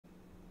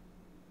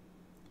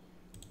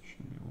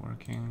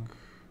ranking.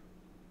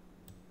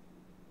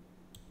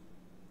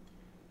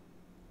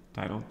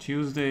 Title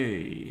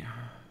Tuesday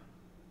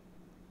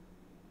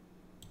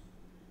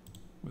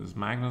with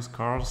Magnus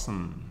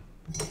Carlsen,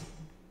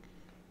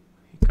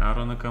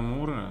 Hikaru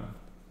Nakamura,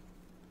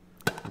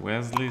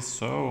 Wesley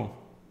So,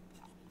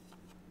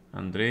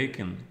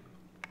 Andreikin,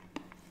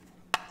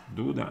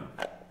 Duda.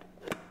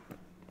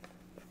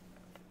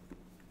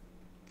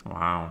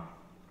 Wow.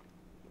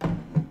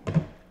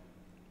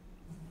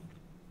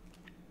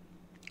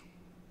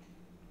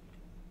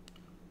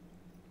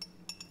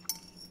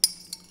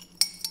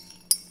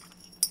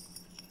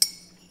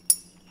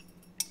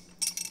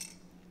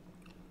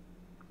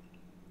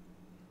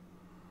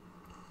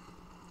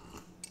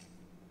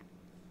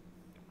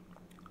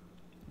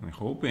 I'm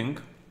hoping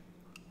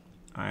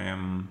I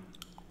am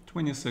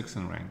 26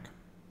 in rank.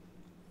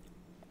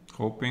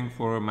 Hoping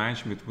for a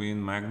match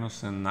between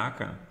Magnus and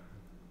Naka.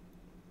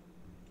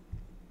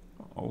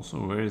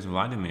 Also, where is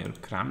Vladimir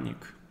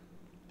Kramnik?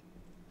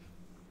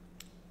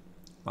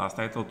 Last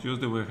Title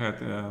Tuesday we had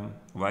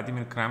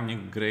Vladimir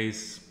Kramnik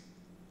grace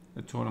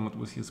the tournament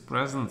with his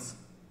presence.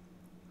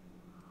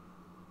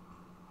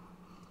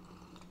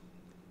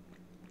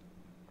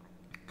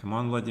 Come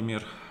on,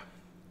 Vladimir.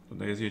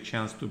 Today is your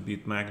chance to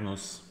beat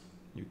Magnus.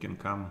 You can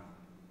come.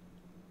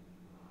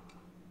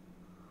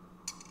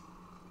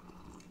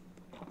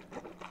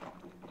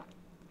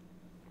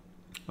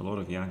 A lot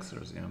of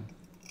youngsters, yeah.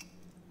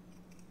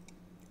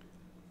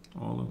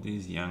 All of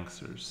these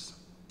youngsters.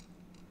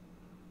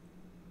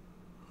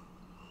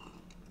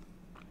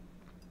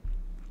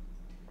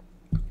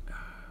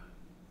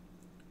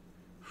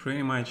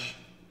 Pretty much,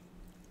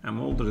 I'm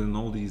older than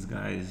all these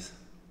guys.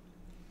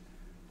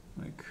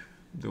 Like,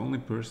 the only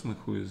person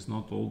who is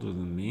not older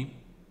than me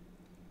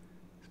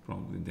is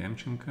probably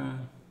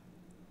Demchenko.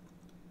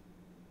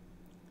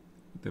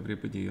 But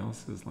everybody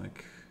else is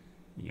like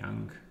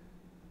young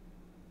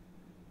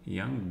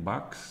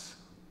bucks.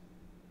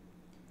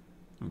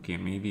 Okay,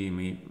 maybe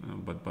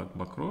but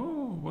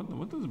Bakro,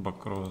 what is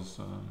Bakro's?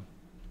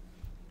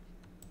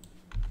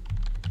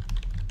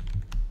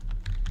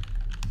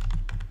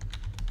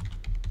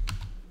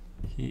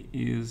 He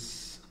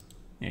is,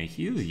 yeah,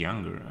 he is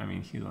younger. I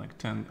mean, he's like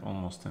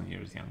almost 10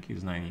 years young.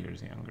 He's 9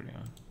 years younger,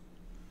 yeah.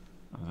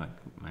 I was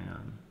like,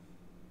 man.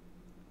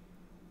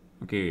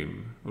 Okay,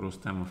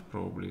 Rustemov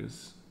probably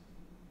is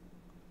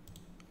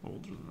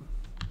older than.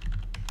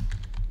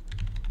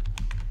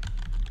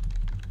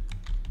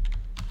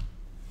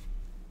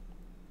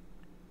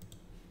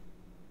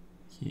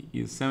 He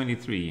is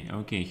 73.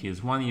 Okay, he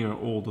is 1 year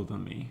older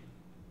than me.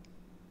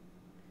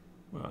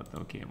 But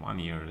okay, 1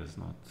 year is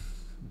not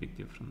a big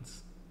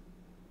difference.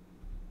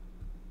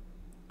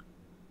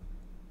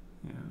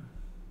 Yeah.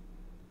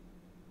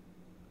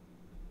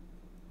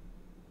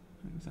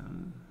 And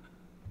then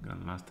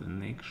Grandmaster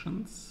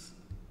Nations.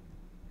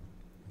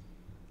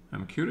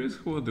 I'm curious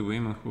who are the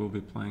women who will be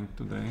playing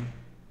today.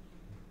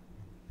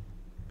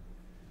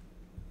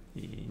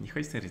 И не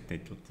хочется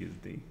решать тут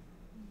Tuesday.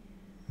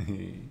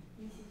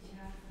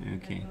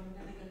 Okay.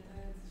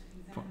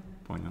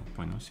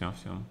 Понял, все,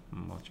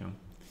 молчу.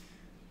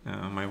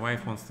 My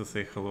wife wants to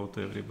say hello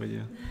to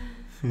everybody.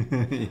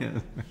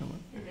 Yeah, hello.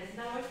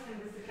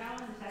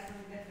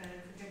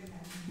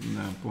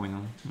 Да,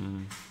 понял.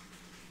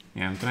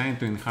 Yeah, I'm trying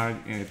to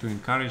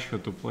encourage her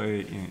to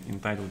play in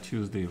Title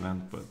Tuesday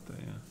event, but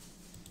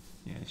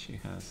yeah, she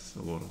has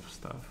a lot of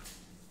stuff.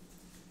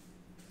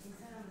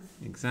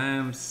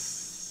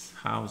 Exams,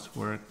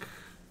 housework,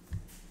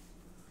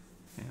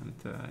 and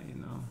you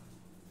know,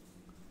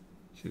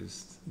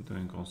 she's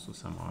doing also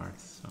some art,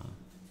 so.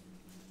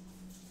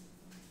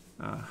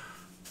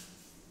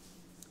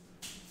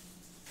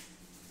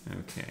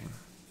 Okay.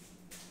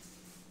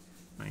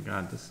 My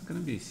God, this is gonna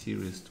be a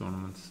serious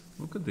tournament.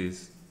 Look at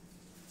this.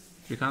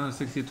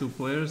 362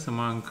 players,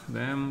 among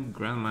them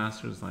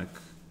grandmasters like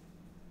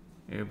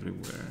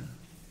everywhere.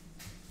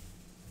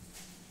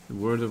 The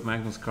word of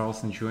Magnus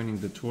Carlsen joining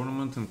the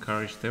tournament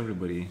encouraged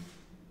everybody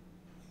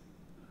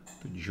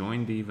to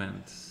join the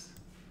events.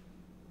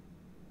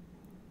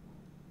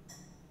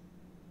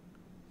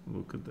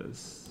 Look at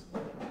this.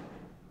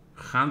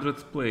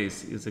 100th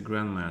place is a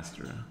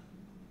grandmaster.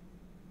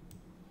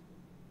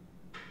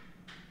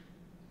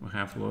 We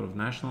have a lot of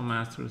national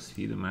masters,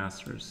 FIDE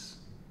masters.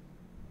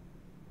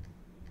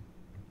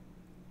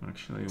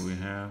 Actually, we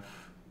have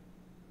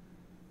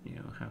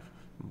a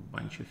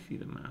bunch of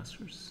FIDE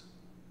masters.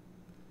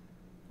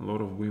 A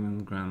lot of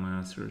women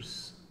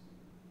grandmasters.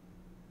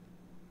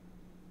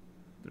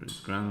 There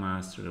is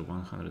grandmaster at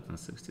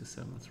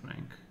 167th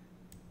rank.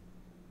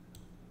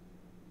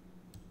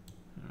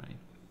 All right.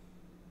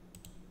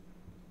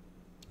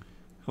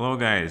 Hello,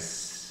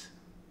 guys.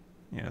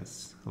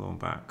 Yes, hello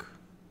back.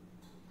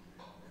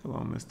 Hello,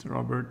 Mr.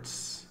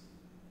 Roberts,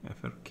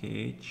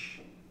 FRKH.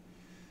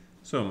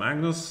 So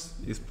Magnus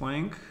is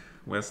playing,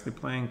 Wesley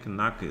playing, and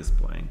Naka is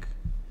playing.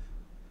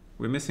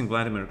 We're missing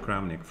Vladimir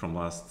Kramnik from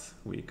last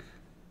week,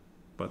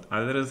 but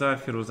Alireza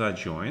Firuza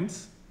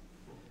joins,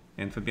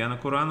 and Fabiana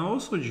Corano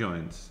also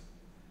joins.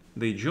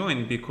 They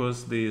joined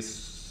because they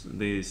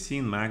they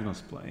seen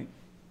Magnus play.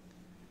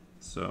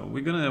 So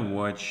we're gonna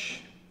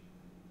watch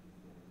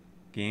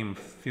game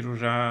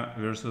Firuza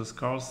versus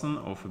Carlsen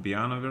or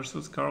Fabiano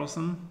versus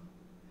Carlsen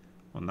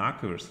or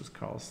Naka versus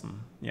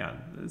Carlsen. Yeah,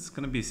 it's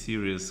gonna be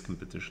serious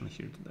competition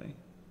here today.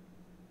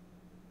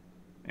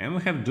 And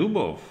we have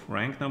Dubov,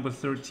 rank number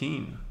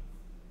 13.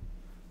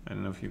 I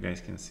don't know if you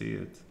guys can see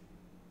it.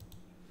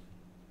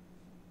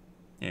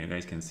 Yeah, you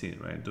guys can see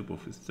it, right?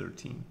 Dubov is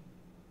 13.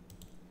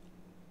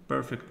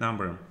 Perfect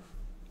number.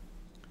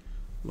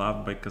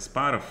 Loved by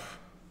Kasparov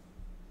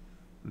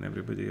and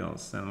everybody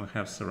else. And we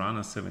have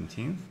Serrano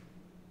 17th.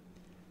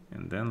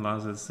 And then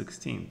Lazar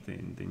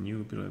 16th, the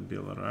new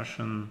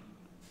Belarusian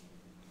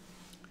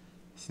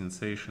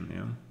sensation,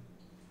 yeah.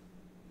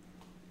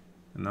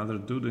 Another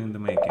Duda in the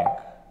making.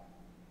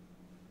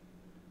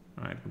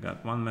 Alright, we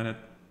got 1 minute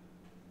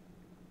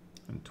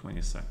and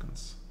 20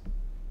 seconds.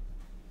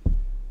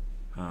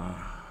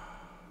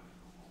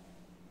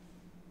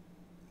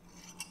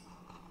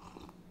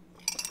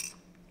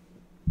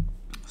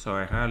 So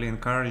I highly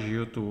encourage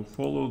you to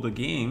follow the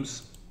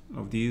games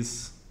of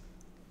these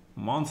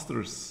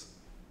monsters,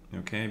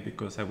 okay?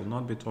 Because I will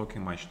not be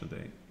talking much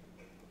today.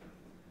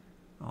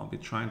 I'll be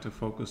trying to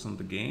focus on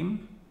the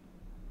game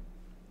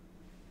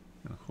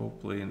and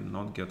hopefully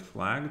not get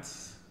flagged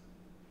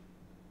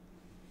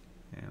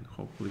and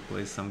hopefully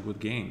play some good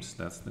games.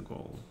 That's the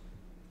goal.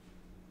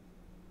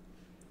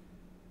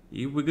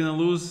 If we're gonna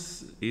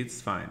lose,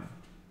 it's fine.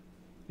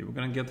 If we're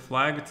gonna get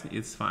flagged,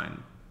 it's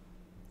fine.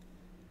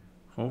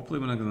 Hopefully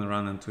we're not gonna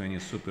run into any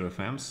super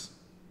FMs.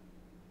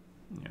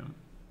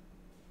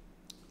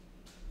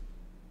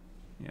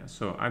 Yeah,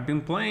 so I've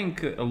been playing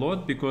a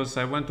lot because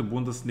I went to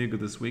Bundesliga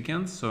this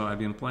weekend, so I've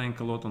been playing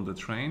a lot on the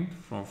train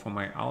for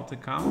my alt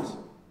account.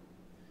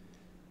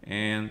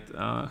 And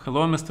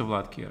hello, Mr.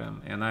 Vlad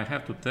Kirem. And I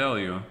have to tell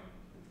you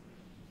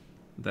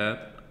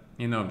that,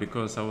 you know,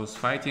 because I was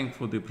fighting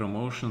for the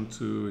promotion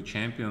to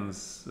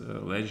Champions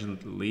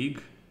Legend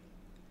League,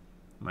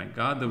 my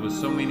God, there were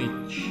so many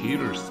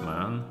cheaters,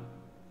 man.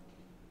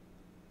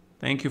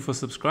 Thank you for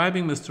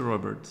subscribing, Mr.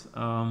 Robert.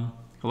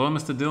 Hello,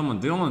 Mr.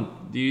 Dillman.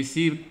 Dillman, do you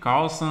see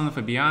Carlsen,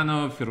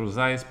 Fabiano,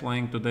 Firuza is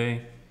playing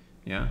today?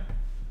 Yeah,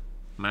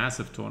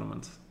 massive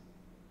tournament.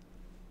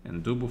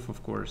 And Dubov,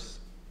 of course.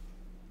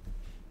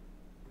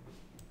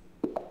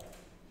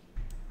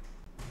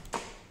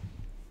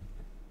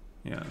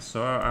 Yeah,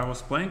 so I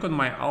was playing on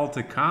my alt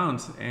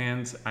account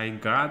and I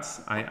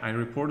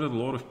reported a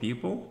lot of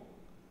people.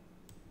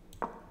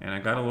 And I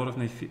got a lot of,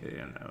 and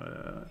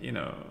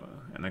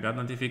I got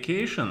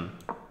notification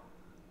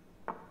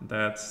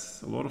that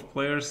a lot of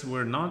players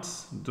were not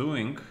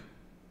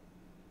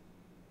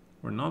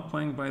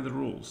playing by the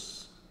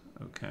rules.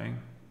 Okay.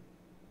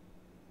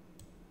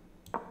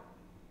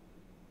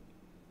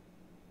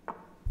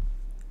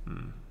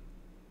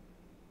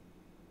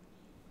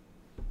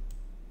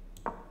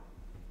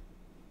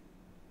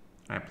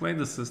 I played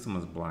the system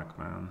as black,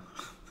 man.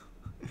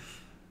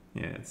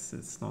 Yeah,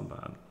 it's not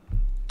bad.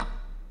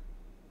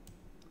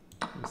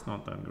 It's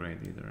not that great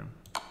either.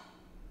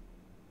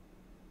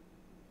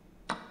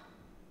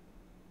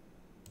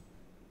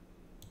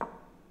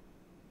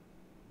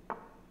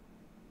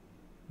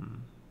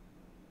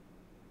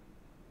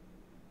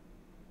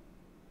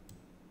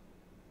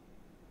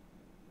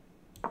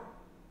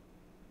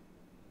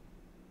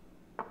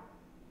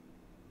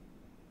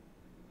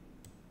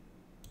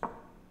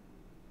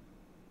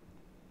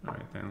 All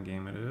right, then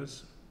game it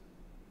is.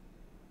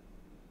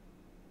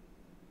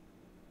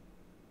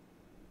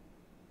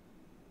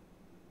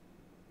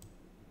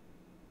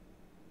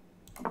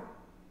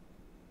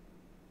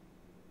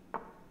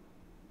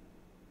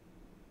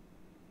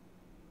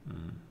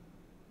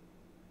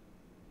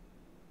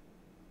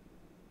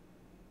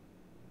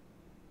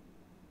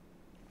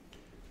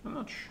 I'm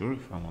not sure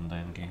if I'm on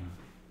that game.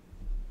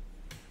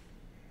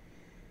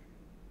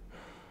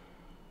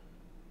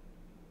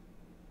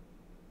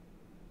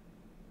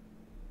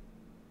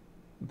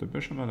 The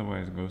bishop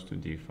otherwise goes to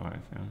d5, yeah.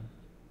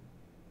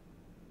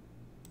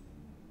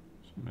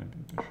 So maybe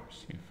bishop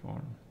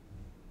c4.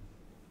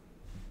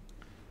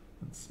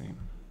 Let's see.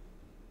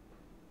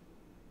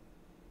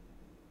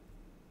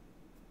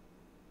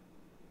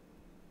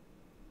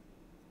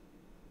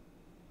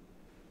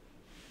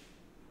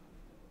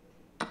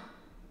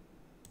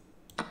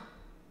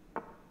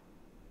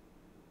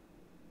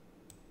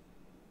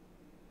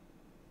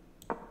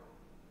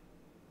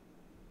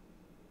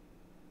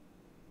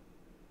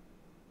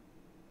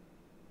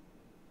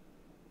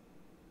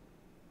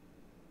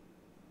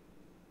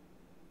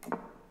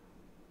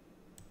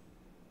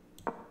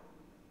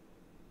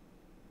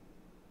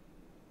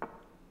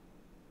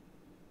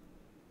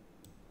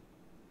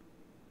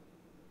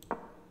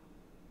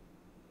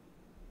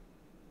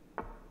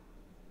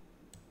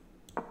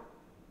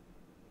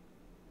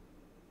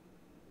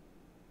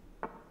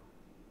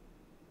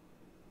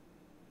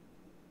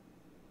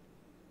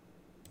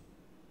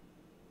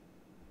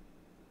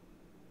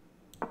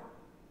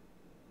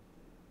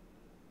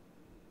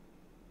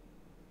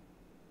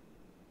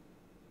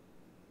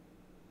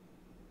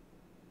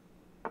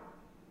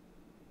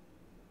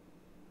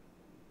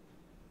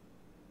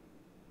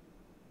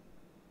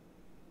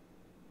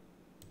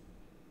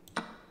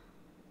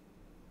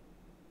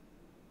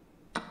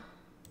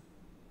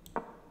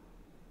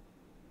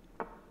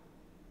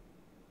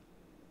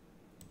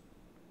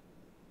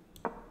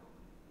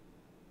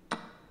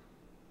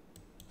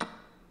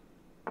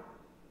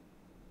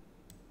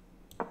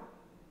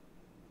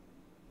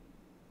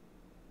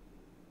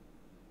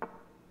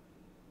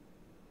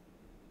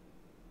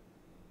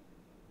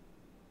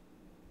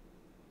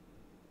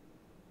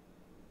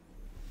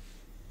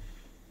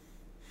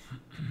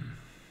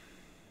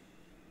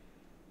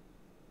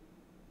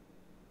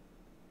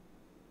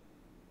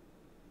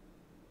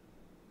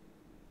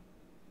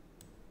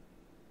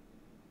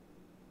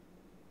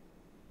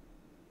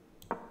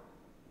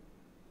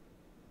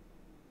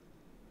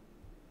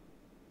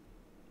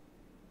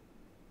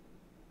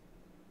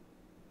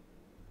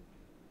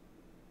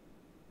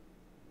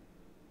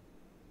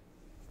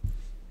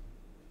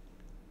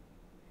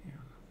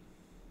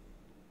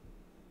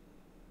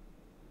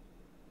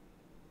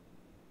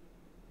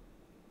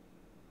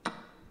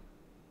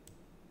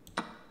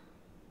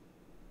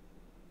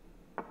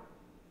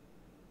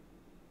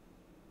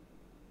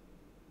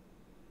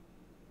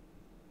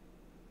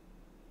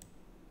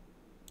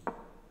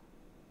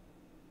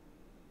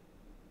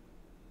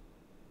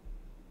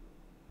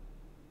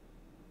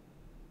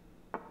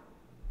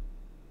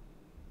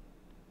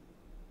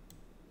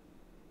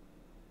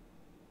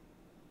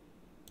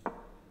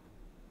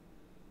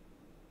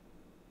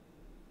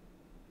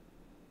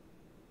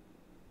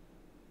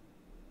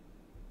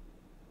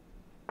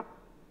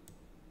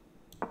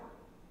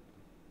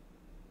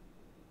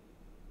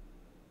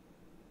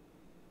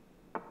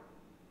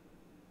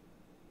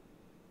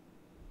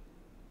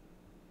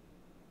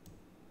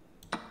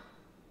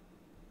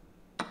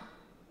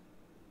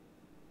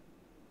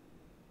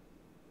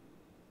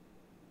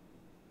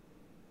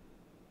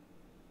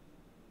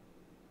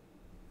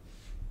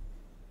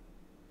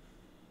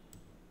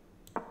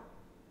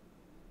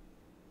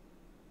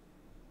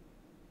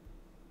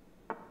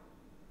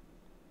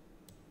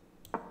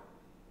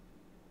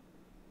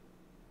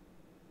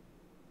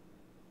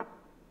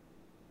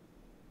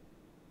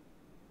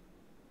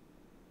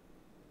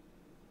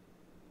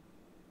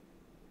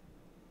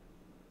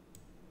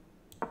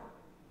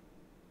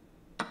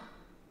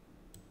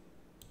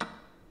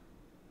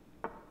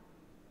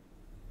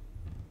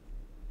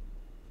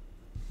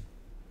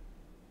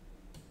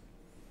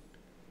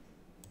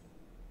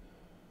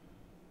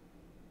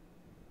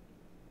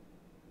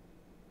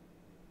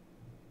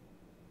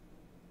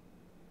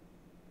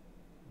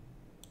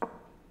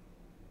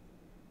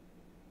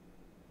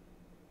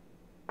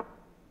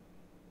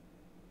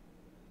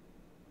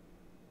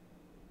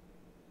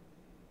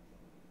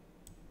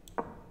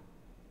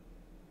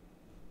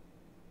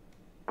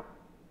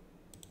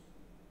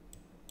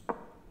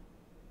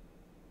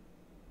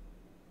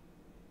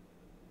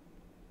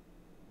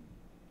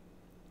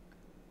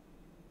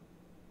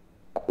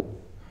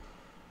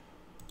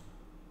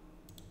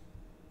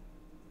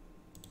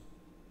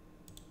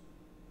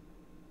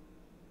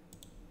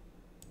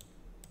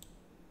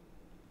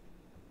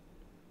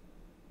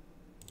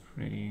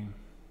 Pretty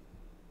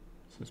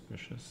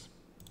suspicious.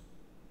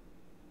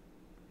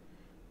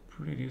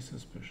 Pretty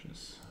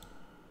suspicious.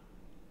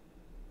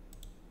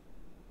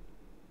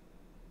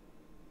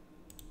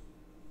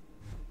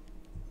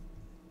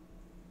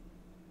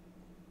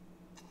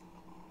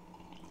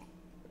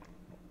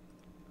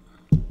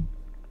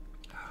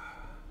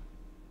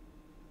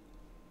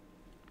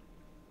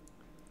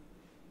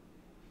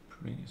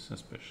 Pretty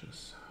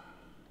suspicious.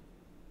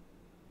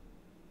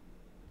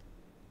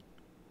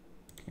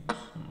 Okay, so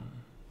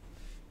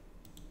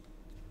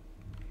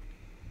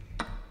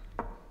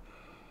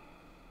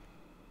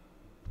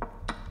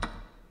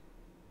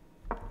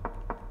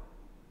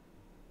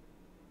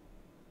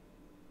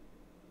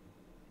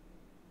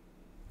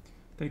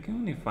taking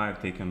only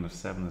 5, taking with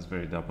 7 is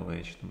very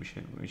double-edged,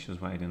 which is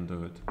why I didn't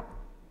do it.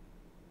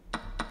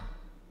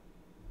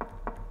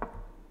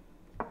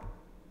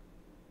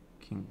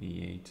 King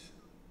b8.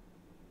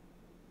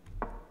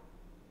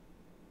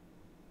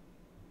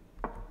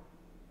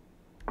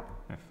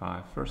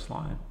 F5, first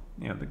line.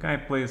 Yeah, the guy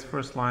plays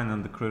first line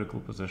in the critical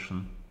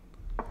position.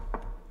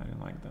 I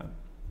didn't like that.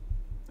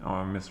 Oh,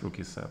 I missed rook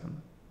e7.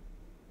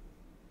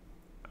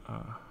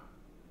 I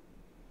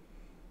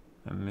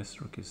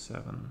missed rook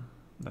e7.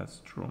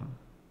 That's true.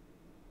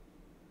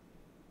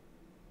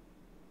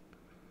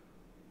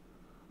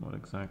 What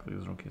exactly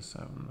is rook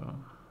e7 though?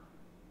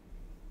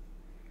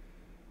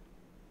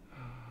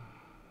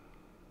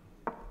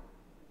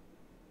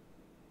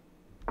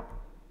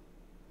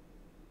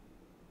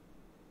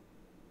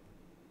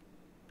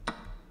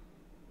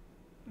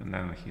 And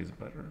then he's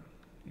better.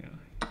 Yeah.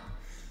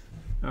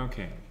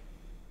 Okay.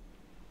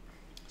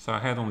 So I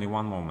had only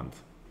one moment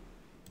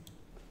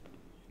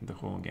in the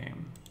whole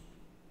game.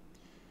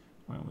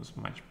 Well, it was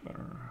much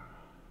better.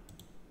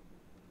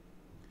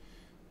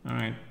 All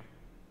right.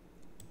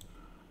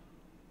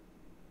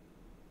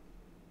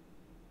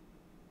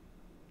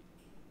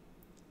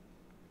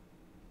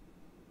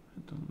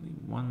 Had only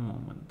one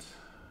moment.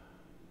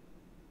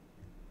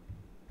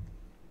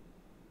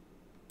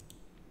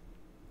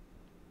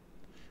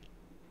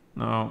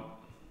 No.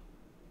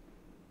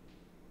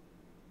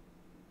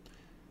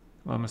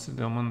 Hello, Mr.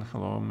 Dillman.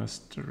 Hello,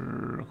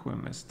 Mr. Who I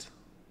missed?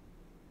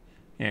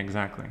 Yeah,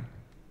 exactly.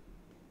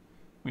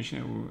 Which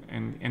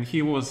and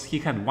he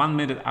had 1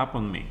 minute up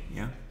on me.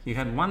 Yeah, he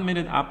had 1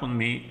 minute up on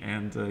me,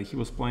 and he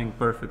was playing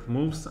perfect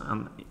moves,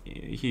 and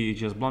he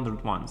just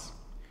blundered once.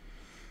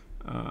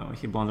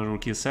 He blundered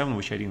rook e7,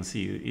 which I didn't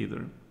see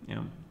either.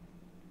 Yeah.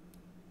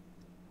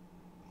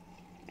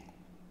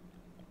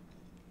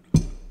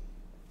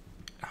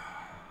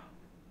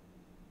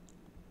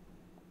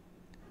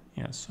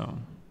 Yeah, so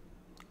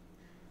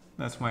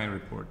that's why I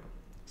report.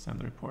 Send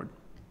the report.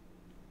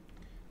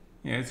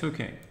 Yeah, it's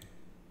okay.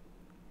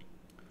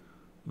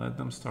 Let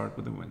them start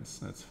with the wins.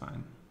 That's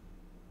fine.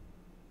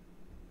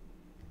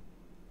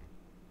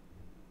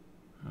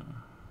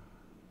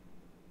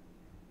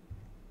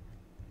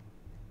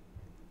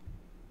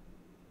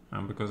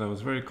 Because I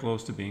was very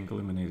close to being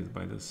eliminated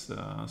by this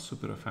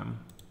Super FM.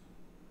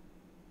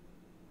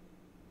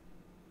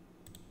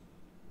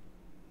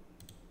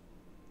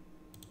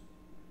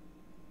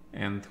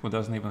 And who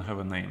doesn't even have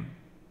a name.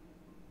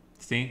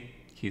 See?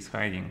 He's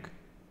hiding.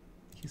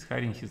 He's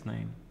hiding his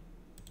name.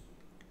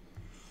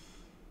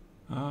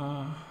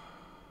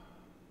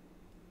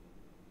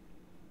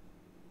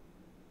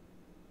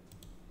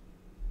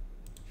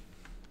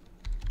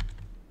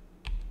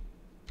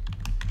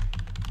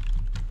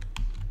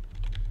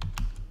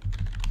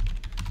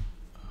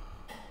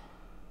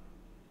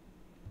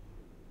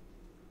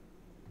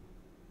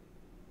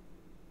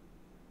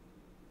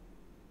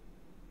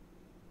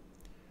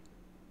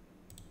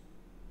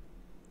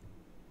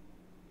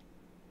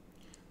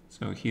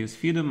 So he is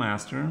FIDE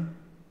master,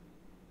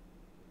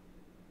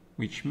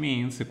 which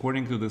means,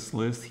 according to this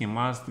list, he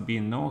must be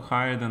no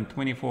higher than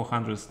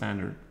 2400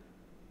 standard.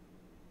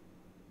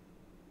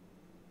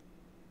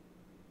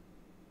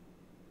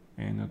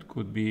 And it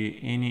could be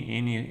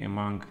any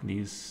among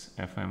these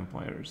FM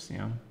players,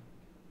 yeah?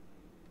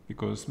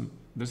 Because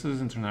this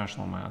is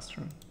international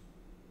master.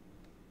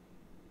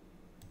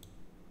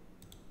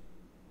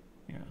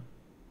 Yeah.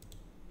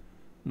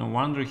 No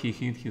wonder he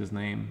hid his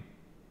name.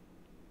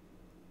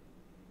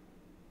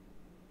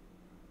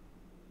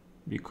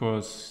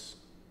 Because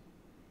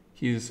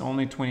he's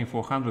only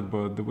 2400,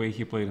 but the way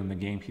he played in the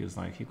game, he's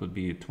like, he could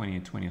be a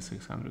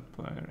 2600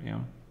 player,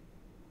 yeah?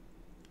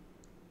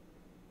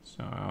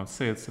 So I would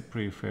say it's a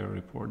pretty fair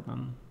report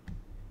then.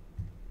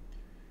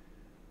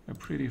 A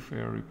pretty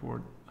fair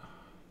report.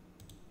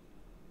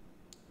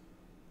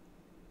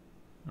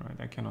 All right,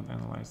 I cannot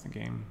analyze the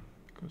game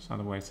because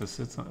otherwise the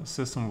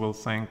system will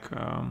think,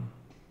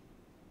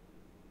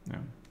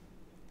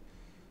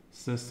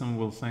 system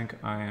will think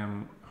I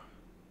am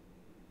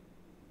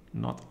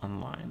not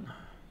online.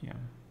 Yeah,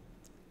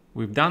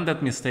 we've done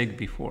that mistake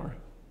before.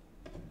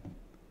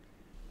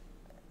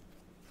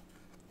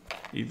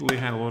 Italy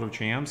had a lot of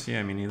champs.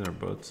 Yeah, me neither,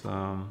 but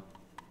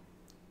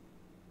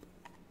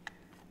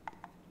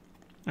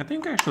I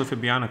think actually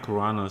Fabiano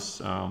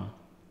Caruana's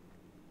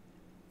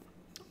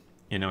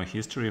you know,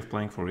 history of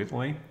playing for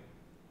Italy,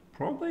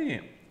 probably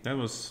that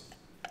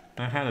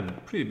had a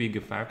pretty big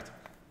effect,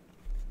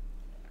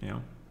 you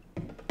know,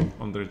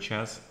 on their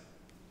chess.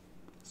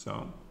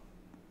 So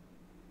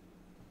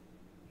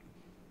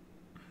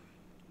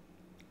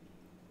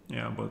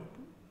yeah, but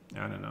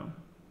I don't know.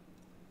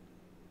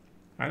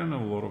 I don't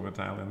know a lot of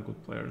Italian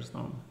good players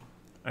though.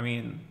 I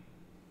mean,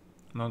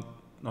 not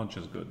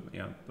just good,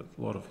 yeah, but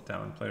a lot of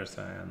Italian players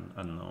I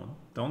unknown.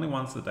 The only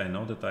ones that I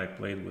know that I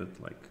played with,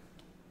 like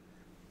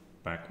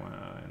back when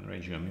in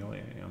Reggio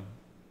Emilia, yeah,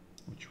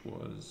 which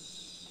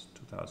was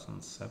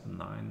 2007,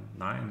 9,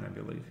 I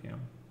believe, yeah.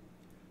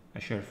 I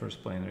shared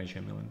first play in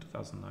Reggio Emilia in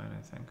 2009,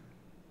 I think.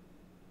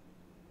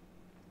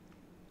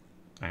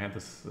 I had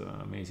this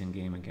amazing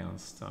game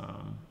against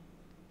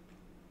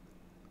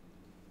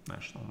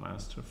national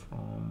master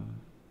from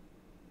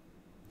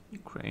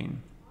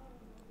Ukraine.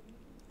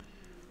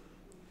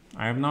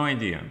 I have no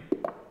idea,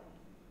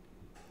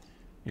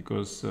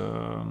 because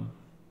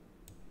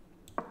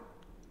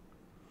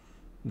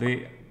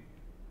the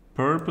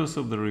purpose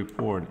of the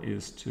report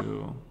is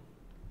to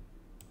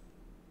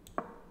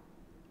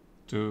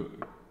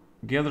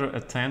gather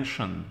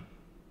attention.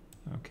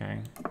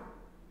 Okay,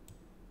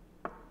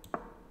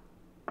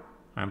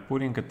 I'm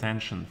putting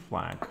attention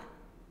flag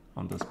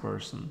on this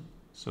person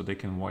so they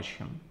can watch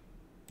him.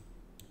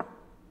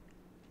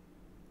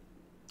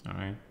 All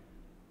right,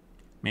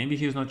 maybe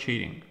he's not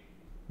cheating,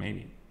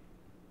 maybe,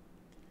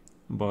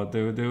 but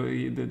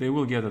they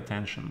will get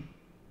attention.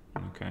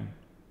 Okay,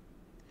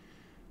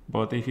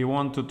 but if you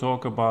want to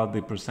talk about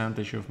the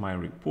percentage of my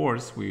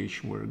reports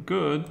which were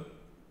good,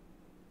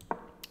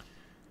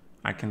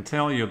 I can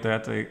tell you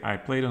that I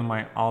played on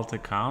my alt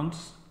account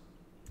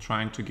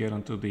trying to get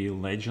into the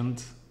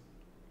legend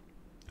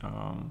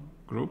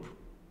group,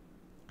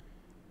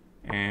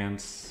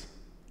 and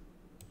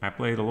I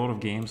played a lot of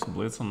games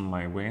Blitz on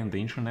my way on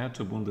the internet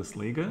to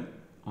Bundesliga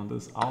on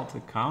this alt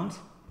account,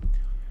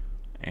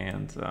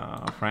 and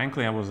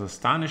frankly I was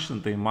astonished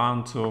at the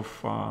amount of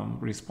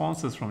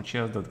responses from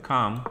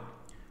chess.com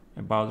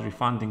about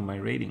refunding my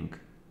rating.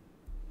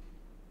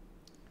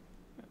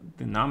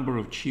 The number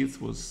of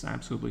cheats was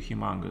absolutely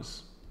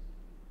humongous.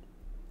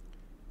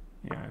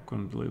 Yeah, I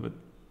couldn't believe it.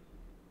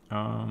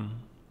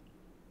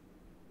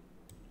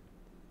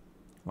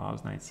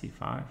 Allows knight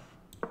c5.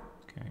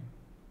 Okay.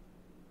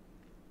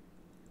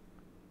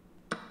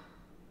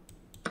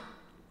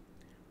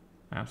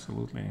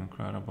 Absolutely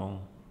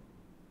incredible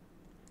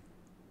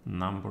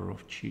number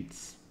of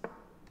cheats.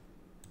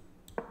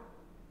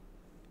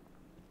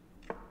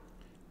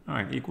 All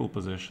right, equal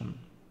position,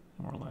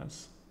 more or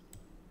less.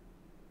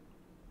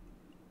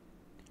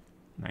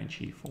 Knight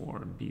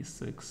g4,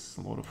 b6,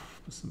 a lot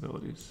of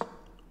possibilities.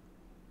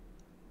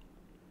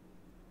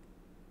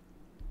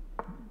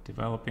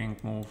 Developing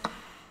move.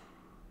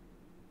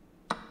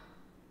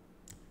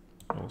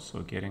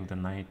 Also getting the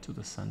knight to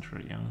the center,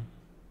 yeah.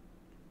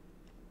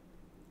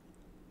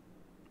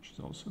 Which is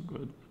also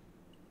good.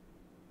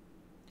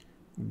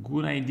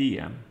 Good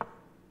idea.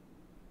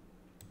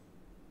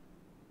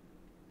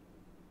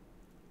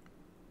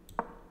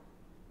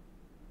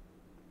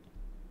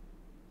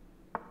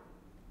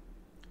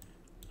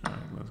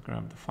 Let's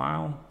grab the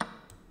file.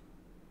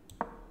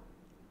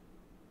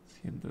 Let's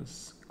hit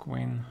this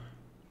queen.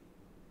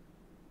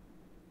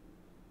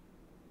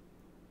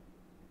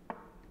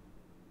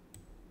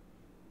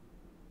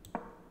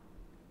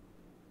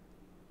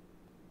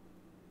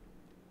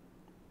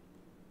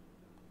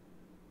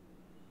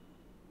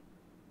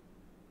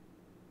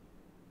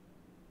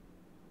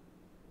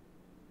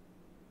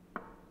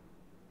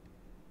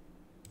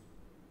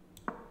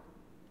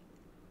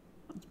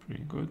 That's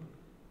pretty good.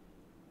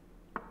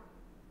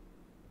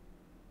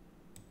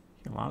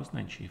 He allows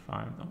knight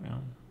g5 though, yeah.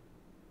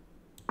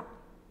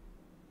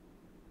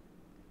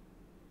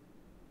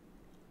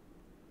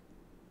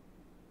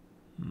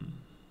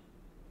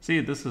 See,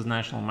 this is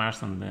national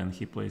master and then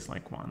he plays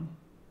like one.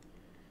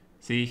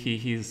 See,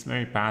 he's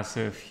very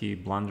passive, he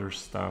blunders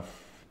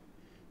stuff,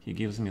 he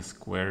gives me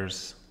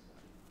squares.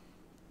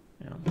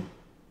 Yeah.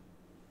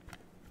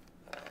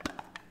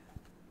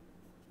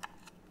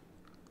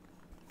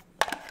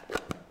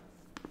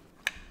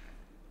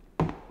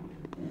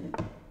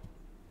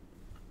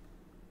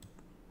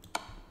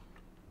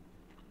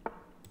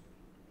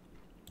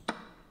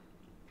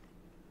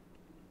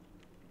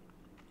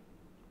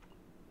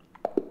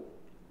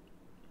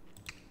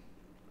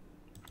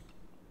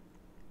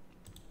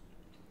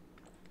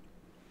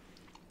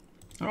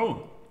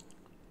 Oh,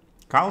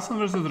 Carlsen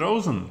versus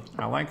Rosen.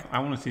 I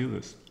want to see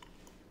this.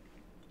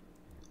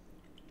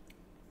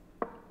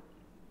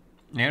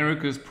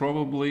 Eric is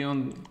probably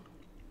on,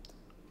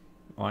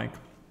 like,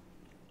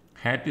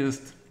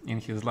 happiest in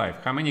his life.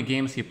 How many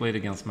games he played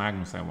against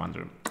Magnus, I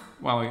wonder?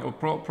 Well,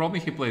 probably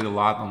he played a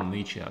lot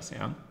on chess,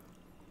 yeah?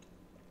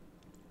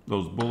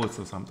 Those bullets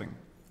or something.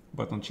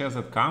 But on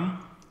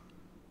chess.com,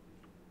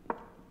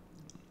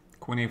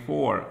 Queen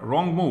a4,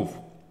 wrong move.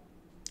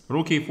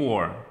 Rook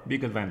e4,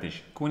 big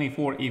advantage. Queen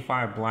e4,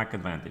 e5, black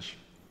advantage.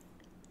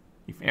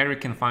 If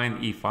Eric can find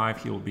e5,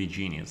 he will be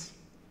genius.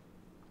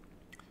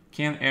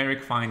 Can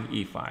Eric find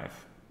e5?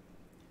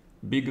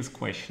 Biggest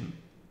question.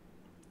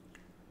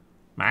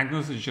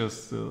 Magnus is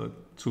just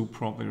too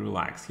probably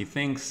relaxed. He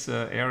thinks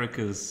Eric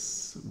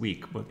is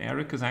weak, but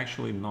Eric is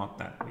actually not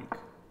that weak.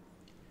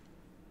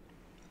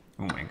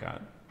 Oh my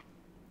god.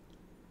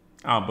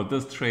 Oh, but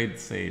this trade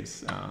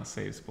saves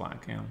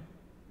black, yeah.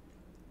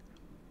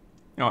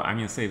 Oh, I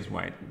mean saves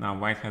white. Now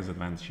white has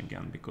advantage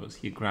again because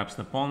he grabs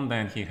the pawn,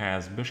 then he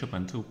has bishop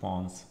and 2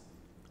 pawns.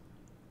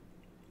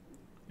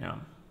 Yeah.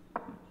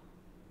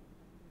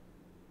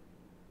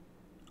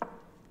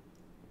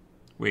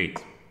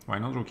 Wait, why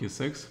not rook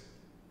e6?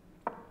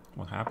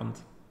 What happened?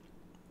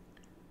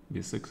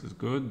 b6 is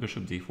good,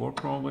 bishop d4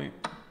 probably.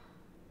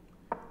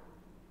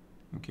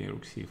 Okay,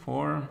 rook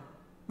c4.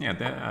 Yeah,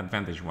 that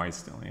advantage white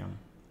still, yeah.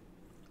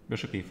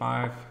 Bishop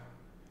e5,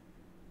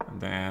 and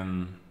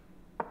then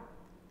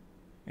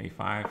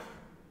a5,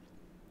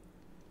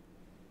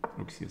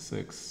 rook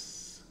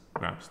c6,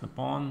 grabs the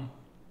pawn,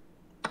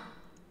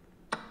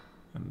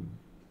 and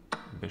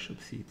bishop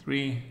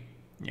c3.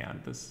 Yeah,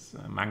 this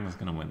Magnus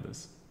gonna win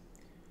this.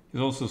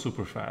 He's also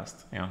super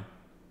fast, yeah.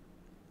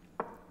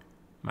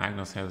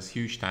 Magnus has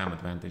huge time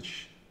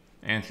advantage,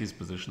 and his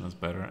position is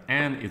better,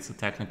 and it's a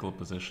technical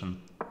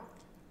position,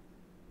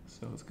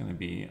 so it's gonna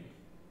be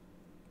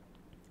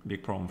a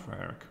big problem for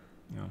Eric.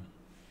 Yeah.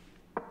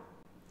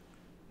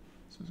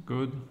 This is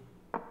good.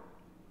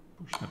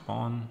 Push the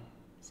pawn,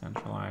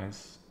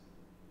 centralize,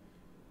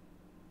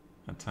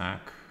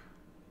 attack.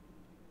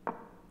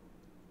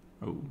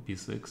 Oh,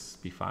 b6,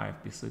 b5,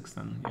 b6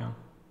 then, yeah.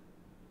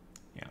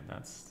 Yeah,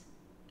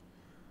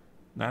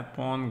 that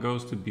pawn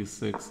goes to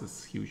b6,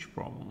 it's huge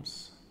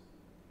problems.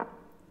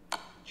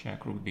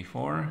 Check rook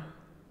b4,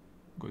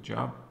 good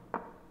job.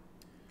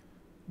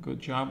 Good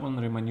job on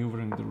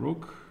remaneuvering the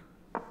rook,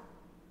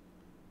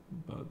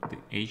 but the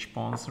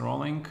h-pawn's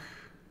rolling.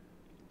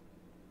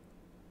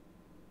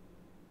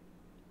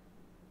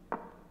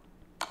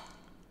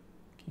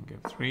 King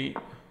f3,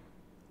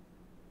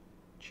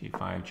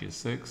 g5,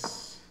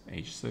 g6,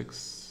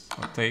 h6,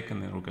 or take,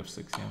 and then rook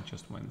f6, yeah,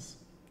 just wins,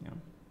 yeah.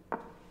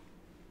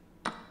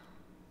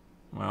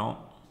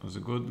 Well, it was a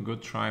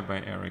good try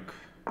by Eric.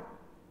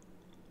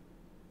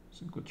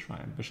 It's a good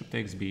try. Bishop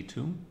takes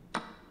b2,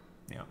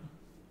 yeah.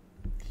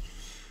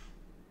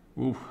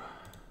 Ooh,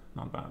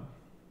 not bad.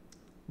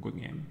 Good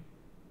game.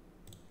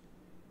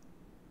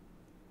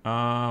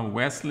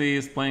 Wesley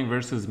is playing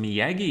versus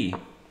Miyagi.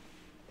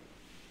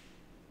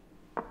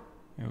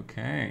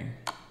 Okay.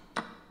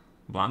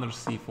 Blunder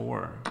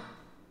c4.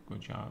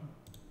 Good job.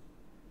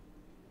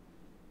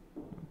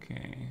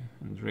 Okay.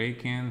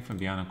 Draken,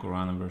 Fabiano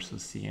Caruana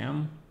versus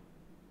CM.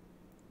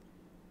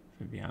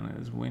 Fabiano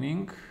is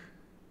winning.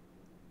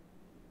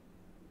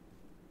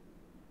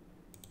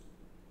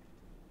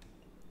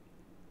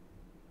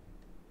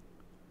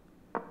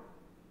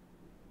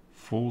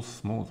 Full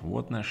smooth.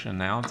 What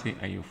nationality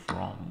are you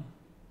from?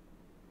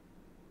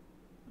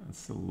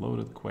 That's a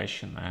loaded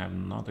question. I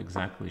am not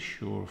exactly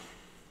sure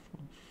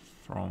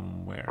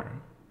from where.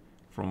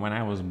 From when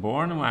I was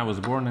born. I was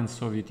born in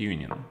Soviet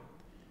Union,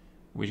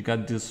 which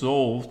got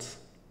dissolved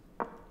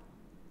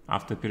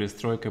after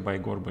Perestroika by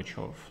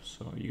Gorbachev.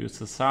 So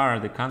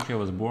USSR, the country I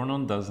was born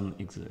on, doesn't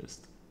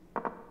exist.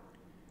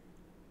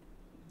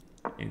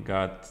 It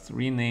got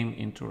renamed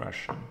into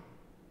Russia.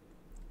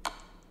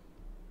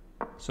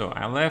 So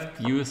I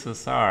left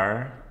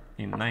USSR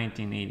in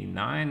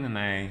 1989 and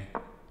I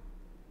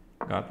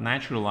got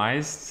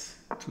naturalized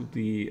to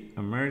the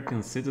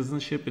American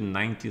citizenship in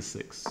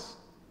 96.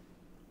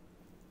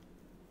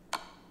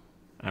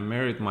 I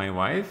married my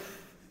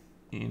wife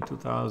in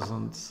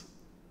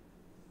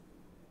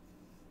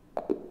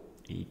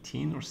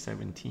 2018 or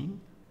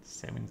 17.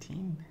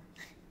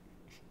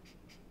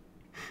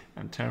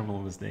 I'm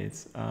terrible with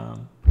dates.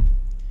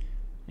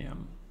 Yeah,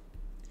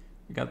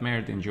 we got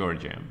married in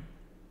Georgia.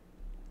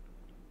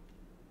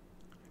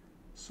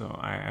 So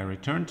I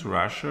returned to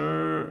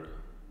Russia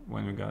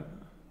when we got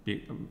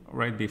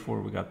right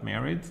before we got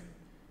married,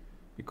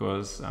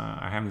 because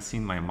I haven't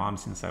seen my mom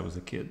since I was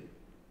a kid,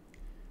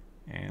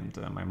 and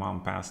my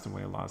mom passed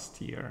away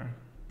last year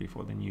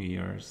before the New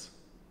Year's.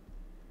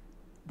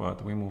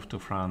 But we moved to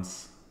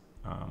France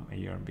a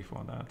year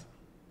before that.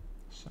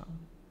 So,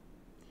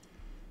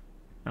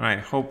 all right,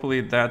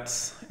 hopefully that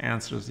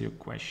answers your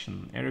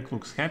question. Eric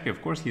looks happy.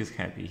 Of course, he's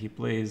happy. He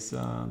plays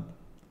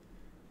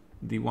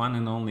the one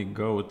and only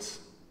GOAT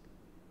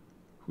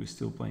who's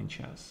still playing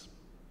chess.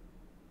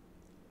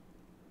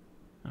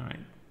 All right.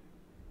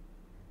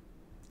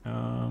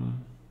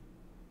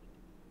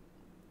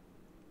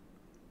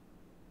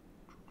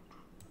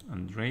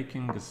 And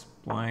Draking is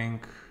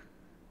playing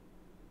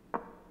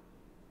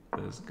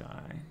this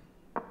guy.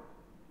 Yeah,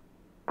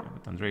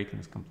 but Andrakin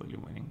is completely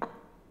winning.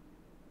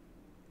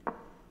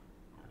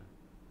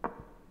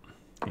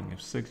 King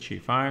f6,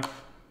 g5,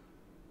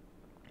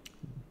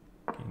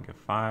 King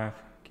f5,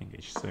 King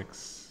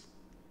h6.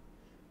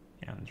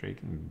 Yeah, Yeah,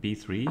 Drake in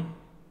b3,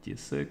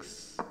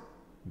 d6,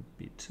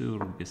 b2,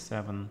 rook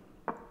b7.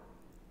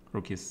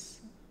 Rook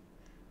is,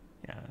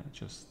 yeah,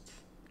 just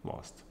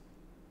lost.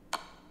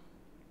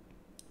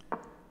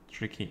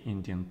 Tricky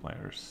Indian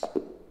players.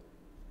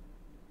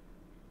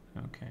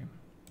 Okay.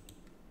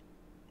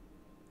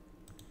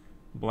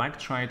 Black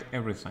tried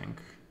everything.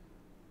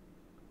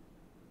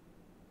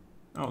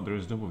 Oh, there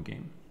is Dubov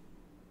game.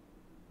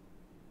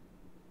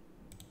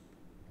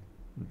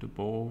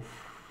 Dubov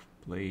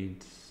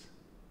played...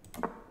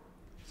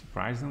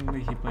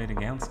 Surprisingly, he played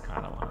against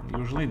Catalan.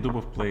 Usually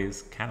Dubov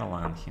plays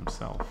Catalan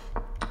himself.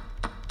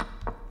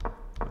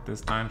 But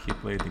this time he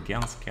played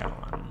against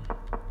Catalan.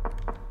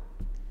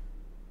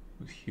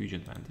 With huge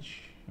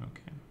advantage.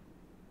 Okay.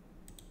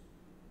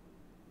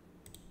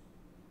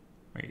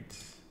 Wait.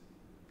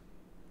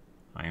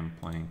 I am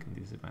playing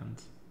in this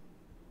event.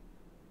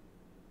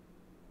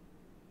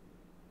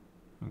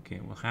 Okay,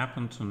 what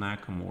happened to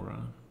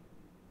Nakamura?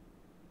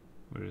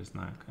 Where is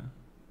Naka?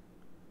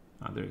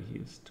 Ah, there he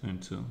is,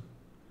 2-2.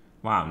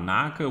 Wow,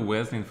 Naka,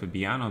 Wesley, and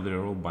Fabiano,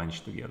 they're all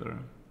bunched together.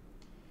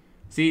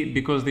 See,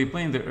 because they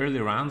play in the early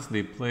rounds,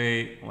 they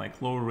play like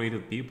lower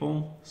rated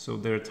people, so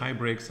their tie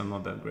breaks are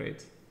not that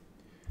great.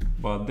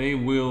 But they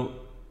will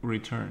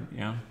return,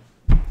 yeah?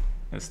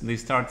 As they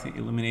start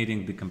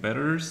eliminating the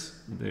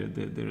competitors,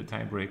 their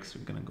tie breaks are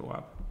gonna go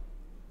up.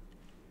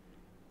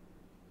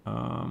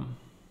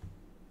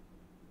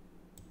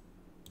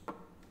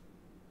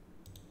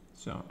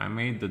 So I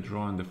made the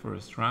draw in the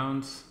first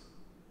round.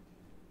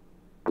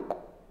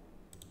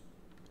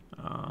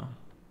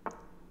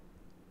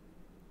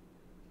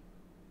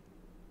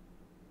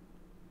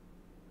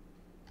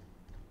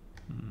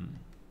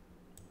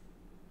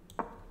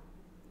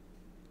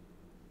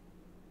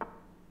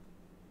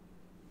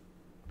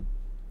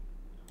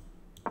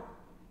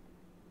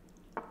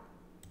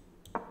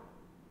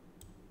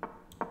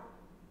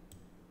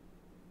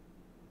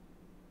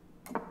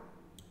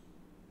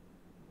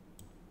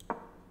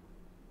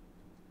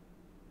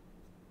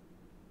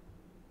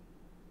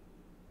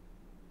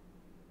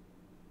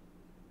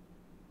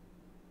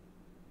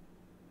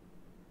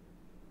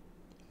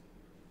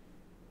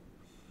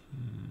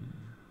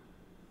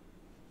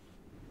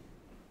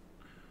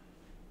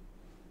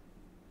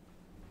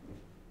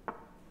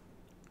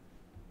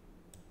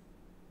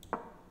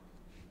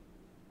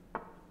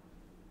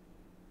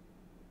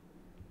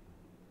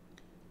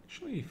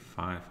 Actually,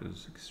 5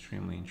 is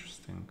extremely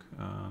interesting.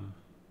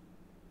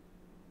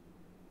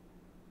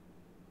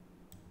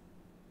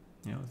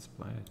 Yeah, let's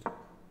play it.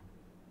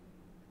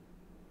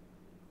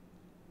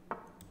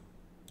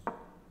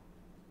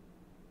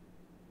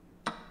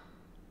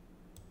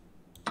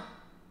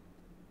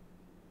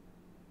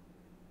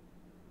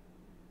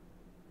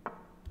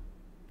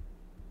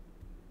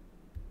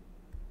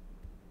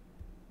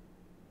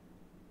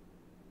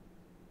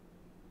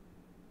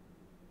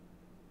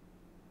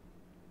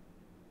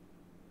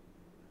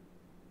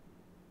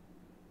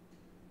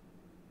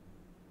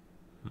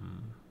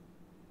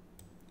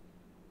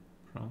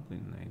 Probably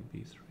knight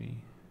b3.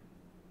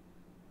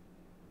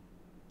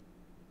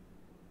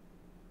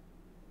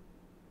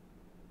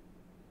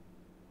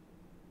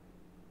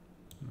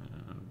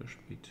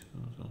 Bishop b2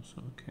 is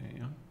also okay,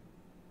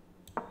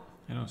 yeah?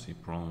 I don't see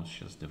problems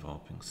just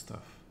developing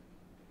stuff.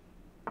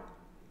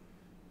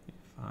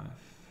 a5.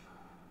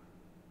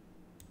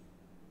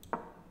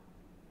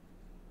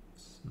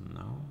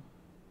 No.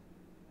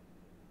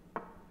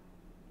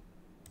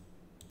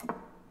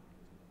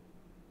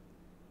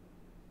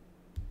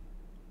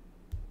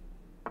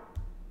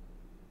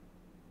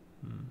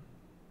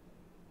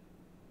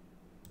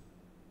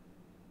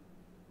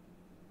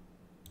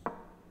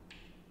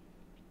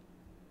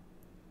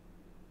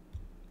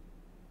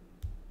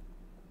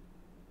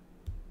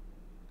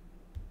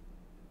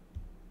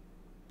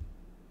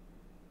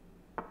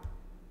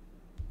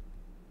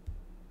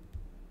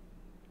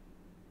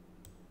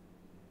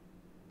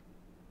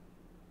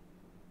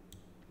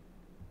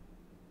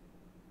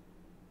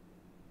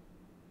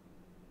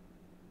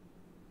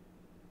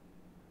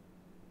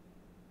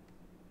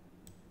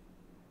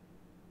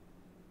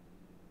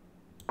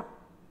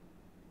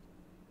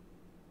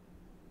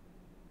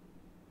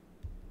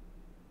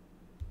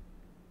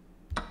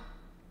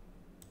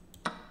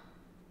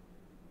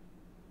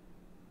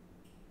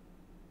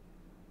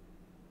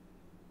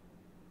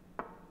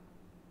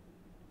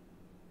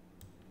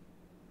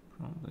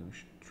 Probably we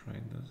should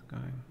trade this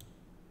guy.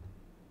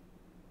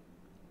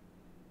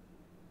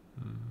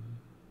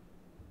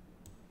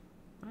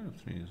 Knight of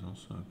 3 is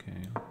also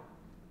okay. I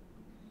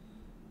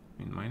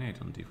mean, my knight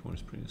on d4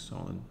 is pretty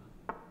solid.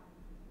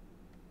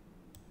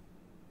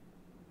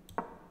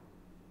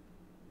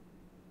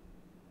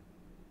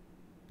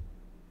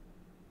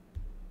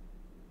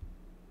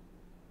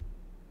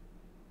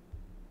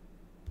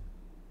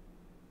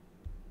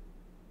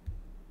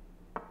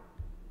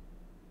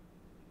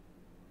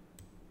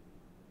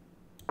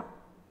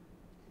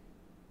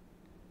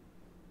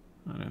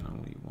 I don't know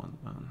what you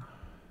want, man.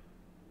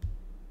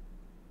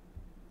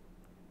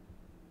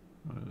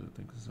 What is it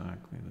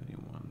exactly that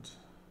you want?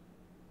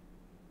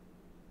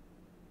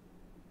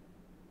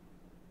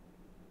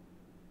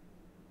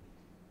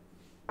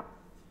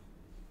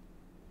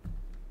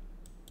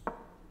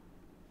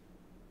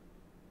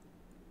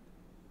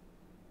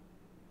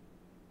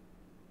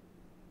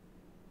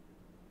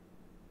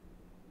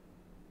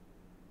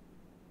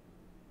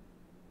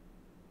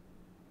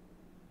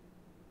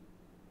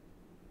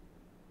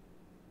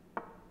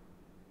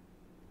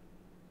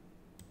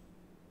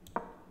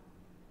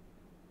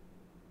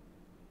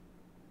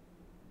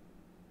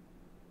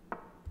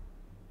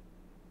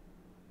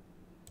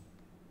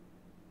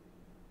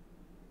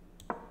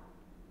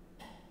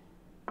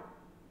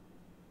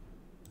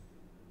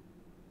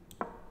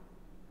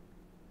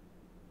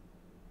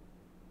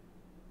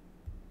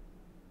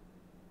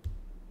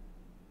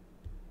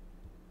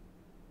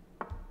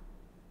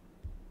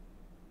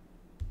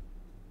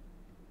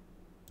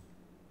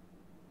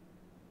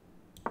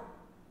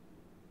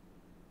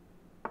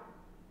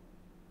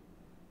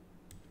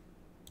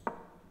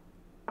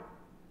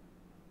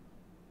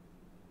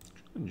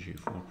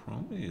 G4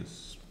 probably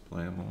is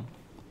playable.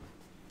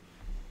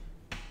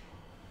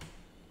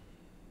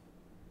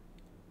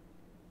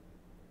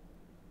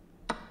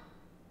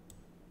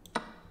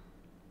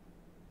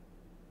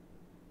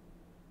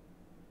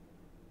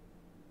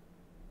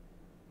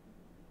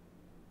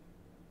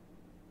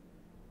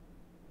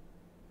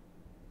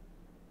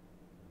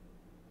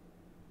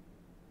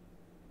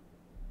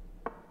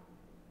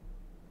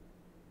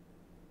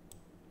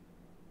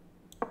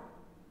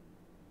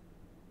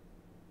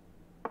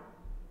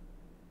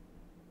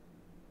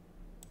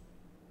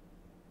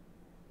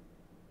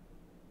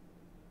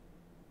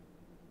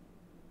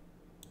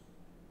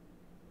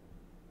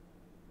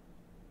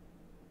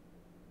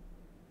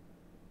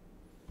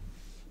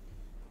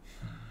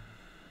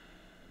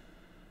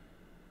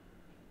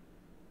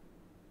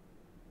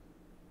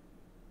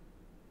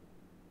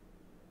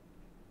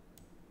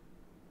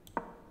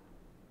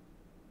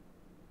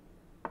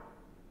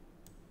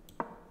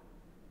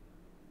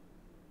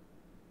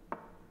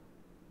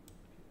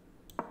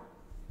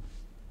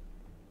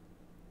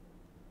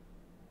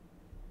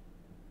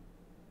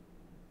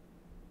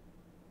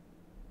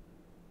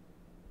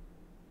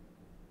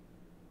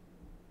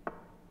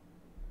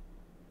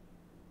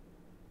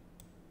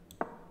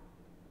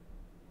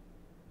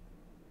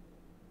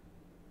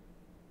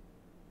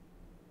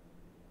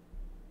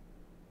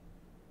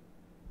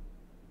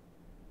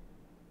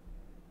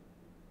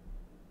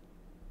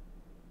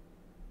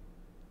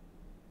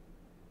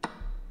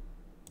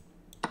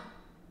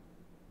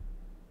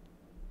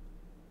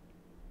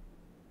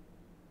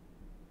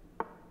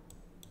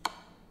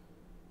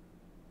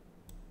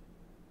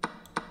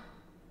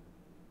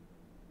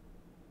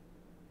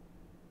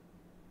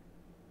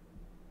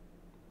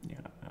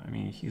 I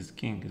mean, his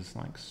king is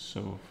like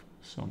so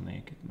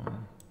naked,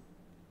 man.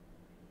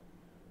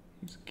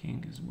 His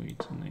king is way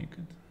too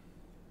naked.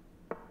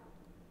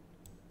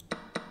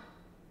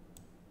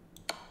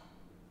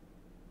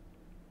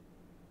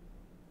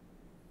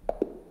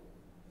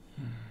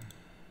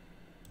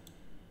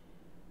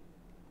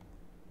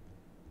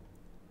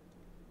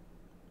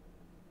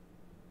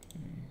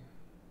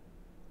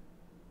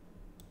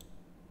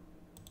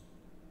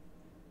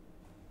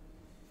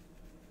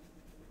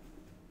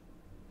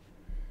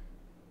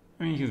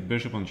 I mean, his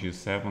bishop on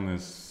g7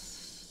 is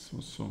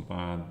so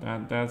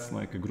bad. That's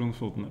like a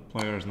Grunfeld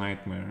player's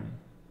nightmare.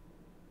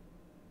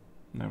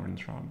 Never in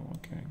trouble,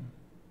 okay.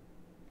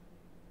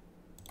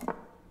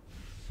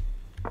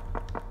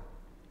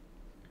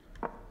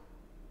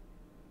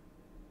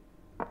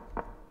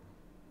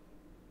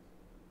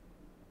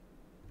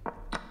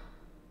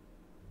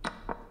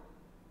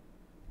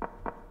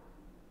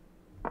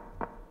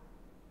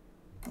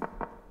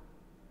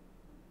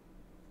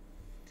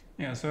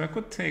 Yeah, so I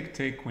could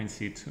take queen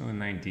c2 and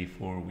knight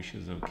d4, which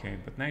is okay,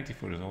 but knight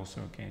d4 is also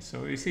okay.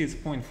 So you see it's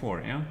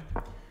 0.4, yeah?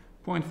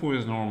 0.4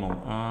 is normal.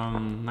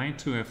 Knight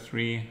to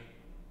f3.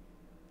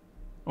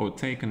 Oh,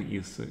 taken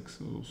e6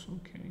 is also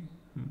okay.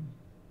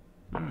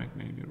 Alright,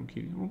 maybe rook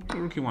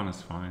e1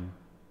 is fine.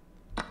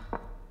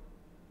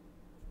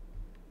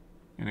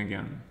 And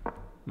again,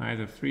 knight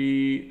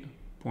f3,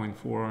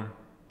 0.4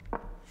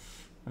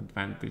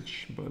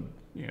 advantage, but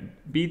yeah,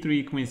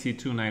 b3, queen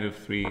c2, knight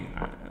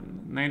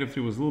f3. Knight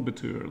f3 was a little bit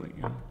too early.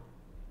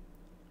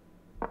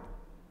 Yeah,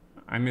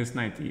 I missed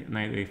knight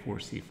a4,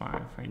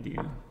 c5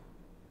 idea.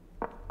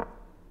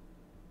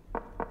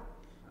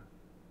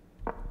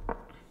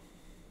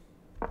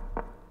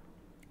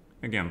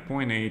 Again,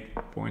 0.8,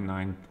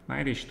 0.9.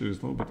 Knight h2 is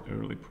a little bit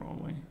early,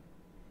 probably.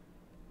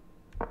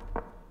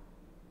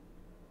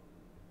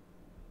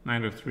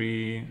 Knight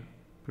f3,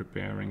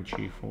 preparing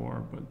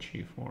g4, but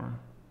g4.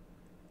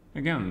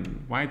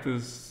 Again, white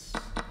is...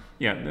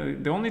 Yeah,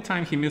 the only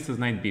time he misses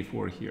knight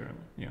b4 here,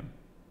 yeah.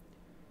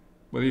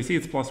 But you see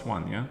it's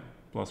 +1, yeah?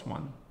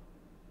 +1.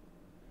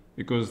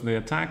 Because the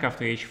attack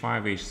after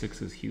h5,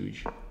 h6 is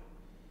huge.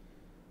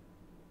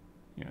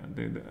 Yeah,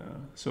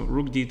 so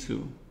rook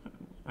d2.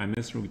 I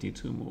missed rook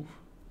d2 move.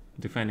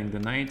 Defending the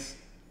knights.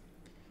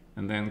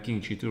 And then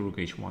king g2, rook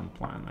h1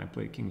 plan. I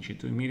play king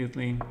g2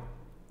 immediately.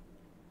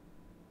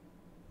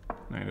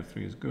 Knight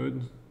f3 is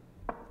good.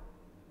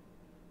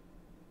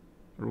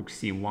 Rook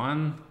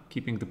c1,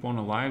 keeping the pawn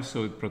alive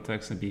so it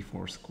protects the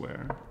b4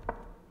 square.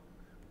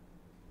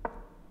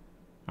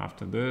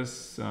 After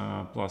this,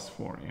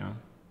 +4, yeah?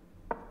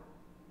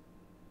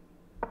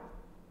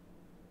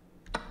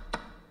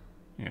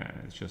 Yeah,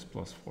 it's just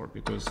 +4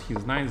 because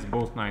his knights,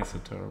 both knights are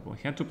terrible.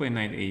 He had to play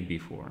knight a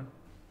b4.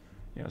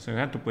 Yeah, so he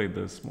had to play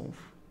this move.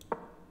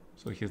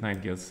 So his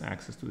knight gets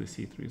access to the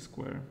c3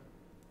 square.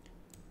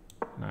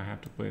 And I have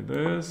to play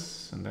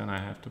this, and then I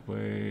have to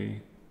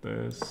play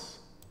this.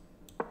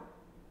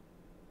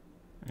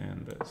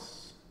 And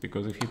this,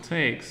 because if he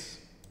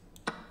takes,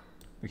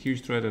 the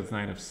huge threat is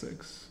knight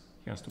f6.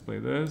 He has to play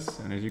this,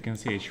 and as you can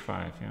see,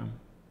 h5, yeah.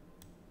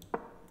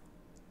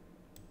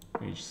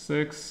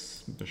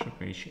 h6, bishop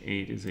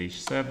h8 is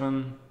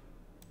h7,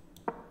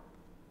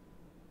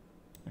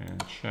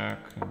 and check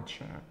and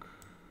check.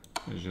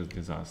 It's just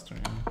disaster,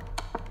 yeah.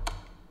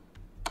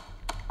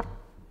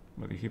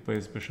 But if he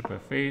plays bishop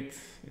f8,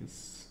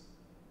 it's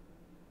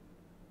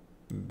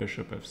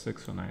bishop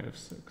f6 or knight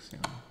f6,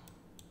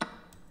 yeah.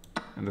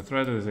 And the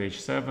threat is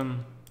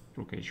h7,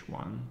 rook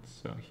h1,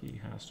 so he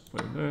has to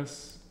play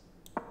this.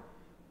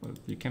 But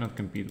you cannot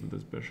compete with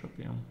this bishop,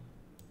 yeah.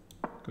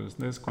 Because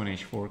this queen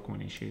h4,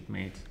 queen h8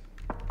 mate.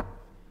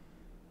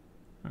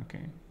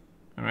 Okay.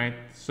 Alright,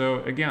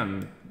 so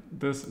again,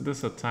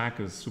 this attack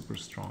is super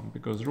strong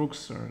because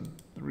rooks are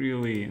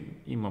really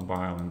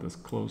immobile in this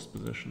closed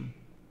position.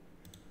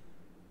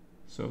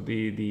 So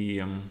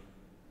the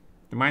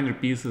minor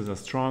pieces are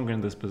stronger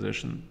in this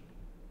position.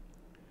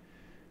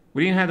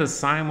 We didn't have a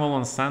simul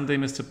on Sunday,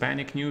 Mr.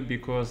 Panic knew,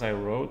 because I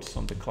wrote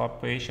on the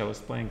club page I was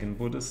playing in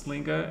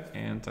Bundesliga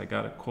and I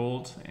got a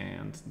cold,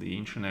 and the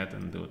internet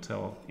and the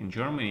hotel in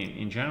Germany,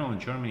 in general in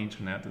Germany,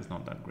 internet is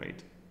not that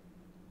great.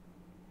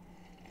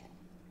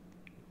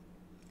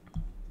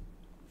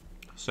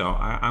 So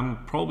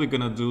I'm probably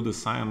gonna do the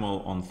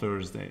simul on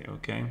Thursday,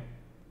 okay?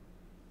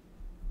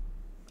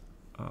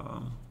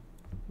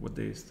 What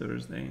day is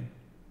Thursday?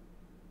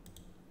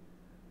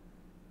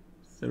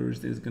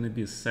 Thursday is gonna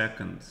be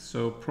 2nd,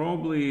 so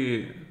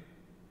probably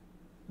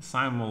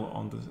simul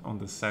on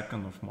the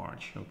 2nd of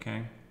March,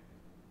 okay?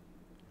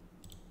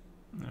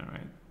 All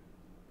right.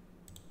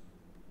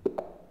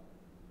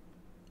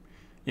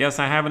 Yes,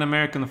 I have an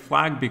American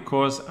flag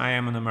because I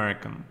am an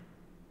American.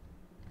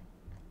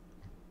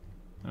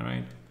 All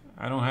right,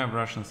 I don't have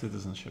Russian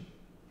citizenship.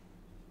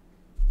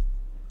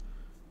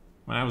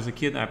 When I was a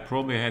kid, I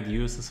probably had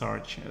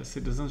USSR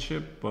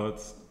citizenship,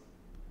 but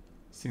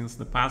since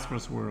the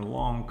passports were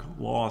long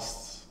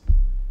lost,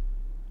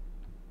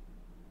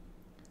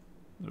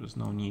 there was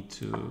no need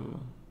to,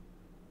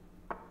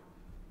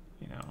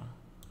 you know,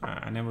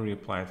 I never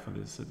reapplied for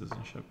this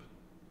citizenship.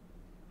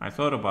 I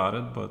thought about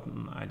it, but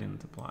I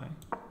didn't apply.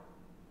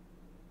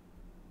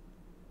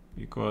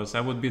 Because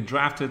I would be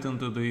drafted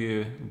into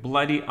the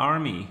bloody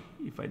army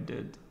if I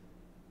did.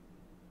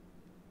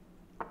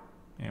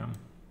 Yeah.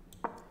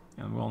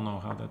 And we all know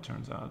how that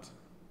turns out.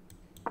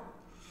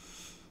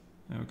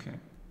 Okay.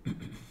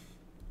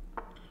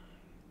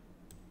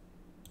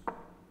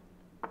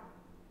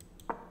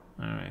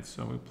 Alright,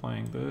 so we're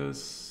playing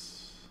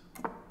this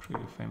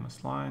pretty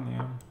famous line,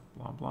 yeah,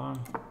 blah blah.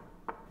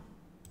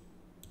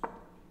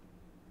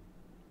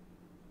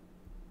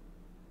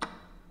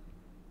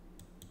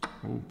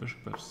 Ooh,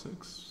 bishop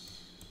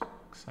f6.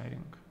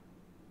 Exciting.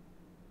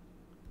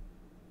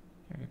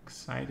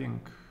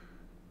 Exciting.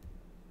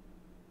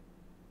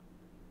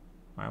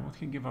 Why would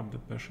he give up the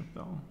bishop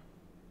though?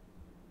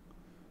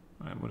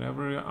 Right,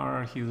 whatever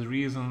are his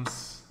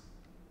reasons,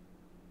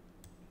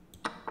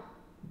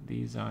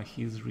 these are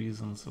his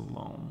reasons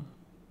alone.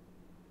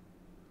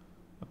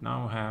 But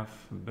now we have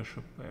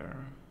bishop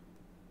pair.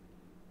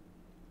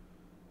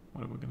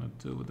 What are we gonna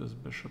do with this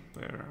bishop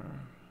pair?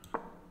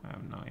 I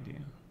have no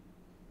idea.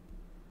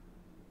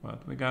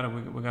 But we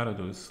gotta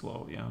do it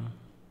slow, yeah.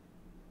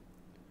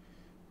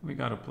 We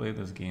gotta play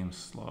this game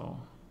slow.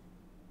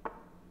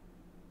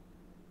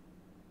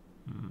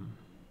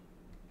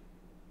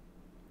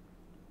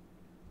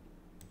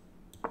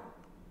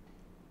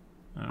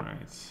 All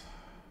right.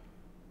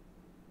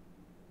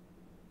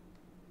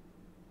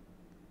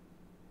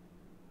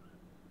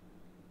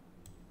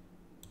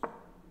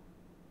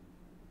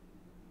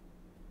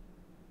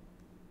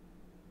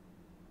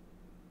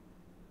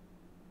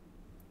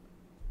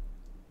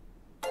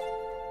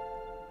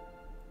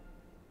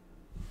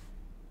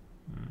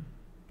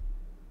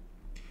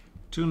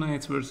 Two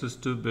knights versus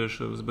two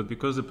bishops, but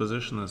because the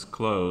position is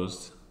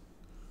closed,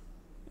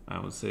 I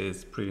would say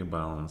it's pretty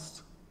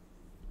balanced.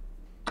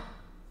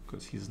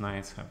 Because his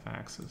knights have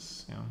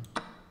access,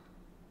 yeah.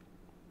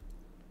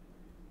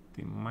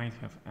 They might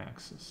have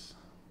access.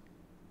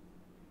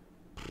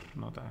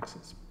 Not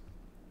access.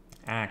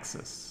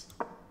 Access.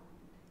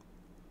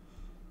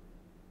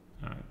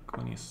 Alright,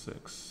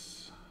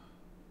 26.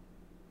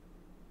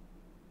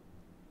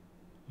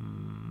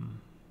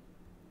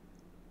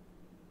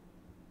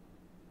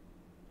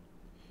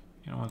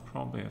 You know what,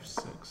 probably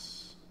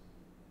f6.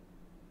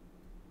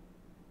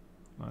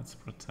 Let's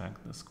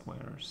protect the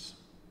squares.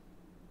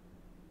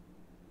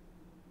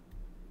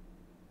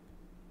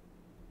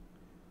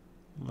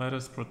 Let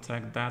us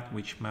protect that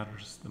which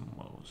matters the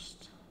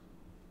most.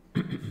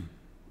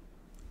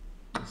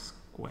 The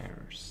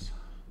squares.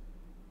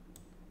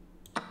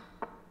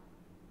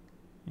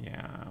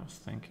 Yeah, I was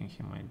thinking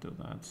he might do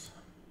that.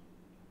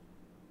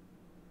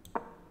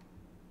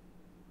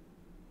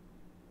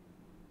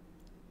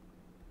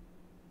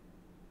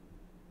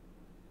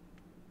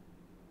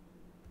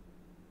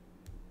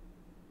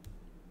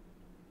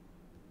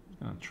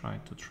 Gonna try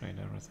to trade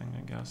everything,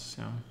 I guess,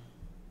 yeah.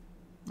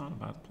 Not a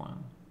bad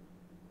plan.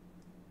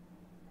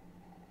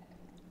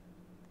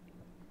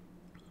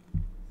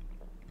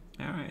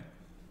 Alright,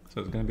 so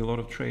it's gonna be a lot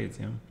of trades,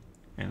 yeah.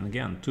 And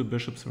again, two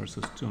bishops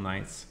versus two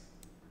knights.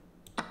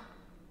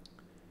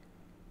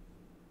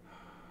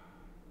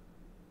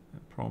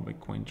 Probably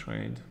queen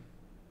trade,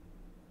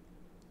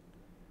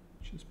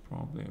 which is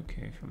probably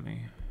okay for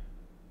me.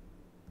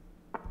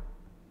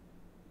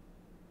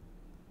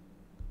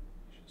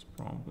 Which is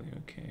probably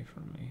okay for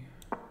me.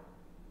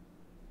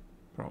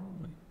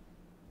 probably.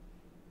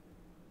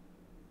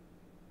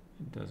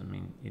 It doesn't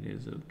mean it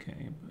is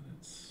okay, but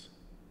it's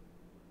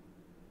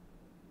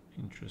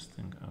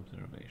interesting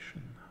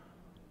observation.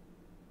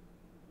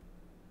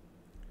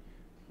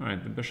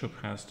 Alright, the bishop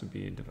has to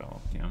be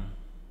developed, yeah.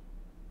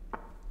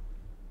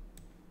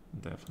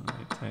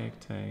 Definitely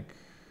take.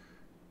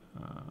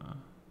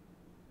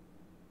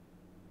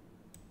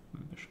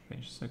 Bishop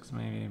h6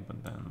 maybe,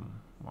 but then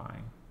why?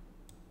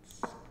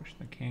 Let's push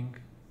the king.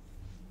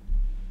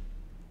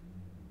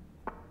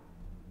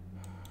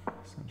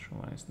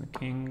 Centralize the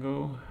king,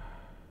 go.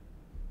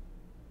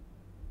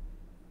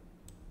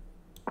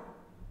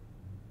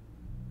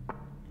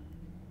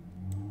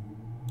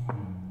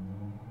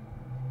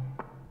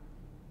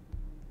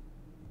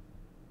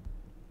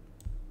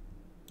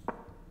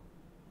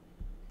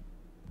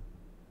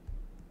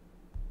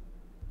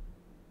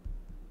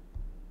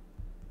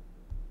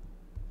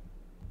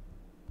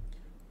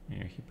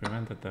 Yeah, he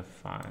prevented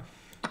f5.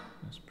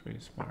 That's pretty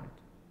smart.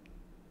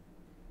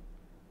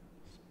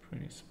 It's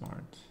pretty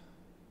smart.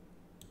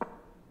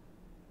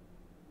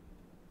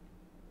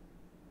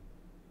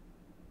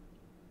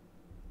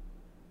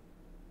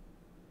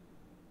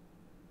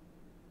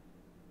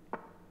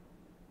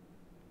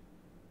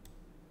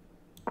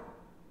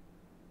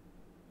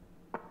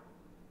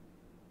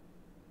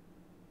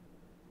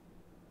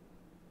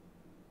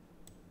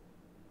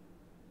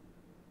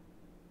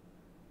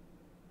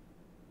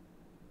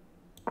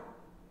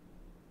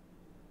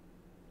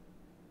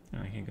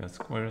 He got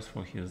squares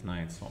for his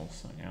knights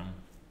also, yeah.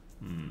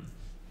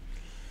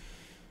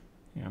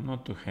 Yeah, I'm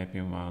not too happy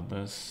about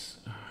this.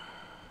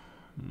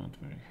 I'm not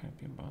very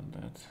happy about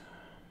that.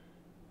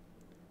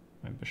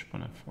 My bishop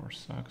on f4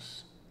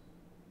 sucks.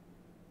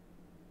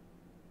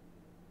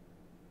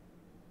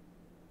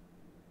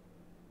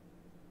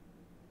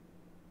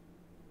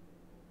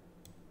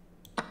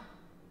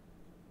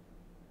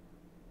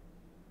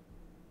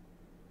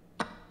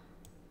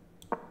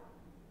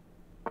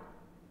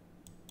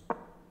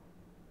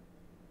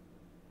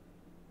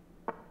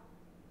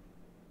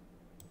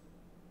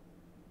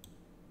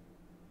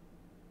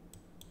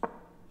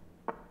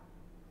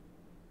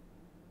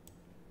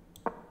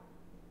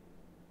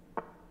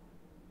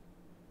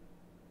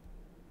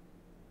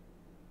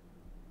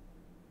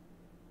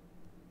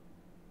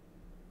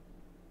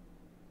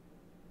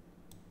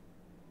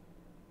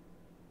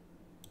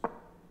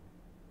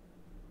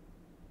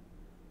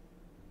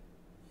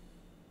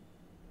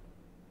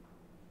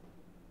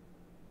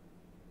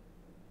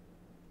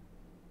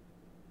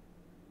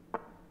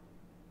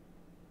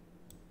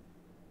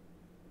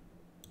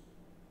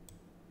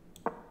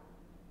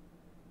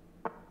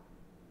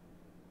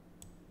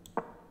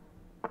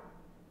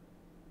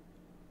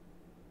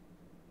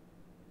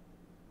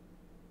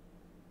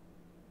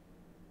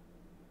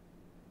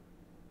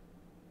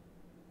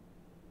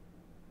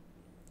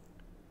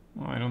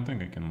 Well, I don't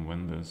think I can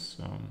win this.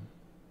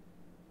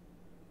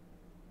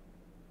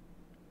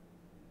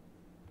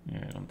 Yeah,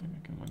 I don't think I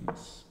can win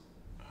this.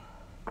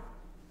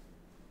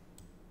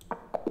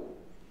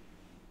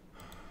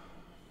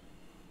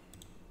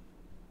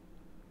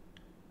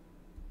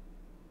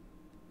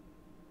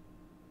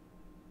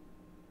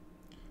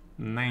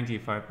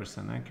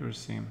 %95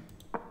 accuracy.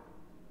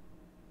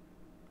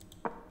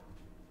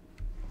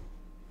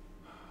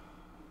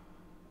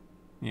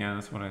 Yeah,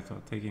 that's what I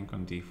thought. Taking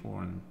on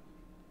d4 and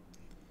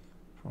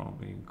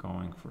probably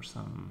going for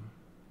some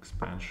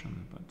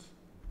expansion, but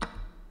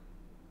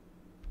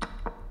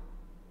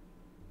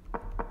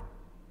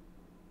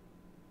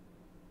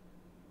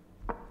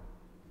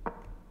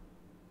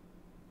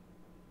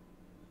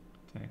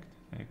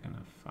take on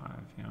f5,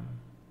 yeah.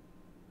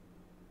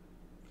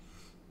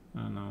 I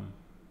don't know.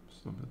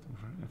 Still a bit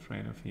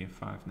afraid of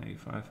e5 and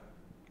a5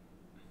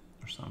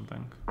 or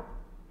something.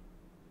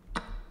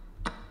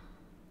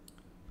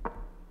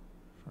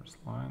 First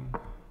line.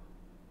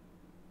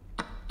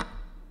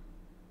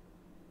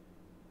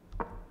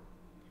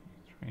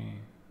 E3.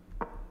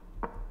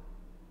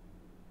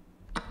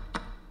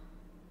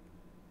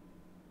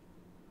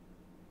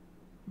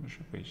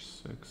 Bishop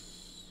h6.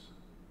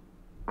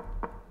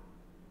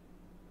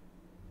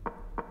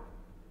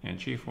 Yeah,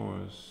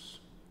 g4 is...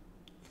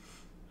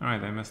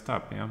 Alright, I messed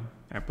up, yeah.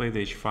 I played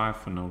h5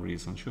 for no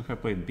reason. Should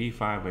have played b5,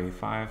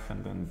 a5,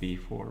 and then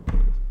b4, but...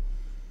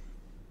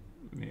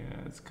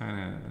 Yeah, it's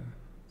kinda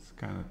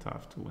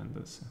tough to win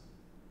this.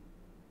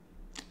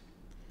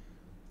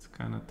 It's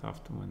kinda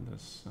tough to win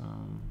this.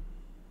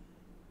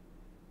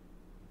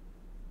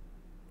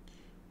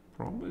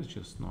 Probably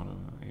just not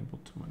able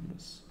to win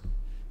this.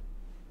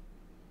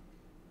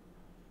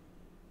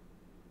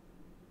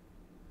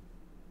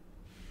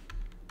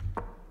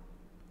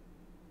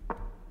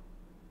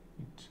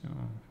 E2.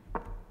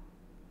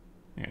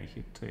 Yeah,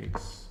 he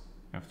takes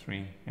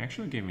f3. He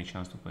actually gave me a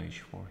chance to play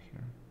h4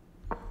 here.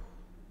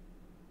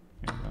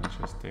 And then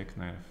just take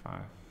knight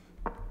f5.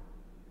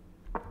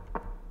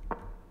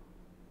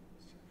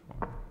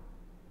 C4.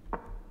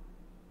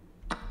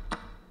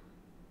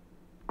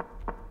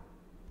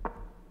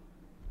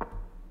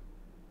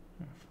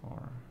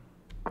 F4.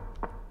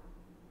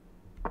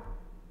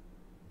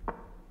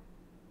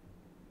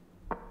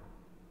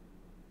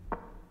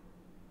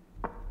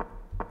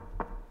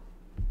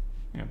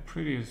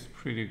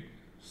 pretty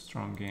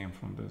strong game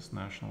from this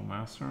national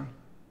master.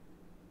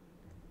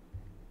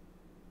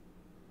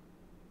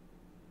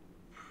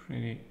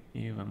 Pretty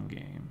even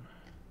game.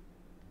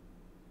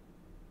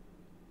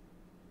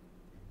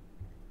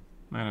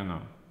 I don't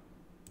know.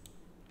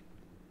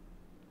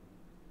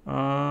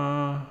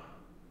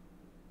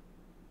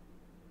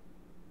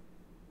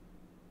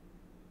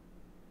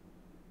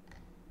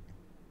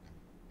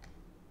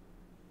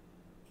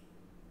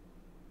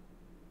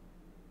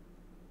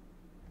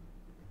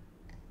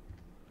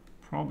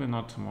 Probably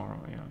not tomorrow,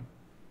 yeah.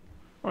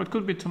 Or it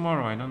could be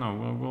tomorrow, I don't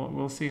know.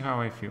 We'll see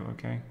how I feel,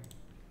 okay?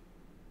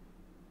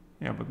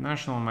 Yeah, but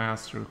national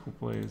master who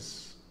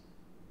plays,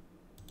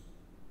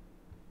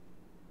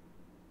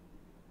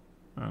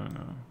 I don't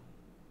know.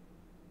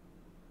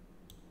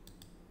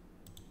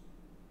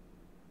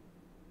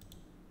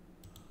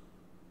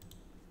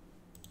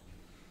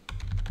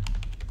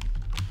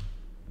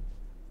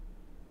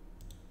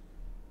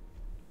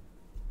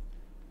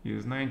 He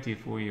is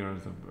 94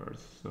 years of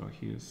birth, so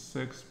he is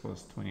 6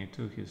 plus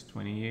 22, he's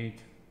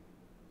 28,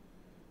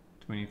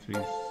 23,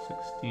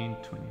 16,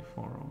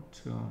 24,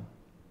 02.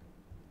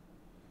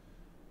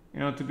 You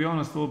know, to be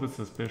honest, a little bit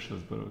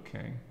suspicious, but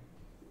okay.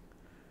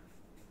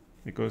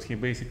 Because he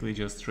basically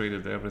just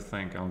traded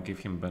everything. I'll give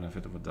him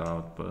benefit of a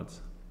doubt,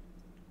 but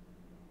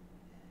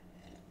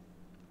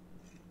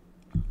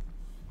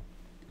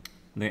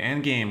the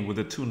endgame with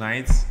the 2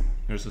 knights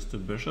versus 2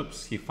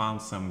 bishops, he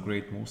found some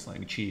great moves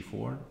like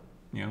g4.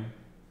 Yeah,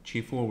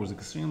 g4 was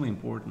extremely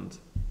important,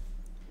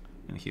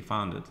 and he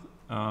found it.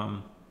 Yeah,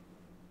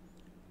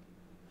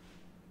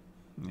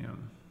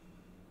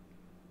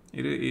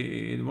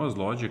 it was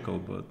logical,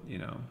 but you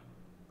know,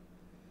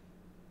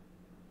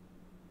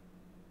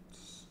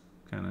 it's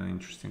kind of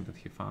interesting that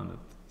he found it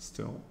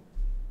still.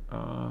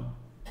 Yeah,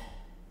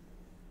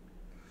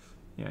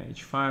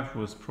 h5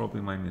 was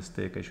probably my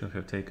mistake. I should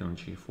have taken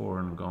g4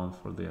 and gone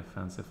for the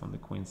offensive on the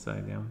queen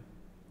side. Yeah,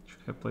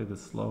 should have played it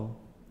slow.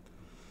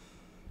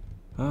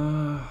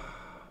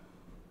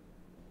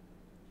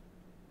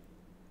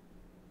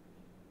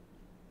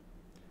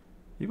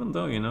 Even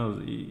though, you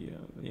know,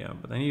 yeah,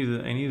 but I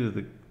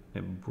needed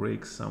a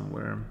break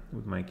somewhere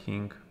with my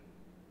king.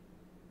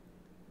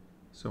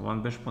 So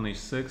one bishop on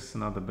h6,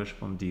 another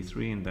bishop on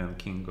d3, and then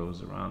king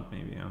goes around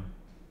maybe.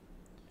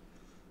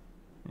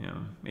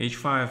 Yeah,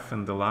 h5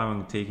 and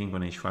allowing taking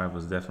on h5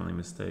 was definitely a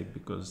mistake,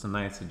 because the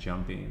knights are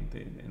jumping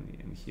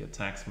and he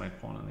attacks my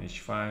pawn on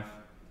h5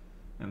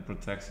 and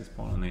protects his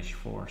pawn on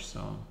h4,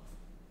 so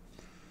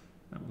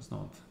that was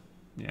not,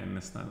 yeah, I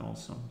missed that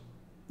also.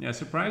 Yeah,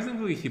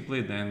 surprisingly he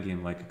played the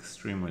endgame like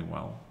extremely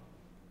well.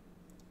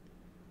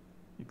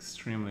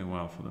 Extremely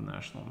well for the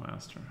national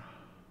master.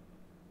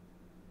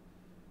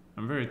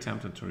 I'm very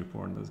tempted to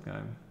report this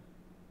guy.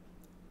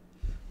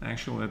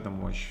 Actually, let them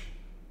watch.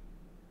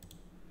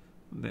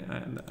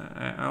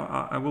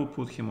 I will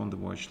put him on the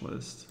watch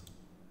list.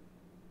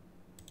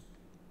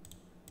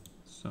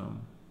 So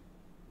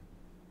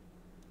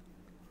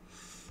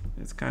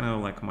it's kind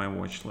of like my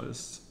watch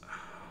list.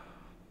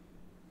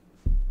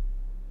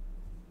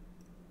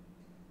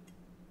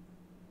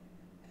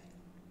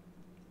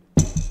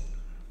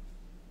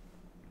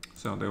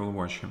 So they will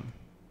watch him.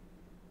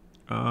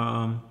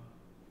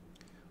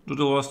 Do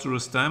the loss to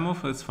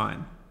Rustamov? It's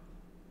fine.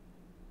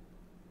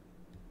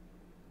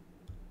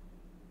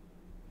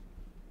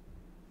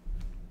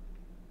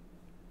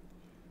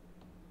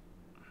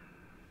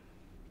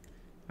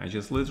 I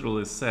just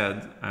literally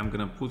said I'm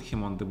gonna put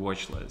him on the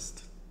watch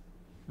list.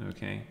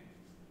 Okay.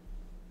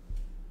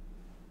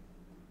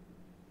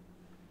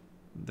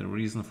 The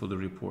reason for the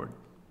report.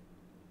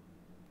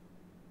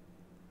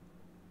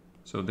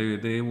 So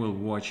they will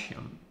watch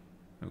him.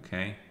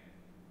 Okay.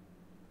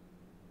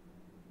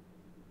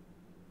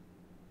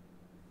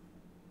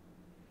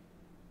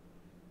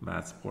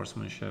 Bad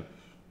sportsmanship.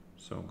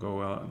 So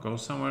go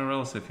somewhere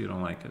else if you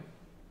don't like it.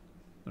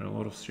 There are a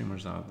lot of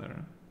streamers out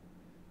there.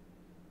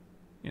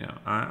 You know,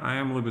 I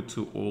am a little bit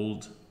too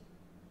old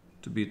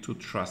to be too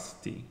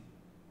trusty.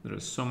 There are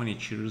so many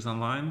cheaters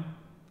online.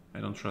 I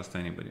don't trust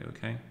anybody,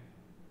 okay?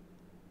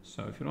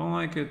 So if you don't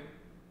like it,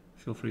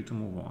 feel free to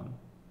move on.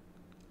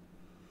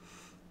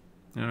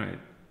 All right.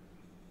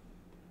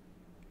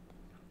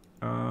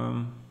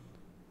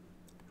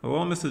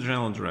 Hello, Mr.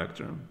 General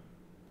Director.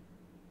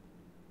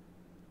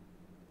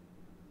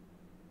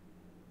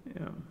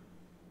 Yeah.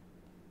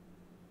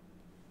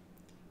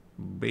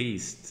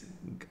 Based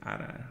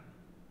Gata.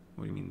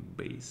 What do you mean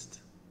based?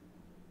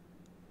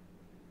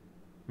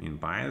 I mean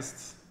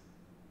biased?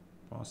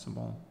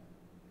 Possible.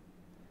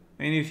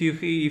 And if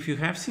you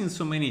have seen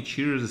so many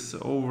cheaters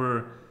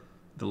over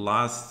the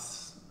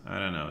last, I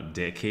don't know,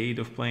 decade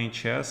of playing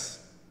chess,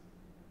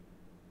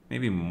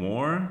 maybe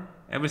more,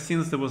 ever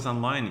since there was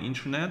online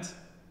internet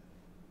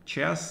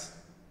chess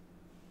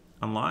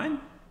online,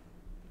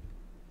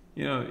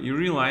 you know, you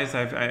realize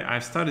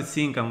I've started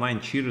seeing online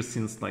cheaters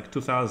since like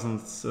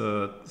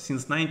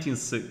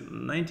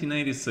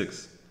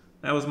 1996.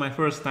 That was my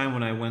first time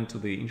when I went to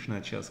the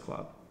Internet Chess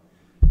Club.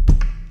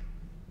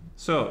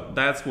 So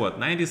that's what,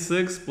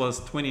 96 plus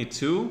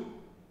 22,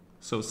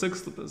 So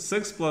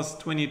 6 plus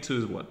 22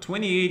 is what?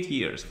 28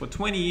 years. For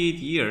 28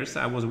 years,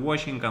 I was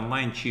watching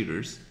online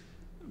cheaters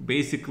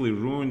basically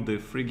ruin the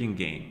frigging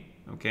game.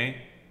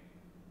 Okay?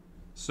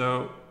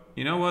 So,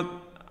 you know what?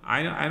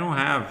 I don't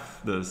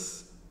have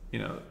this, you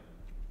know,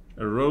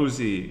 a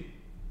rosy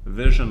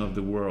vision of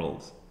the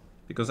world,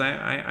 because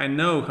I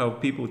know how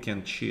people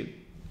can cheat.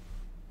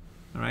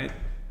 All right?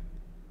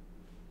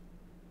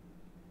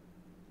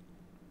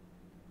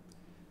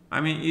 I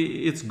mean,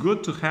 it's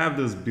good to have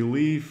this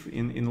belief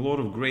in a lot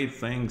of great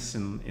things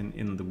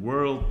in the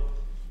world,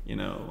 you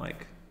know,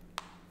 like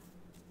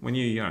when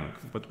you're young.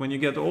 But when you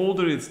get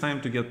older, it's time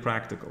to get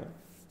practical.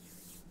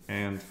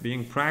 And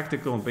being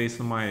practical, based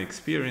on my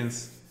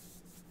experience,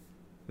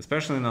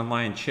 especially in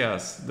online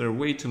chess, there are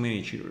way too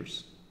many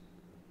cheaters.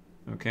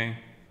 Okay?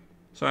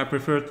 So I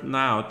prefer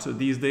now,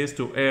 these days,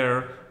 to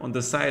err on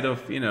the side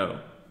of, you know,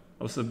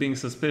 of being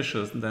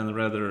suspicious than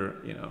rather,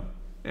 you know,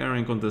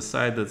 erring on the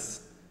side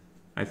that's,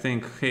 I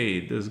think,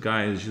 hey, this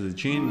guy is just a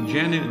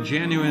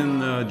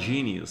genuine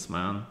genius,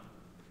 man.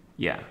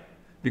 Yeah.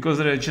 Because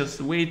there are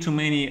just way too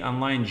many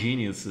online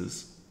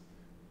geniuses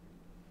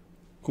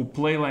who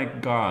play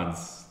like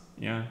gods.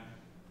 Yeah.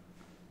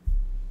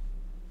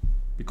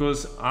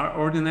 Because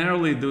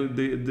ordinarily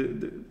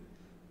the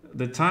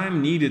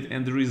time needed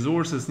and the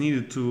resources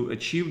needed to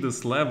achieve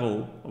this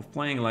level of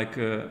playing like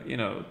a, you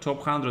know,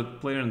 top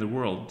 100 player in the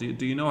world.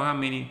 Do you know how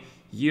many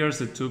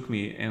years it took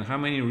me, and how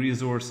many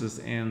resources,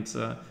 and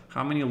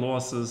how many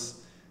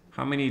losses,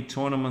 how many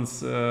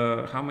tournaments,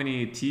 how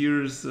many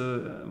tiers,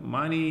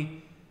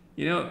 money,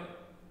 you know?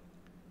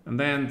 And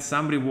then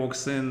somebody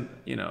walks in,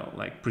 you know,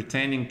 like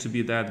pretending to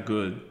be that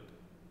good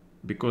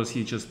because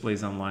he just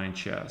plays online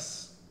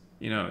chess.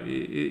 You know,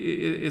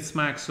 it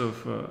smacks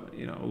of,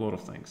 you know, a lot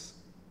of things.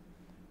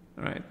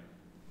 All right.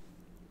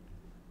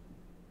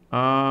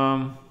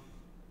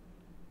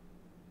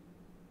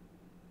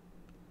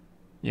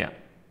 Yeah.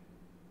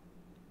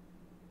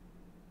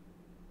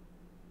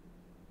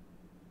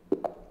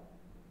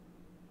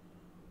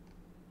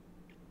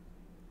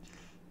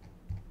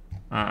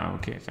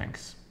 Okay,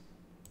 thanks.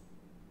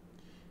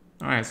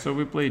 All right, so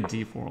we played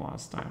d4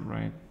 last time,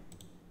 right?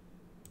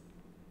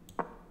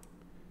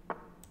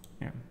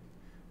 Yeah.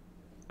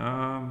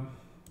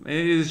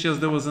 It's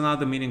just there was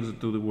another meaning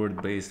to the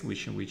word based,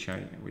 which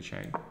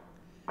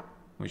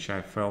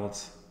I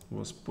felt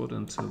was put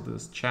into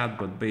this chat,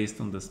 but based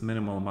on this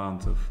minimal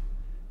amount of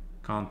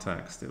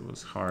context, it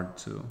was hard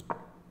to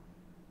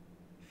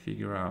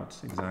figure out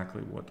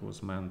exactly what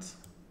was meant.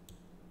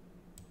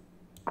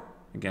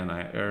 Again,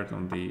 I erred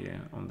on the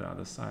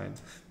other side.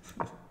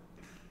 All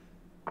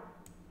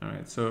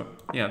right, so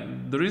yeah,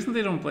 the reason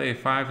they don't play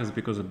a5 is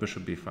because of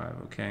bishop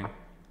b5, okay?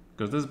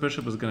 Because this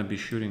bishop is going to be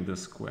shooting this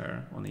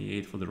square on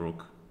e8 for the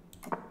rook.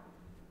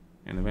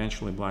 And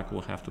eventually black will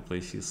have to play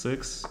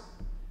c6.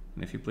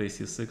 And if you play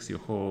c6, your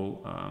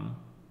whole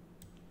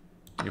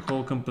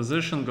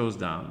composition goes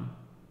down.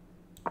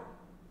 All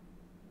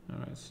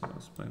right, so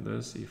let's play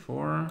this,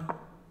 e4.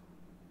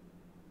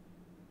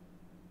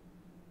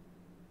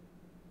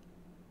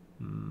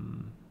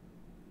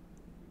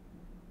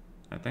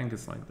 I think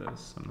it's like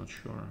this, I'm not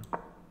sure.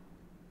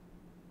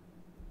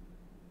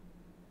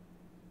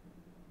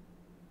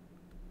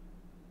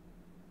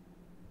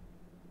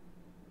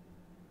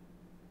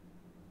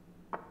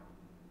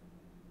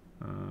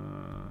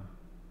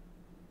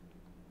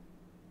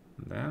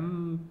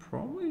 Then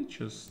probably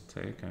just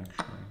take,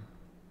 actually.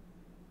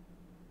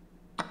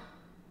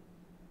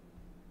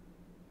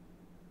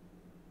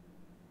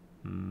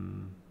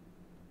 Queen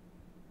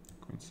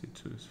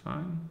c2 is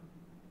fine.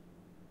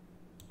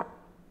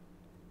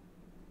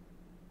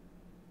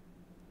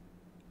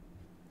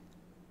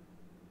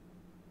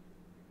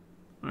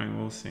 Alright,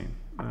 we'll see.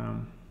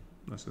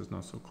 This is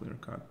not so clear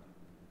cut.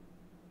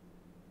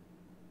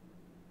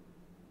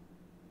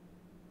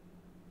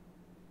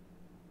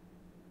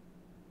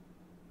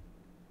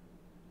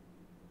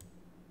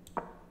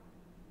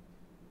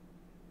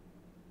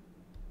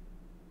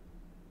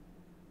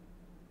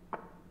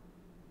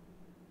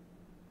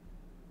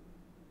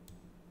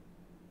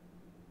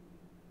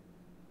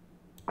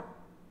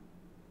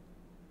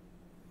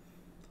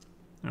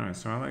 Alright,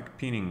 so I like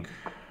pinning.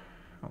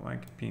 I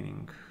like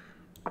pinning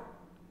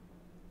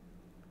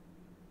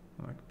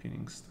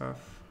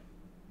stuff.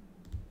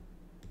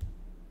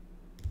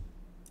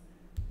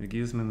 It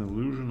gives me an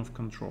illusion of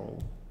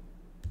control.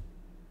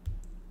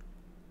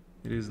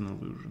 It is an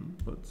illusion,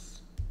 but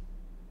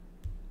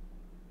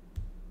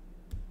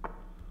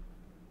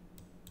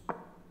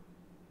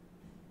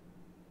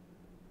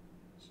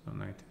so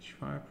knight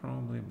h5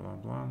 probably, blah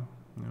blah.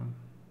 Yeah.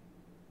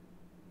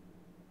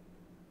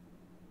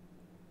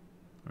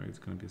 Or it's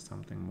going to be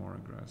something more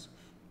aggressive.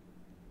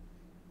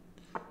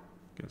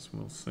 Guess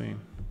we'll see.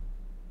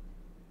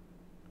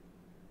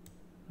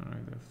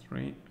 Alright,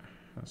 f3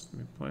 has to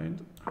be played.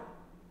 Have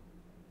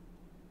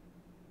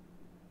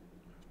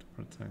to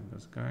protect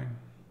this guy.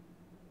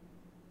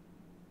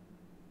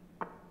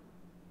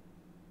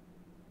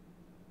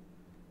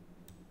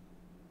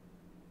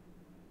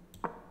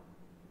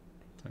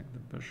 Protect the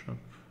bishop.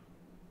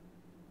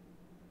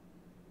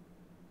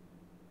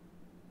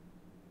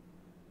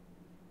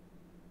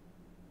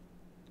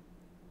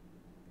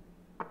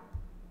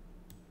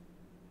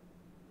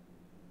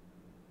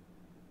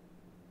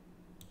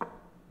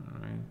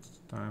 it's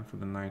time for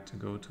the knight to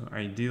go to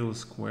ideal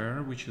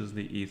square, which is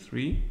the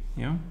e3.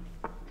 Yeah.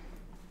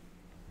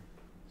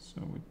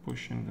 So we're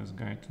pushing this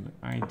guy to the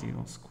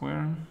ideal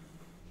square.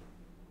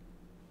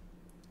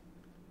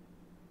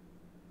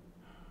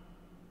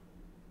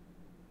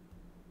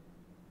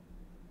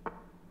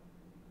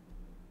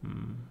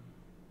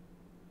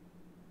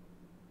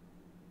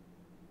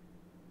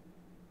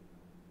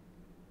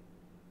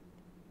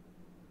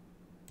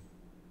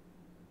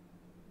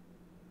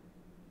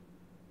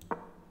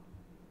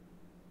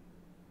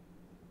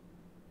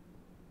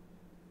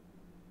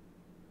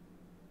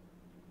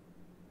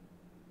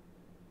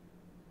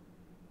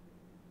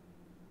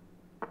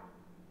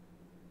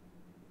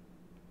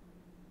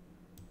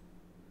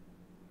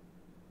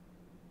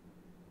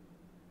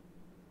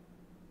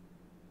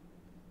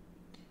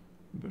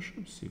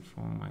 Bishop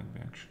c4 might be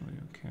actually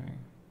okay.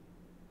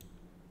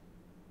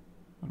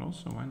 But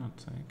also, why not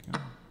take?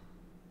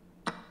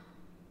 Yeah?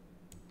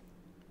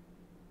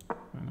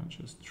 Why not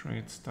just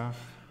trade stuff?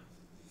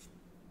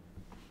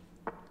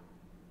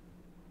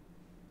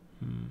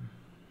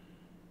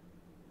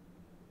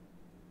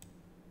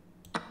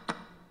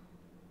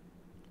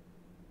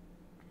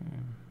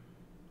 Okay.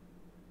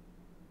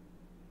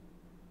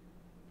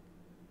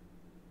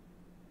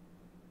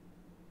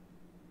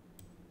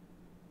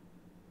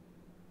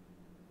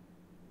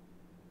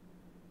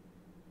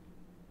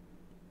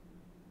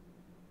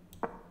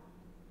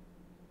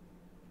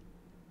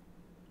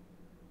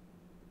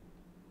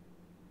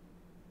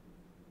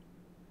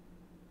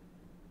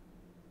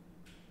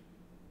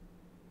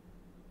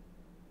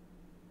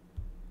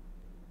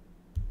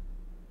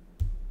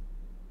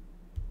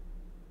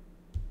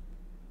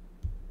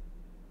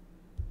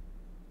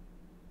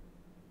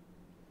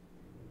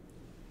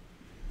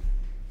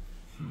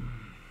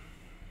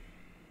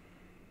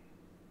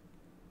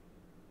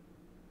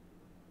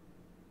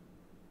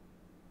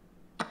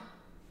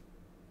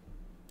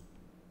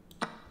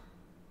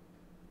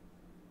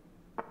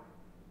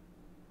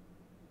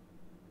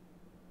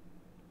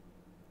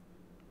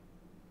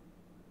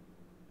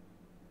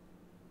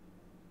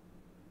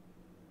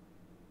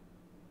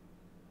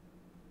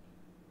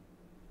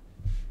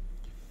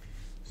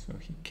 So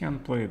he can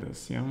play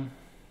this, yeah?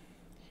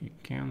 He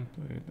can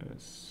play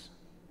this.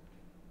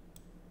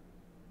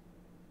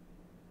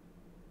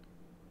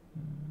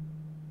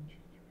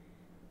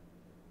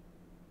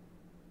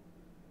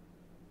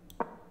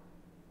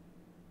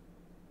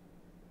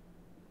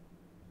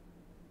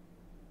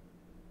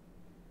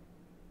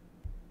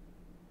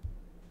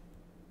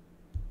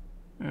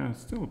 Yeah,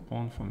 it's still a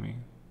pawn for me.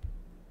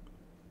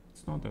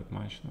 It's not that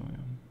much though, yeah.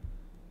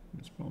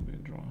 It's probably a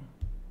draw.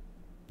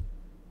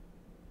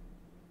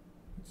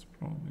 It's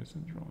probably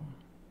a draw.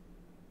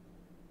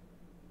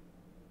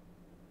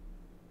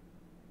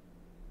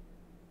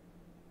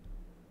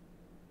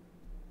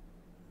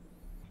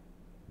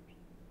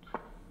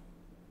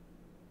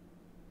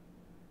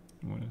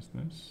 What is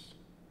this?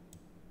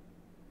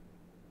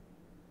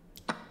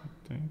 I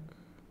think.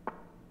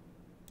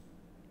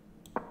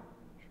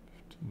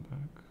 Shift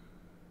back.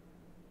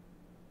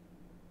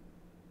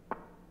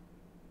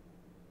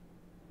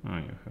 Ah,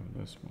 you have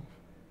this move.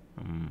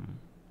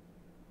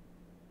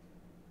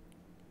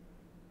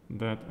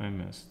 That I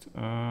missed.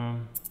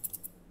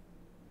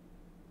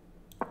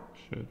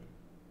 Shit.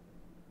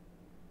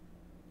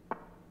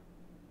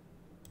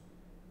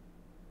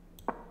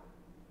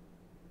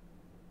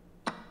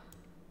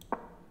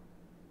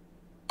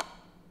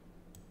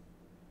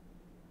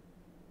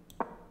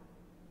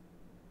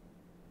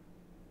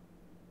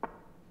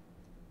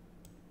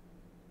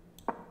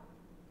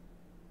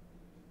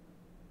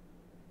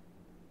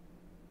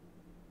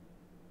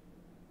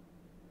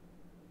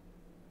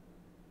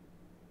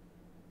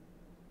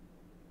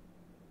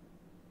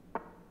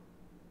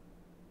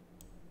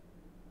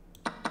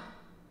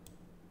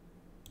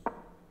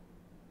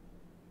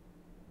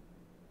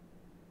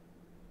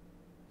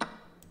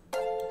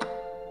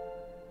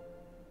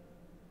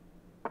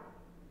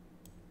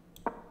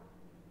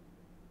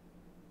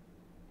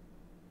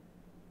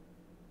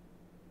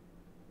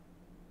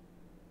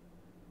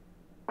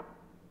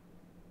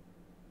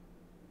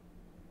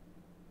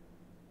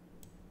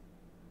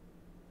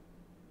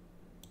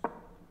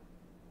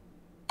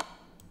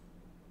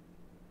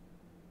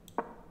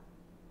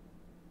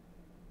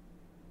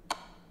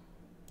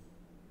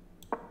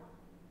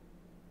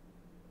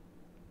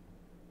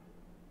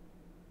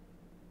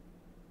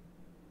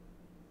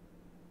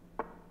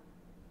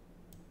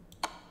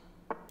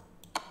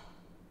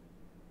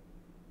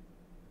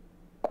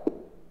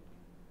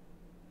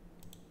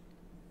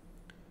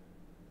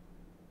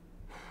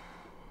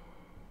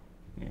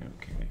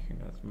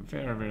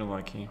 Very, very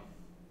lucky.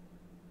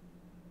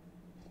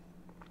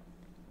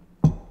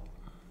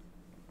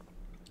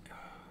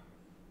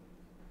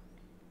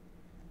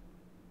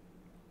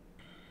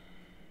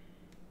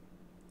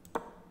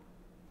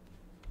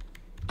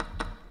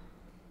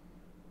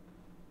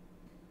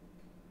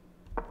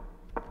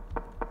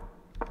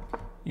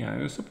 Yeah, I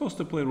was supposed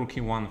to play rook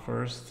e1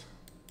 first,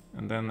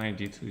 and then knight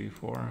d2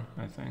 e4,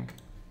 I think.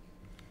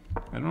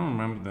 I don't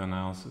remember the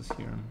analysis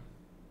here.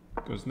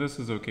 because this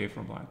is okay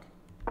for black.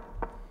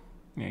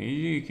 Yeah,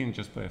 you can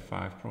just play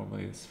f5,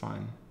 probably, it's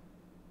fine.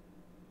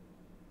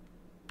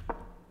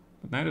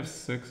 But knight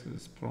f6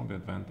 is probably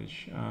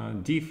advantage.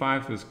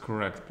 d5 is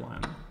correct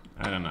plan.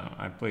 I don't know,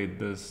 I played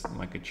this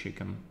like a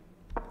chicken.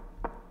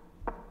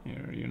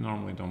 Here, you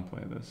normally don't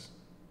play this.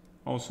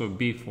 Also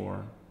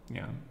b4,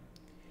 yeah.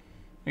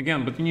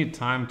 Again, but you need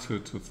time to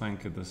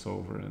think this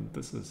over, and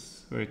this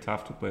is very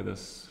tough to play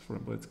this for a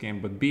blitz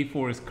game. But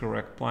b4 is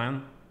correct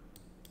plan,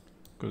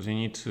 because you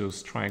need to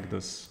strike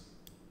this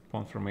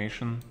pawn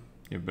formation.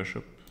 Your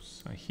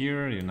bishop's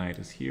here, your knight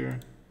is here.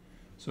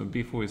 So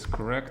b4 is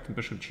correct.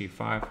 Bishop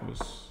g5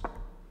 was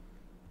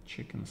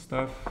chicken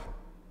stuff.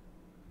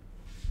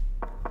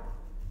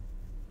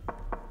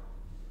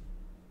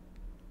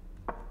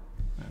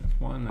 Knight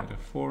f1, knight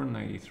f4,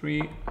 knight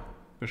e3,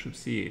 bishop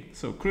c8.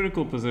 So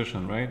critical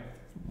position, right?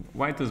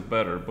 White is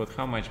better, but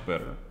how much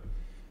better?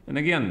 And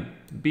again,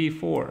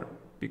 b4,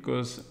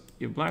 because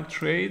if black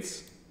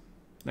trades,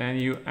 then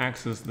you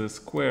access the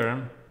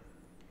square,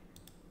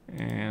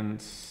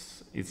 and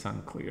it's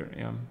unclear,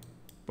 yeah.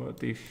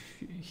 But if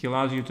he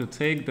allows you to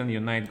take, then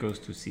your knight goes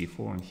to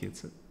c4 and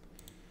hits it.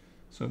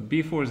 So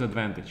b4 is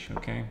advantage,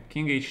 okay?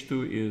 King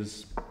h2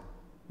 is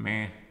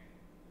meh.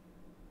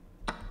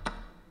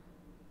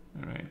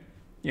 All right,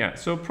 yeah,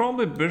 so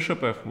probably bishop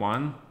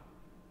f1.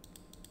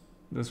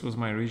 This was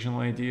my original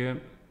idea,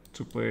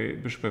 to play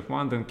bishop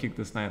f1, then kick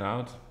this knight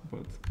out.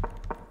 But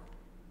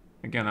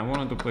again, I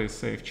wanted to play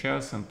safe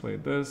chess and play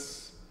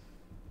this.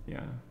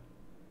 Yeah.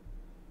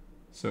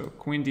 So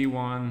queen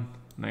d1,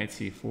 knight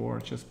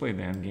c4, just play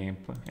the endgame.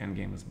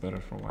 Endgame is better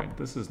for white.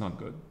 This is not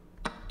good.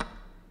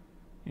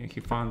 Yeah, he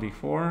found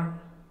d4,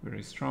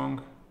 very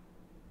strong.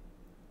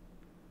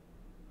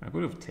 I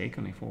would have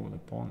taken e4 with a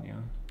pawn,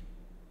 yeah.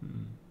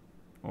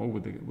 Or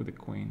with the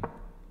queen.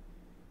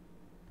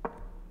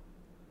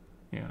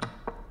 Yeah,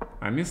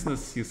 I missed the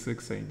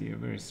c6 idea,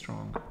 very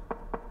strong.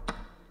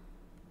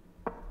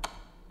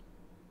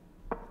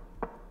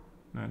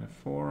 Knight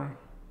f4.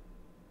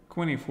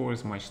 Queen e4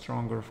 is much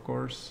stronger, of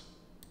course.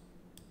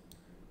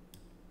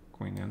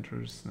 Queen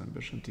enters, then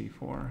bishop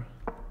d4.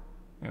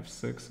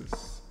 f6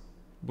 is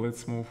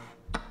blitz move.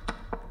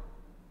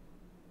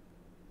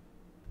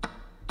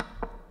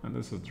 And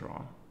this is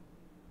draw.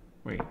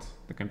 Wait,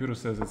 the computer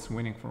says it's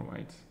winning for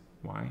white.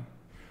 Why?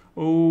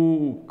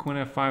 Oh, queen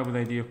f5 with the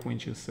idea of queen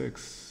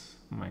g6.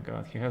 Oh my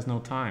god, he has no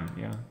time,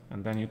 yeah.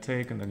 And then you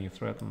take, and then you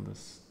threaten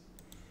this.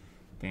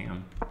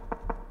 Damn.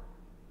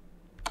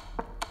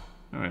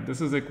 Alright,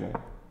 this is equal.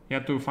 You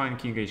have to find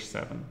king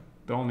h7,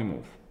 the only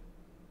move.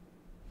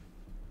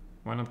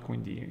 Why not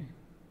queen d8?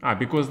 Ah,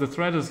 because the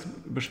threat is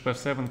bishop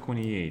f7,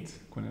 queen e8,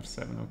 queen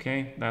f7,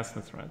 okay? That's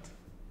the threat.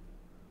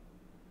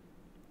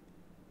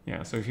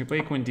 Yeah, so if you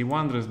play queen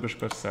d1, there is bishop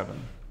f7.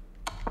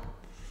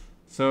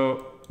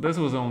 So this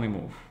was the only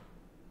move.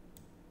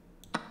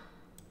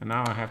 And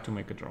now I have to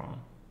make a draw.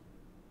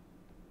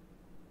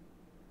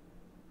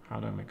 How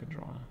do I make a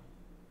draw?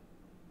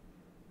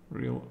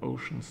 Real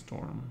ocean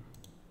storm.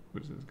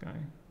 Who's this guy?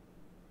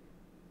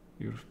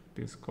 Yuri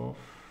Peskov.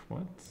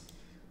 What?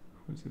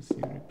 Who's this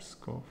Yuri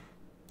Peskov?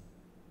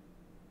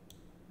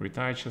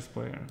 Retired chess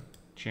player.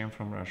 GM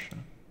from Russia.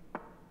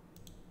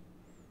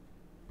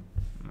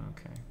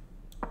 Okay.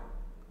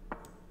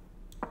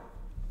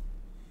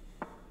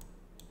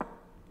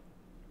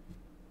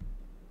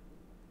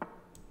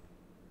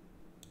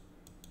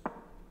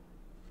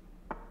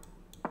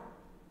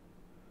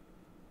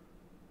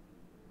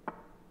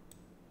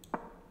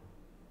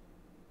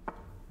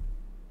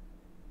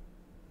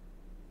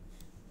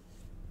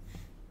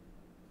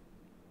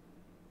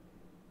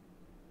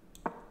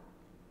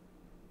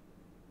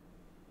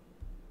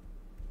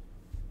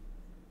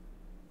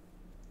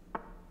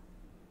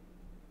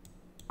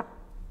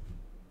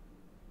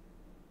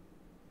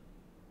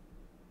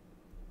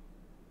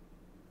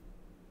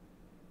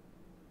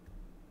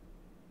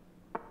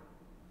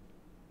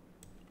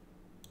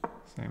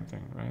 Same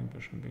thing, right?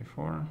 Bishop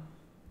b4.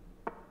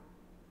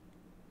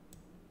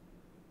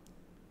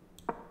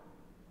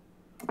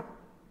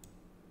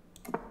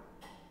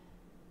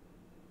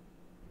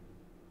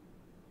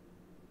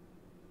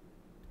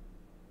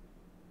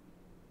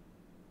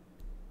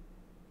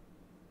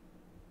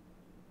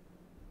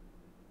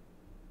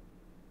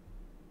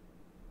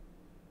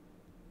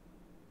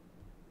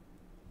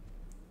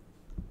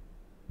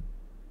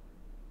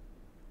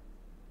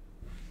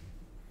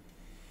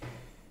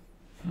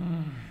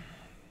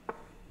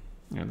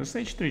 Yeah, the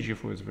stage 3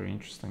 g4 is very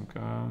interesting.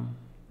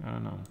 I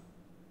don't know.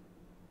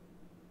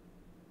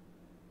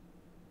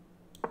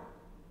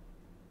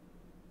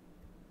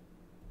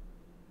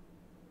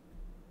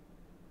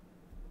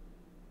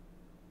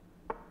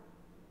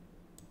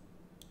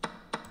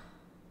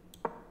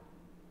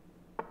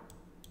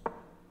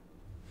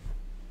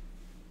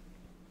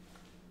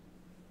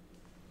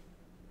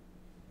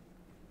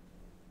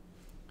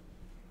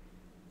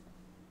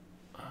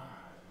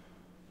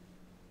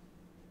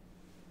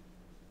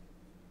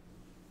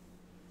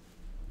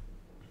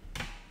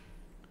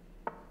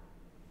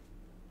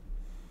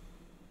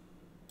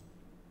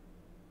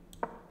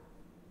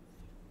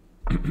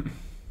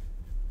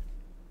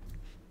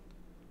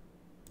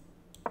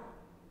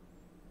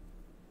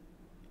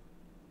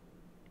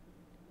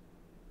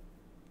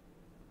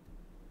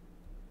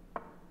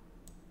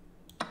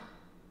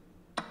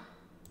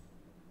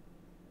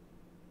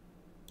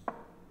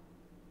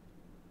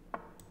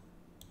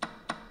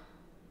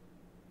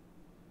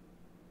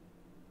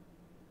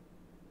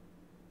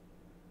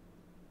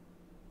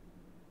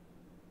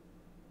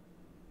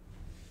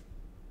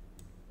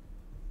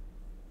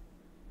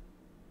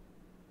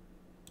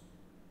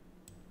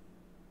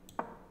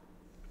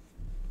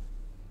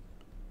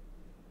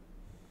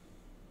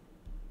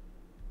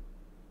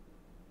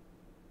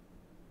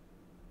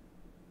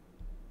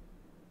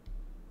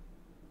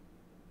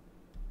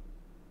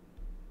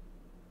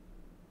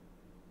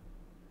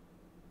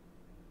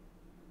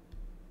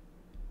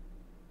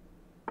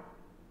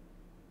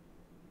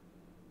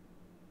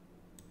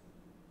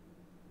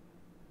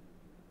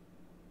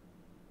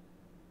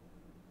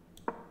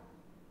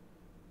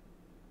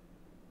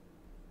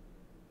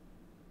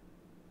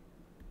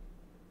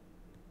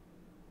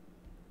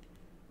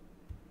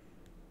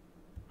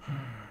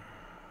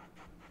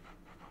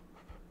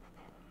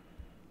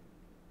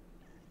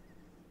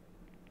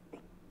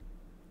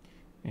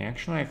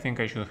 Actually, I think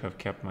I should have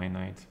kept my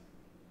knight.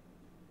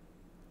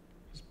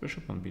 His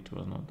bishop on b2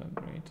 was not that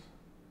great.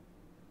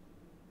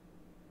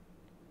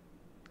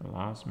 It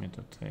allows me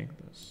to take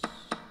this.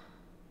 I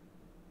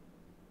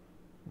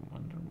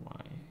wonder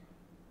why.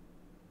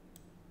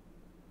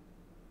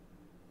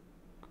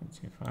 Queen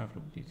c5,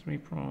 rook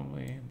d3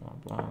 probably, blah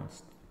blah.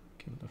 Let's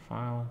keep the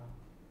file.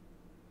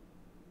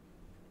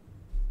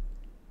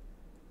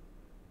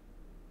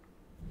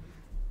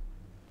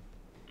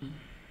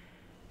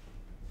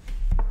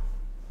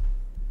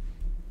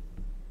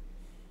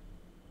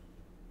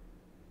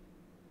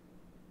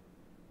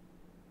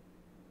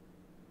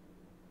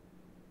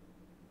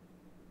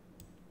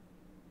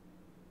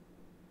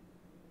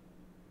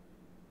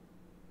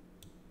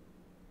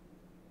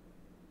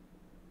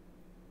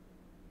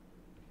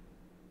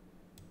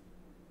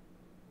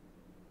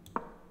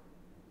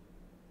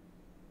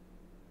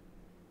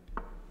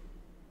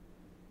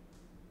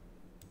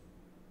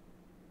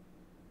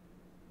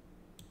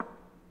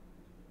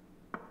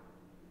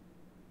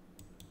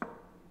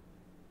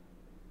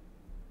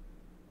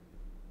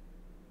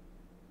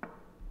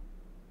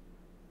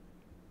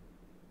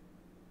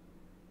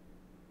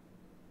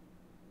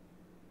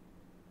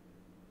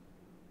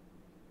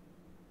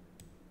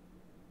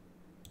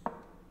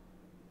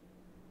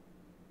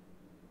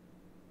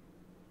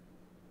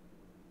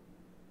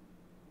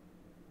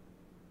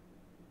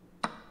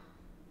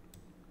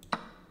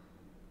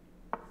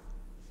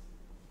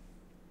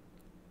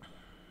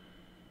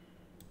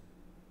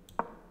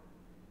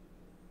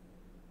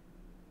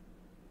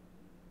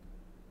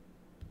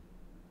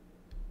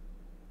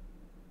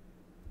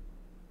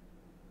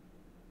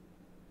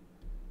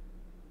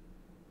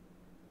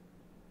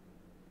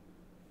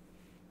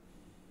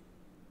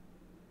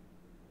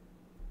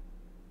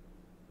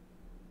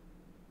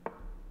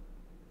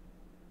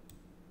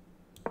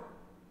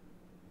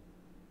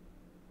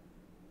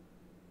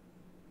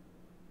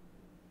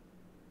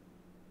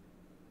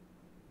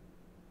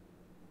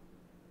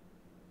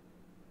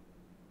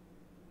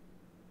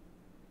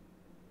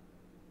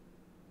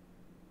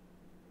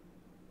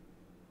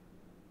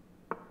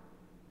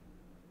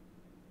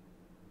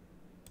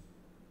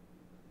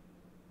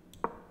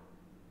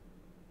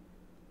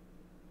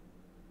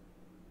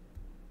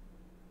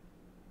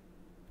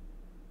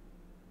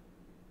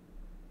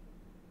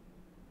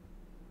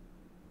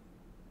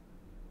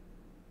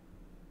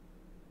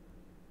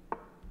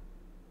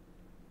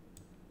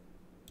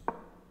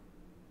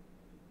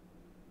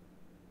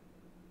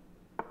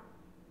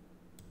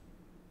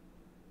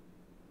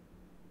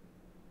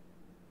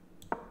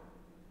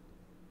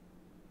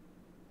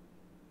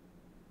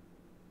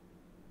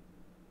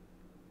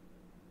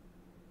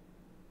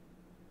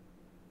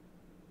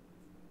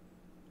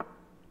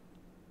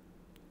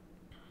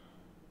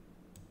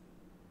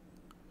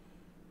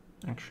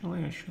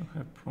 Actually, I should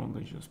have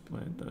probably just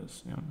played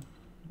this, yeah.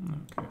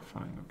 Okay,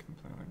 fine, we can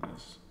play like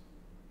this.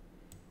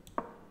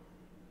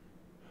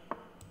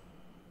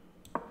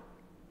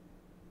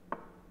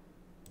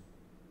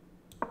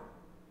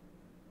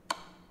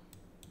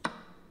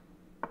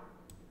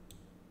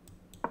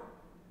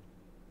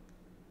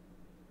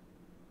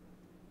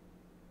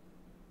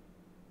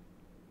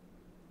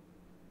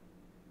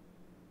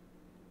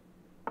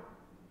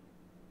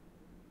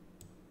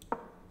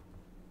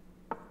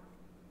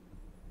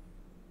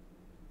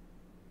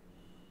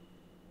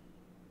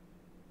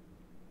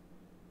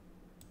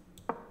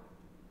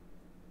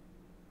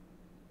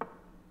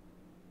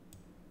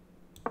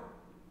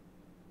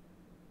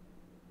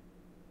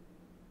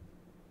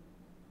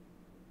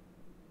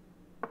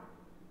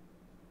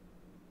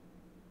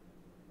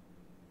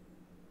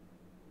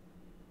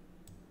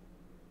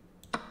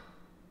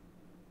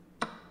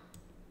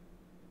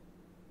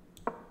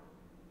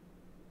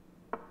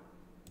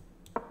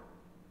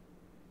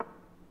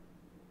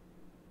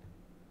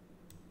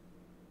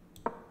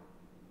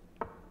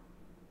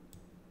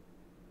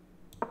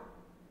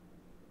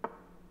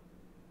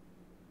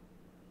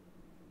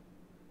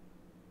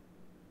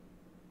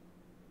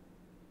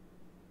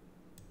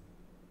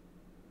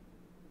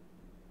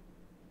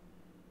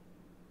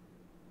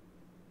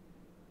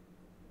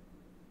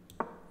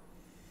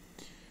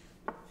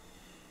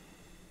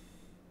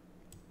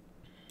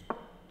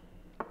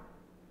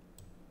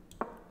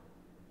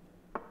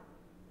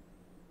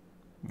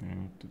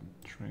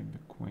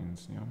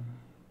 queens, yeah,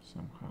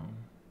 somehow.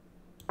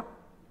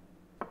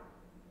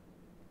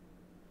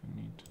 I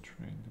need to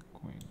trade the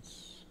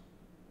queens.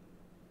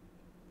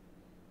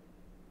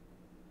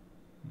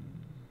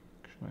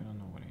 Actually, I don't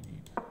know what I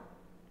need.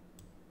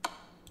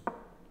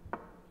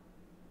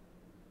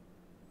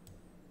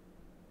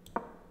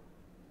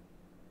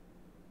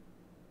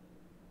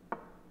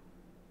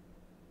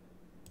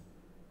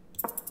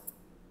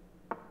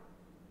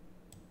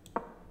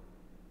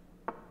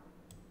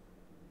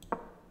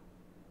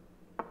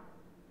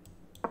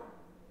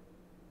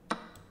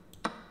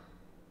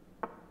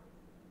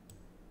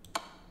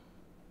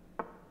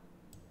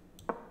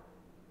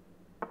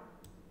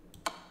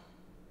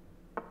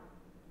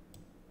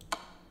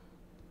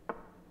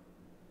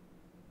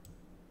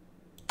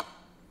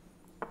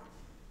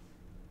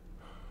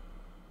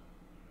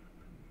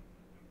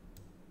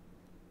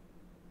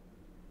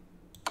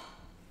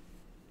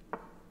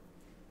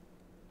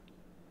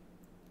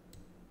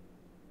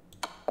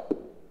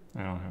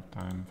 I don't have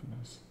time for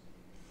this.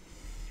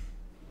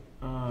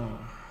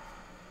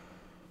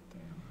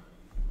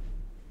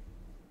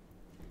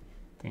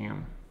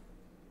 Damn.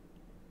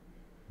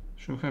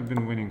 Should have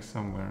been winning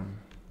somewhere.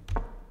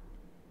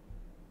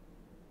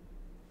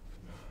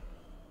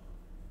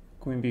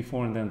 Queen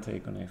b4 and then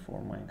take on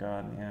a4. My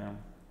god, yeah.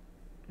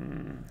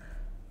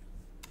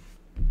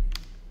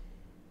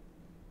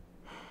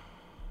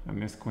 I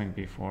missed queen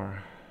b4.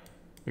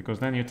 Because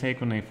then you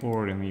take on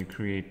a4 and you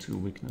create two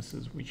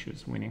weaknesses, which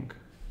is winning.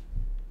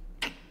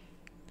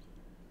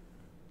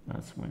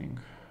 That's winning.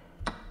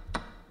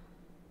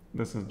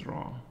 This is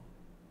draw.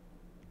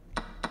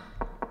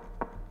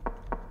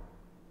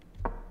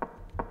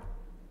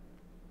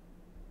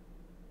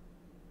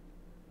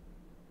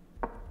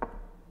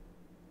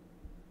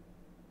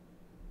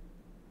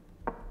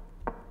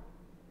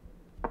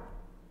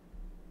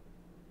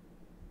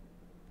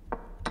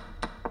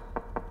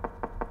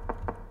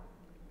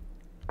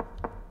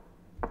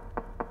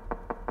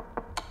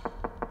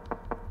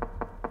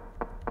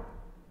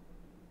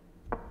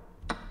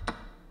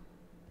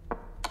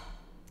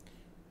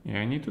 Yeah,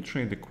 I need to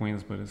trade the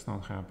queens, but it's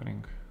not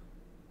happening.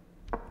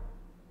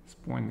 It's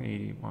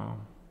 0.80, wow.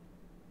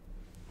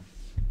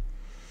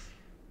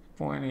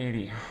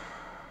 0.80,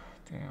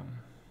 damn.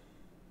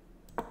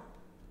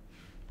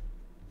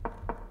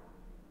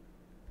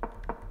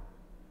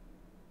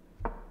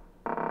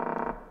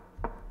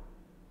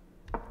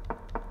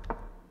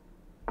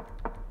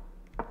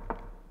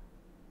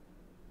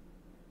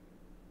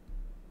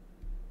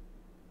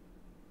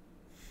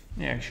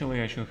 Yeah,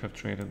 actually I should have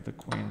traded the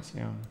queens,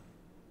 yeah.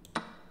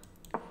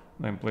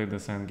 Then play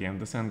this endgame.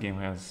 This endgame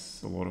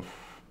has a lot of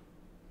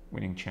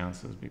winning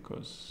chances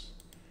because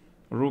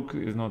rook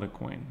is not a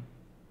queen.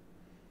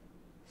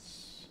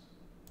 It's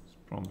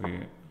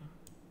probably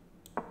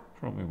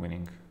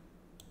winning.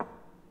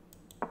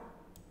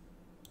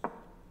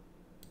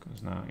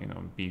 Because now, you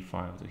know,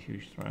 b5 is a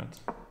huge threat.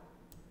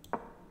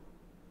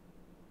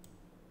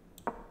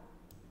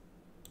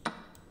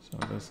 So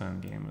this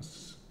endgame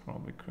is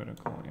probably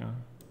critical, yeah.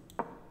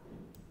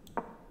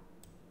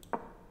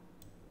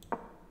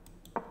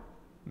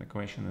 The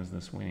question is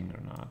this winning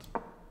or not?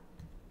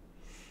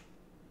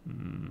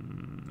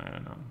 I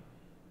don't know.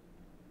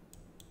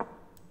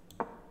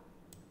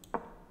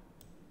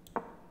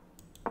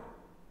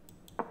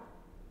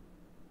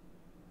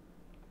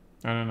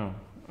 I don't know.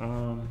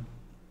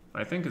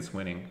 I think it's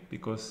winning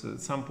because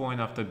at some point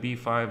after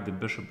b5 the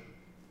bishop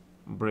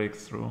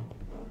breaks through,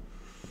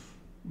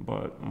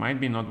 but might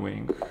be not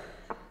winning.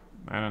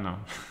 I don't know.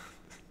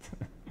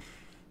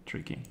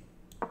 Tricky.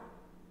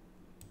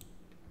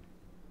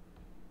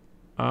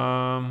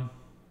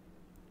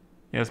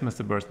 Yes,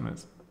 Mr.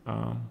 Burstmith.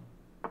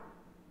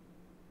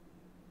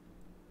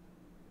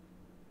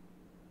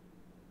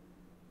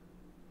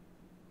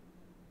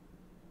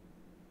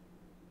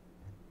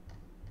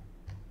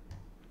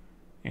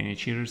 Any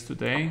cheaters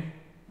today?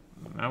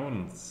 I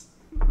wouldn't.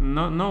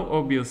 No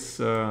obvious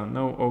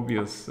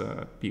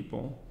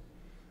people.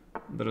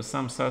 There are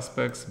some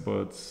suspects,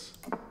 but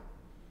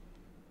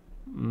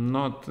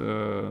no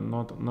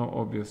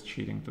obvious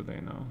cheating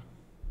today. No.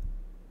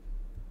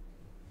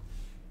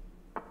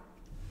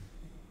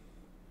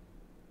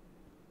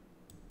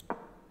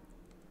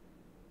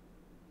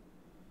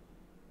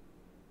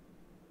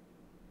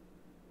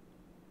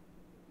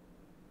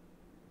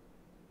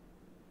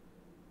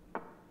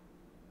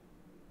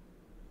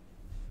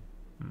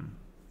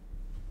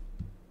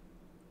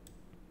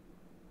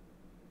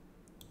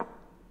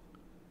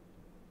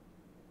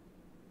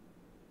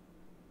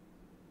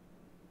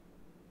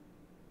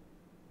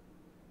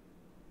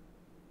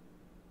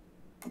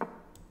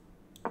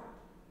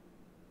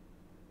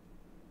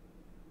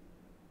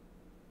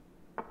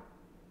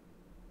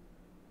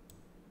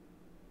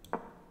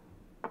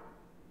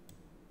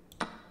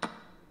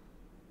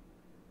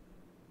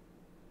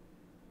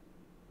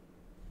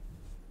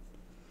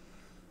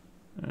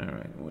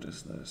 What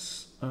is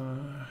this?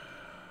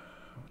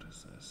 What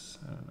is this?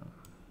 I don't know.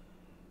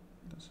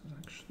 This is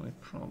actually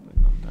probably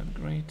not that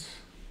great.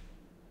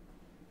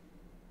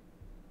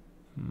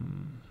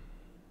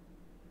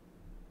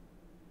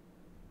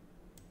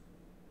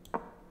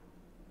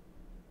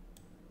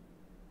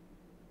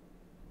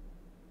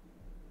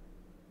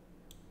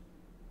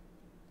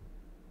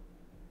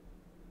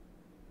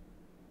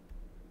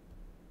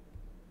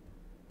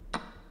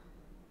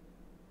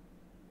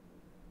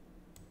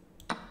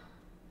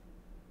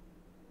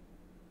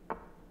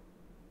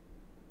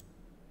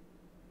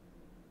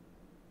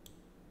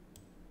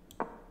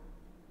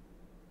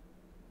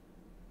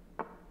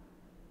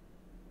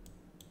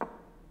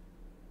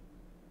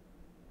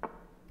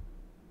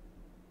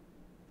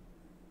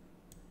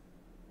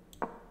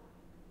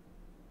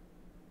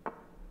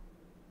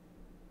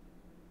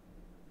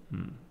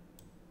 Hmm.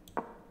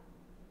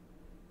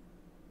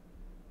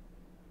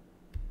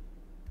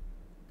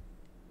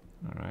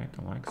 All right,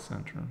 I like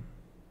center.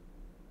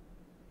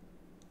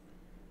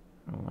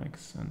 I like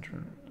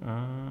center.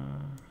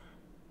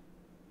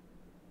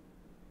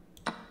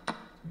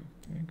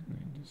 Take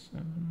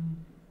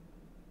 97.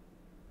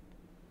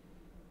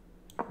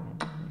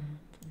 Probably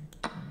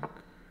take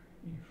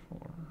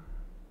e4.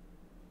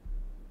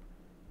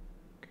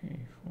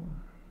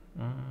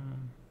 K4.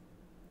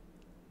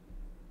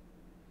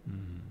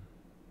 Hmm.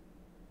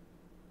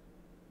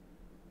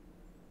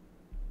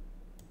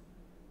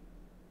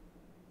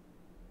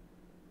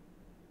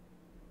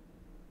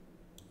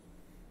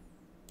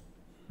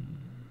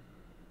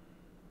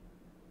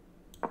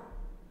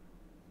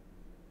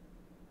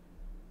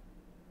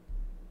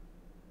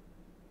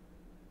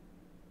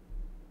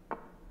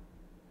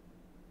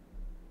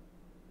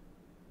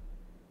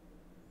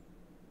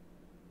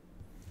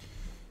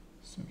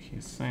 So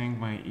he's saying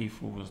my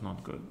e4 was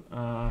not good.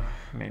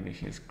 Maybe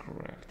he's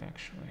correct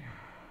actually.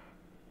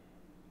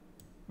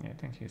 Yeah, I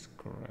think he's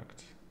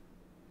correct.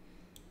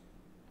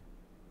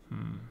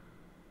 Hmm.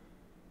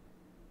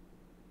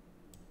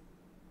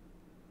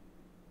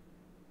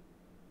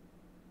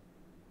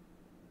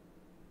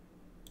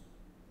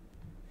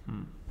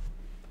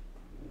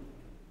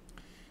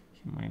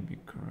 He might be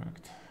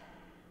correct.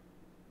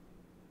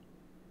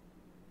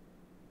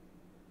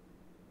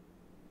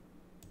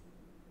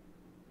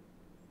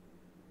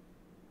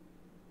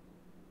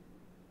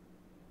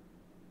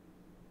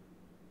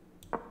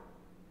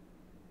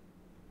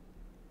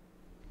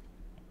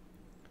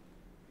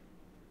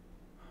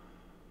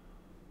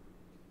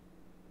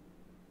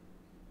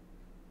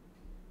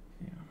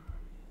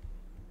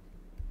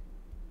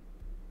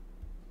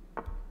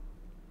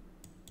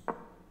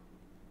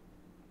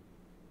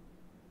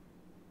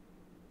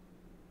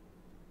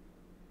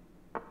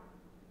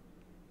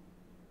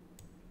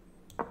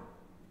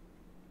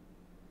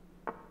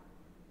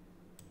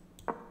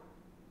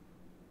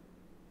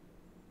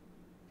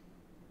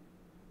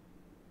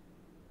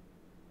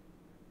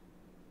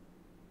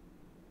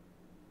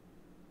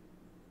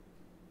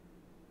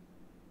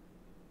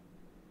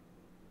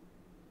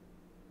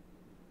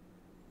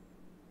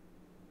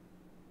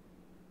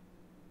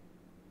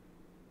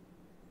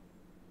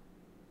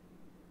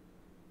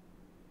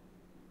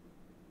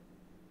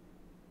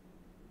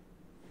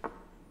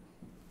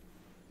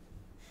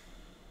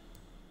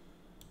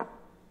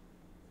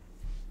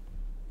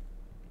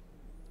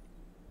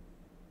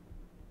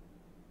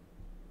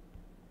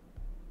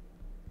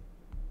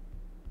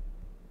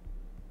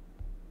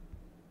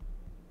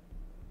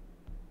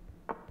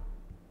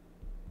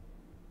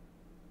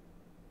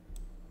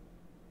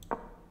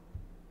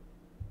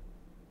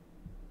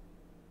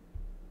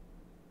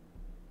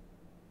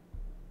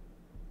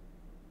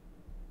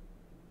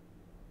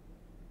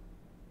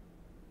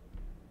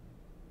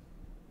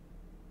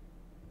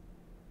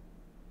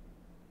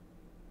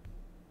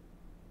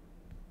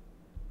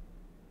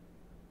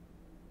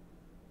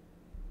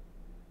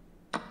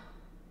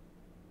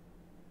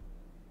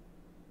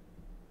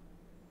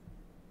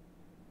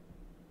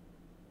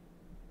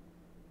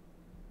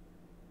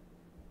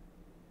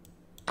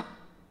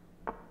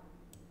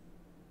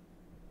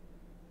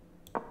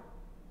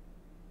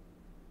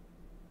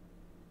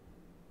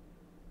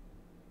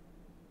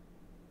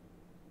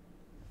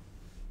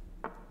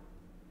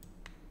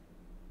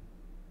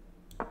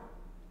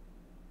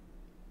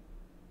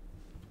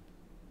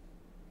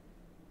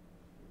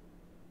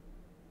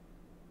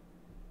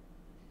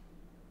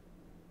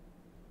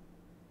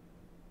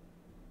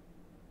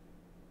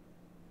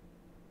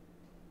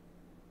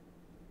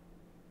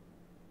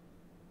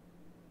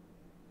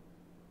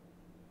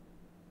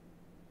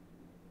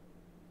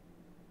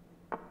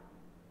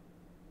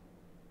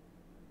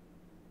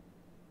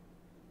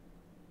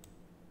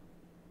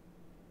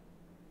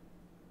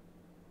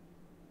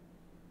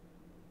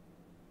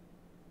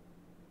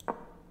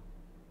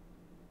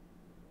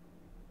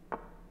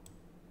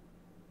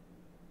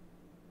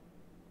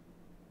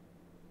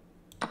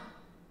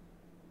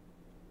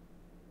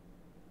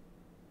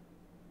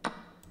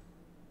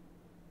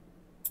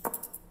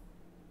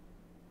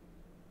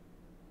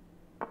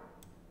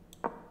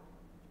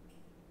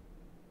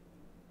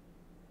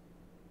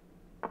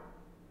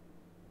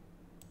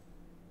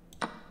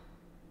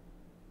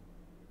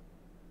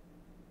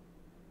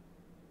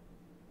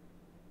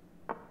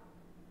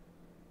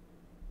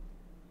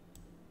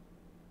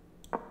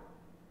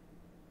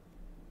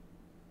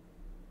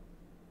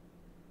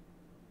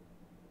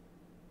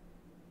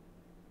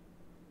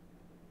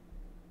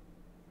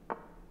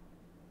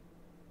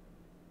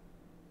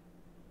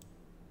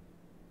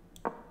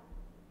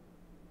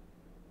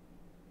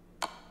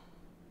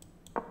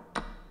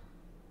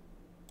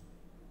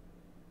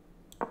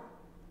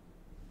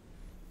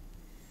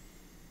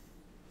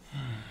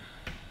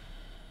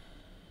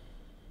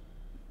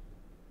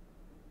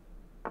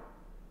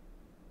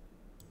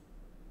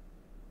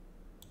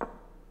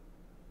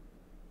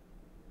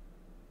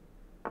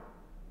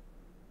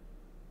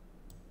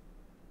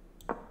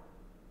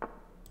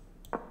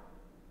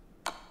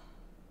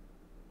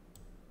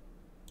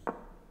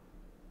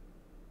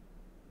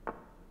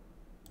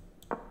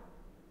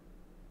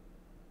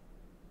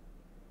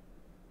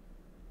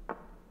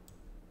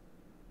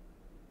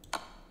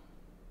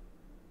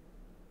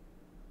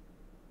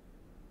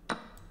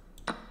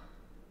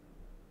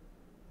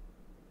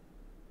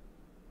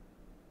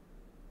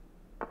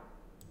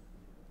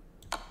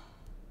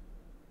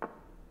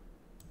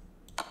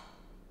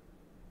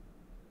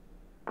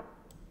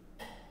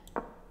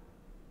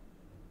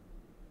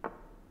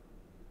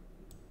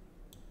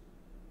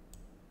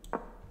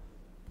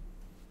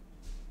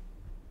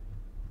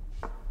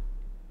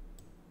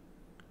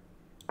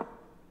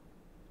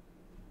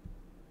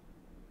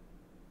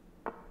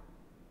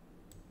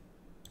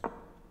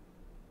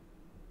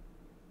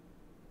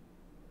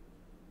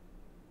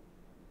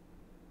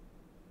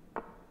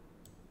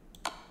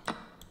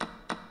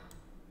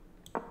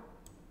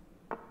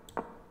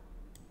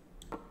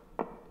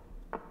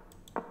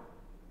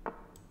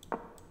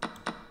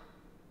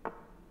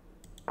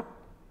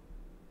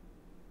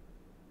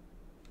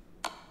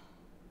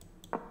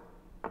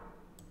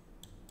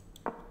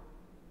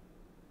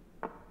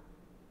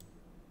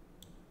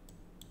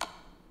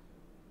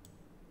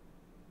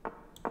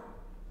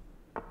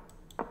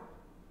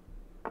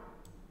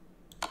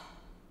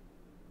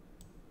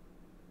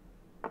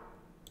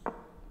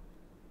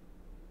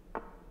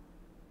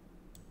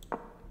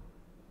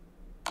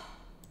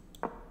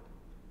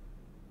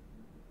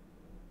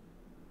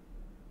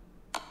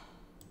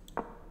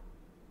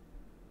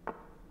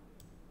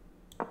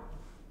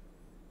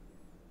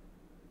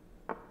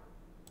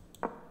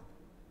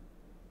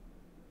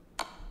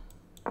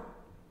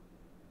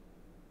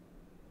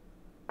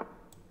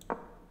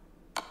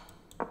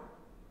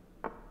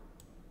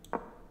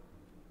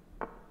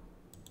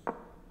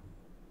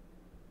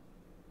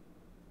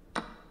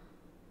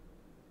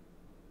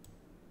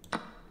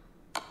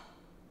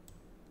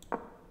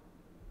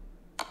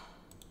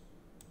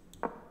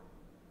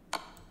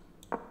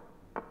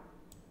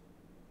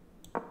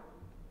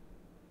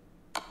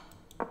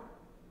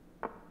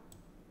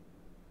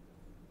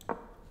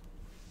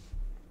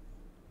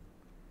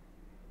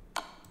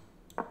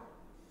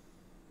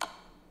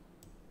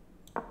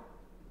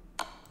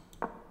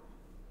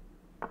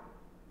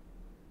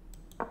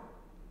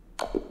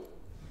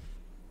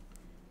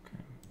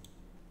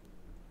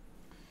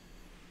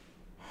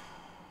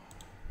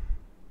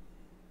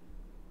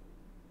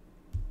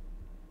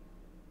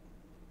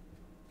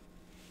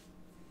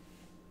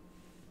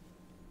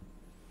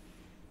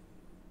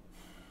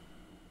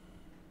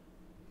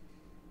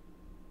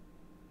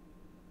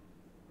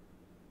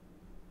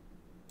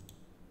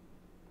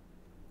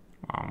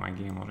 my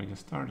game already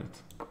started.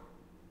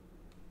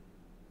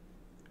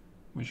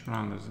 Which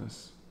round is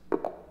this?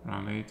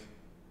 Round 8.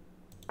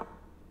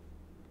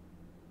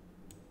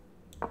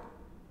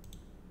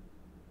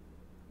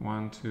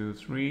 One, two,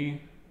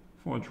 three,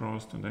 4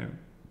 draws today.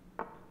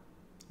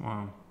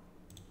 Wow.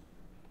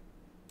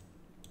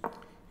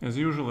 As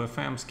usual,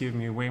 FMs give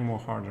me way more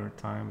harder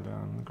time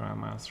than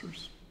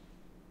Grandmasters.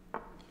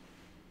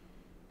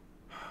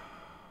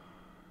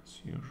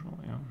 As usual,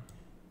 yeah.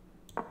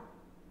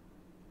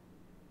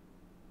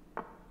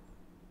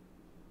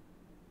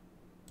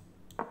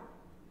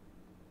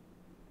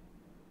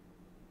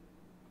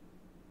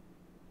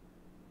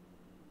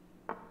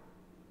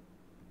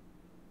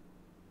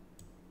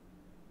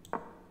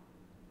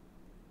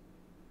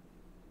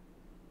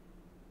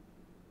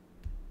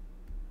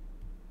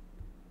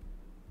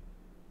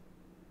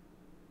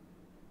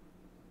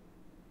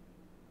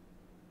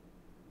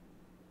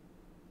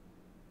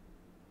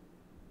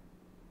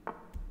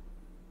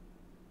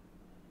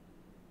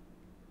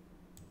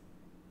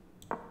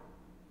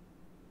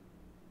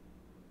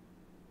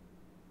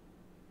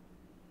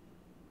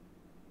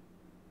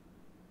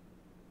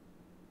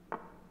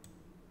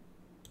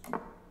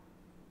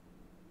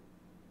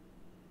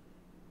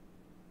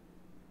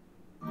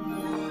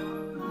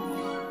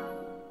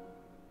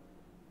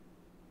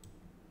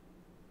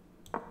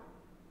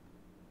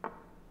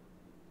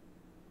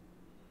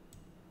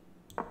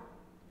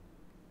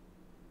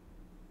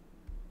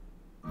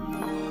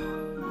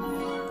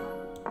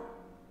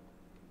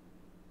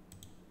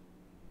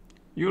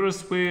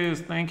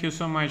 Euroswiss, thank you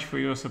so much for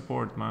your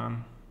support,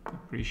 man.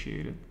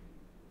 Appreciate it.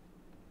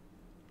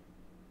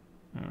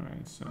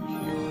 Alright, so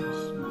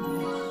here's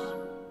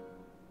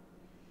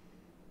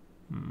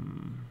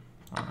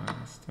fine,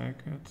 let's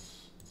take it.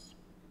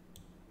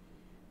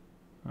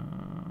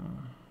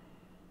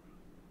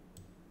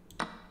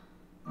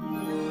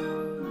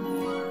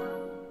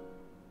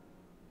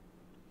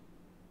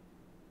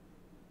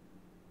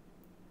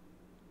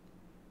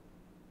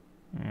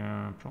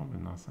 Yeah, probably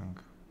nothing.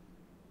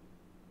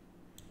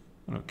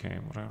 Okay,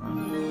 whatever.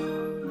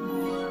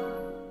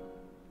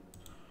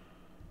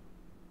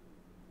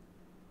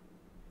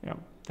 Yeah,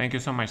 thank you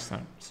so much,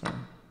 sir.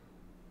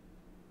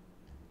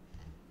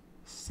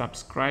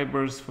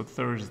 Subscribers for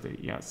Thursday,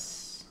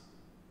 yes.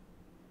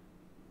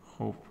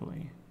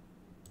 Hopefully.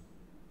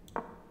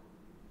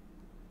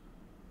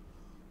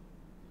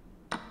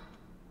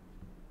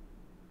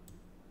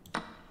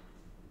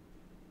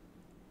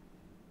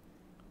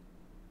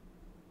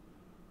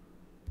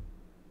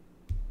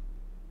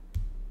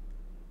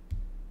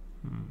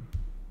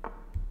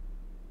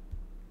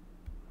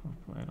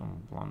 Hopefully I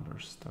don't blunder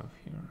stuff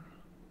here.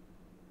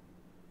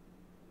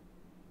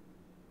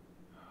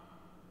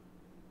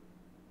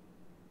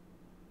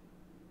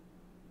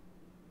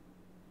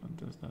 But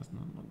this does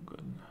not look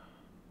good.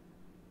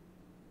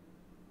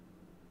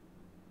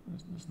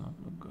 This does not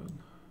look good.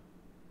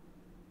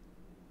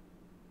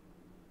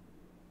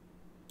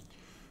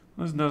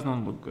 This does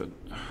not look good.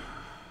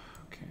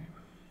 Okay.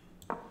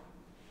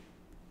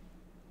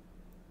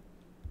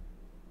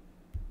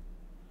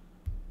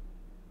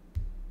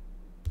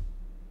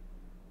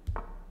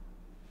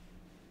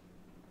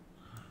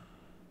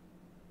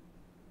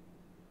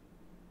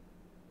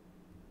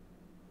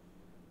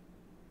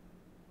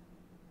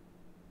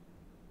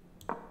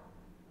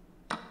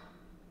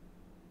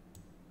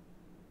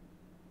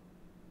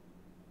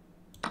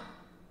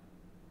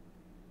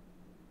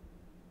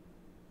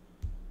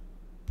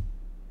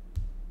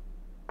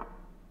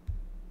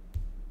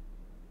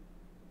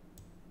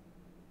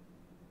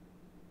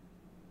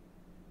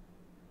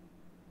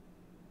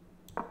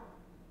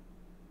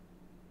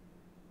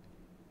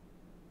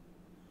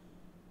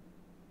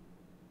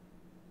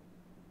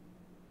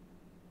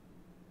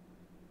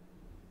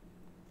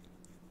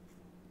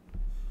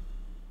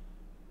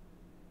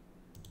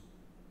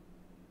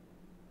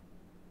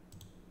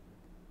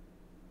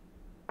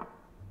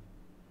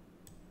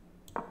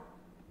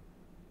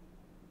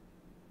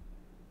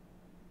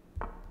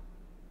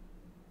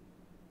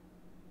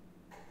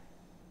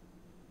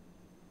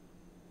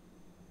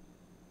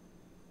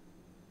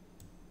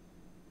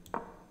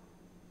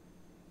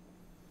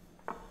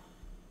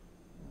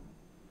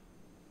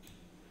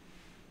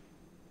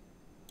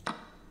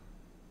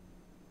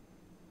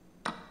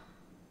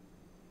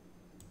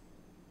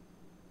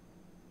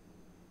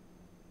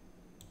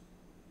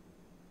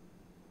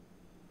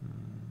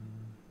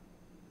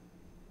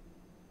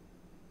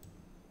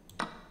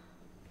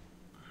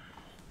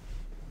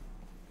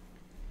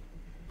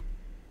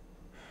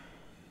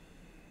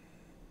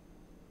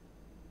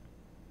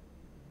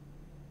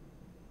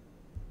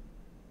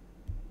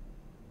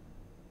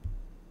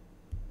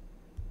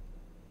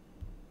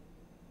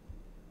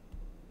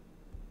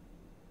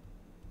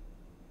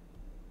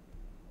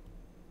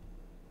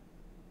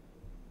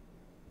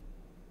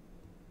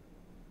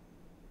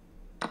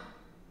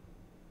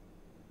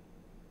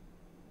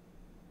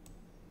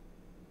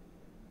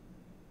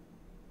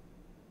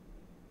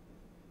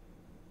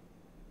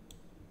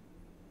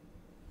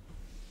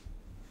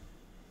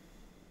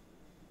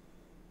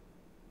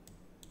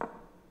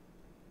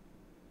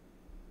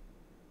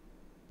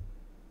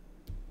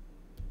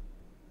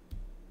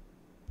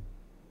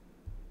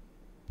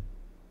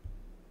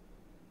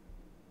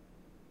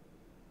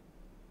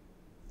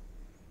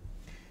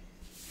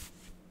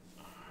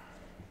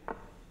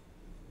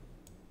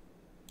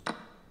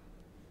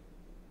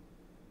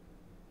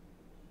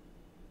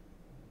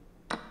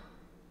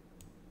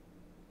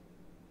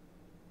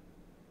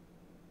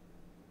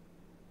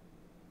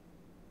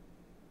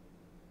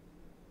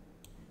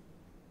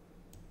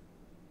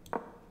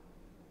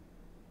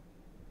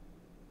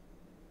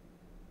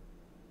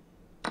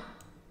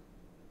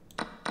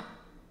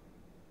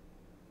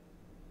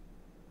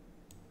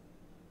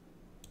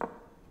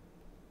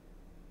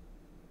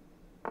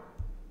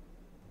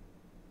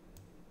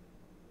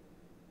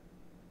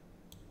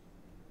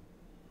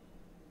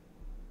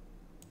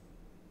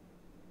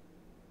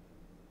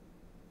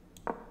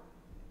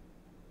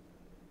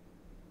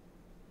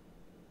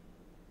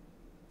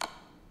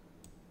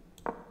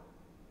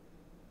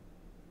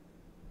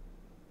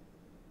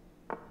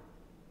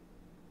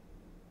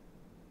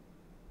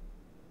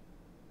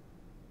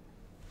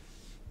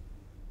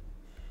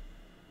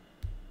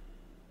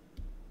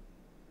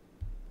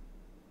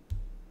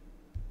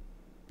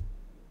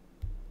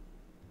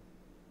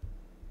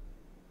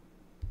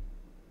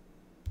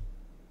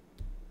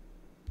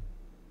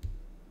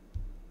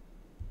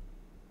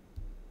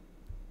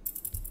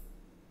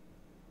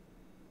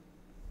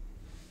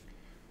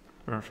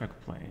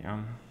 Perfect play,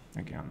 yeah?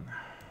 Again.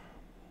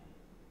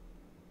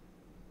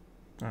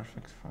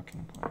 Perfect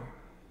fucking play.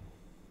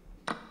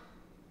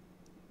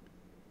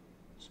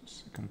 So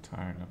sick and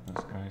tired of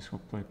these guys who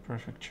play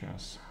perfect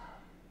chess.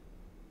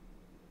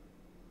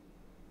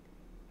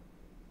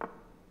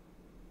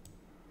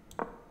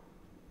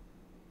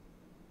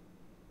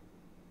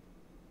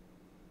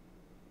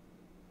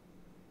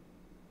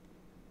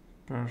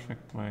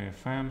 Perfect play.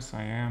 FMs,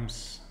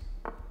 IMs,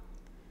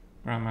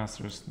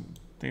 Grandmasters,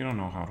 they don't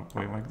know how to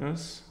play like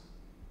this.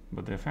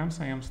 But the FMs,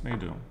 IMs, they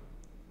do.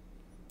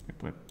 They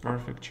play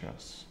perfect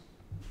chess.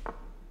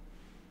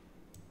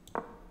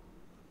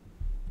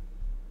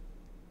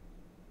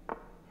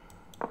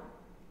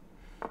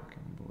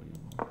 Fucking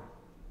unbelievable.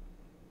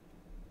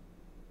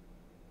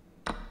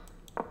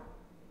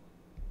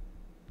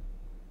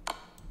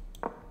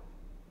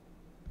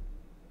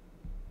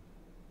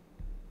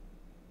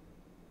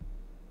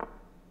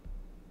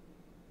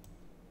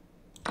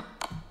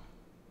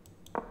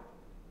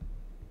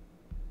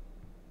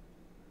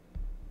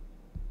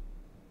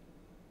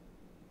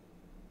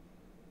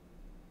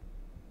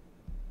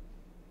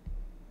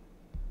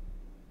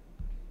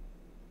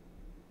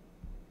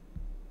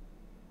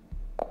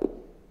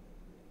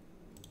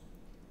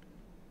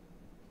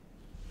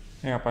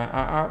 Yeah, but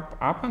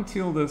up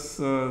until this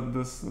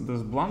this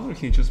blunder,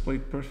 he just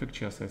played perfect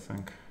chess, I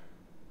think.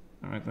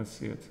 All right, let's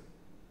see it.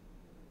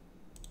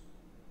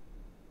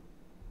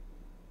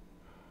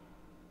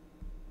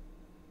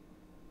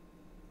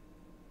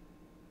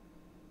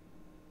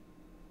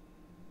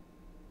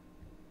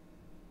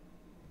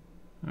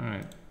 All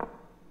right.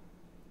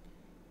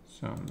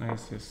 So knight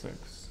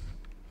c6,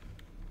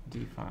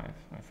 d5.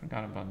 I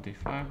forgot about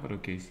d5, but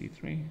okay,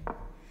 c3.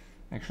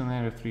 Actually,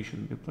 knight f3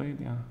 should be played.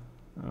 Yeah.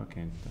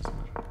 Okay, it doesn't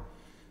matter.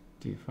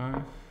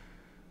 d5,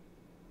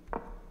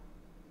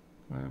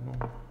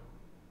 playable,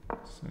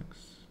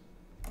 6,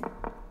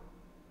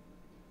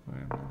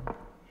 playable,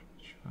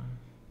 h5,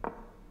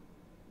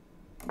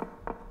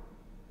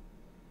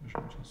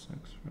 bishop g6,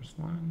 first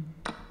line,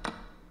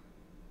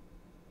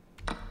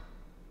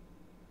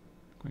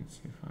 queen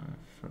c5,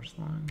 first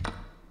line.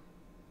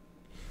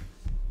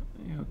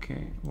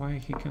 Okay, why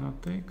he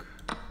cannot take?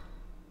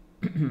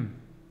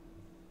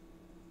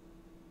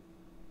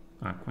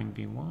 Queen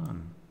b1.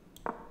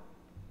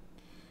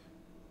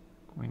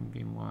 Queen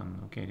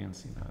b1. Okay, I didn't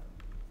see that.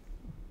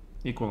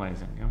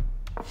 Equalizing, yeah?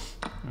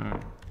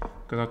 Alright.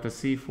 Because after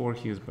c4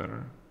 he is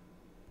better.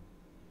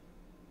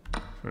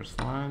 First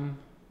line.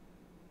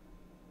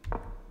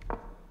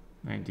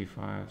 Knight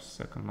d5,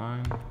 second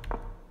line.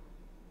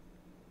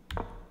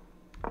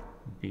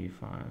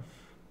 b5.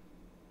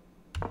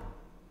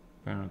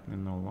 Apparently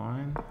no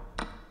line.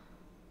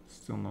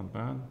 Still not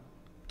bad.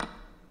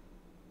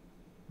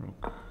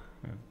 Rook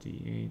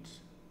fd8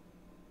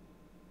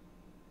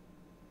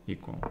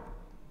 equal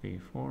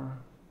b4,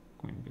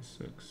 queen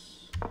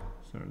b6,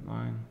 third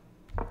line,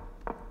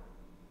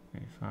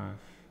 a5.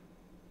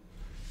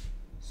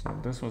 So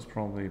this was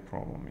probably a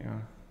problem,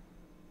 yeah.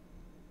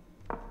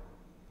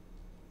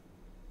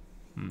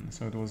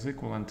 So it was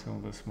equal until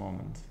this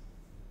moment.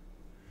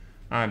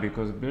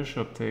 Because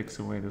bishop takes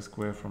away the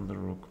square from the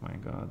rook. My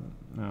god.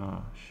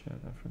 Oh shit,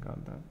 I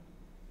forgot that.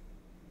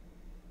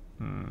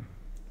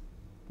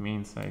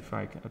 Means that if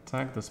I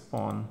attack the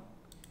pawn,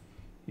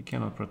 he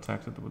cannot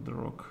protect it with the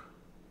rook.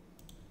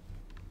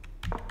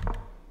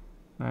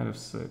 Knight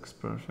f6,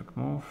 perfect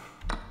move.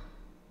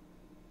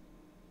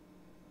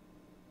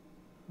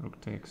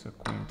 Rook takes, a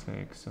queen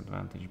takes,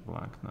 advantage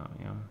black now,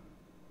 yeah.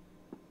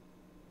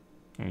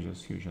 There's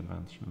just huge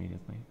advantage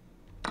immediately.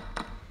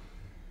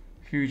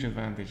 Huge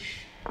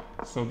advantage.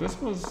 So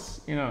this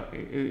was, you know,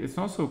 it's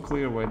not so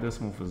clear why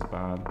this move is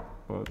bad,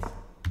 but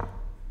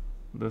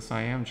this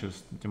IM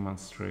just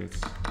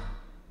demonstrates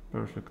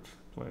perfect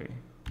play.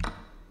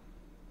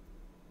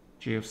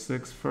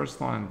 gf6, first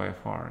line by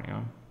far,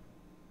 yeah.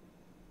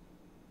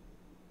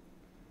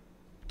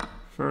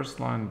 First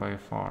line by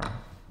far.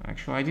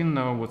 Actually, I didn't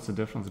know what's the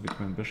difference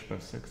between bishop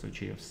f6 or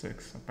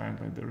gf6.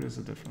 Apparently there is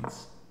a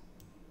difference.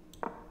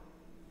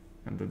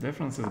 And the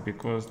difference is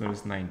because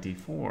there's knight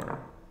d4.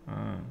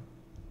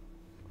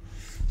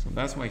 So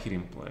that's why he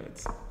didn't play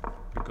it.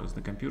 Because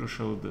the computer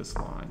showed this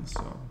line,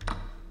 so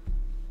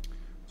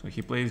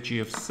he plays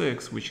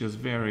gf6, which is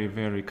very,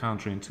 very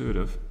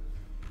counterintuitive.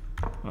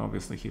 But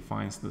obviously he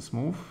finds this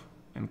move.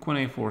 And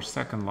queen a4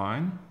 second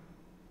line.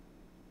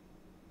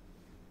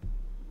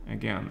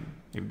 Again,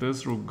 if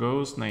this rook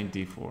goes, knight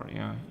d4,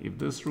 yeah? If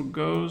this rook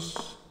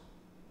goes,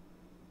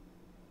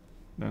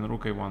 then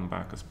rook a1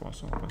 back is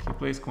possible. But he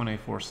plays queen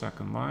a4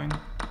 second line.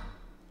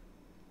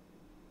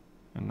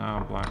 And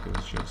now black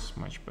is just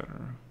much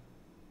better.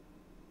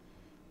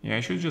 Yeah,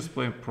 I should just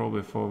play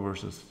probably 4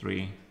 versus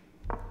 3.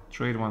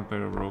 Trade one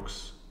pair of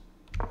rooks.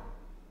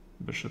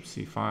 Bishop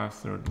c5,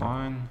 third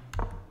line.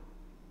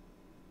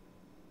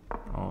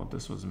 Oh,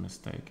 this was a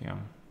mistake, yeah.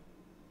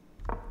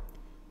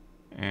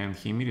 And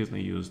he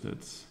immediately used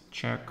it.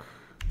 Check.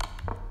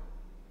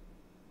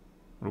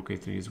 Rook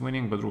a3 is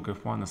winning, but rook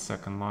f1 is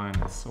second line.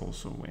 It's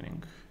also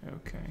winning.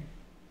 Okay.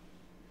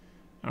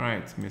 All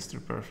right,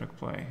 Mr. Perfect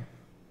Play.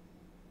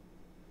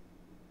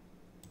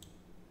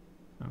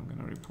 I'm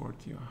gonna report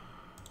you.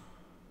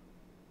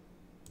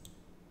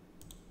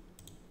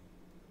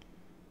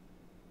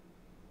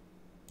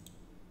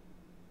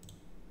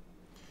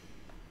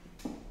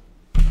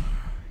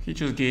 He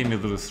just gave me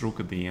this rook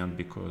at the end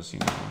because, you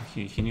know,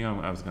 he knew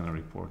I was gonna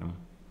report him.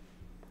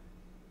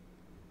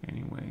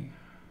 Anyway,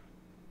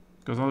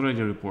 because I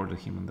already reported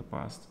him in the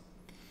past.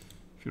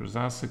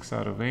 Firza 6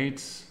 out of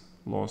 8,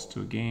 lost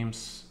 2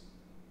 games.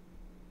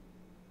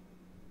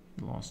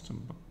 He lost to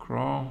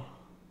Bakro.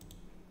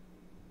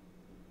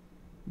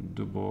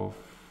 Dubov.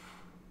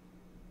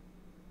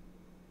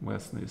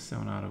 Wesley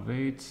 7 out of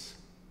 8.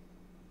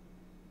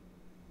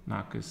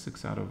 Naka is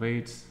 6 out of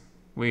 8.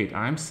 Wait,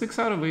 I'm 6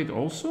 out of 8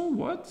 also?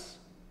 What?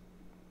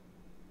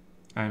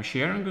 I'm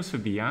sharing with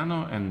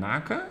Fabiano and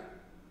Naka?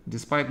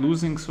 Despite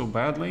losing so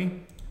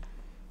badly?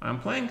 I'm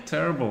playing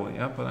terrible,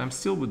 yeah, but I'm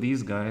still with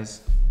these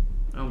guys.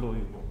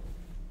 Unbelievable.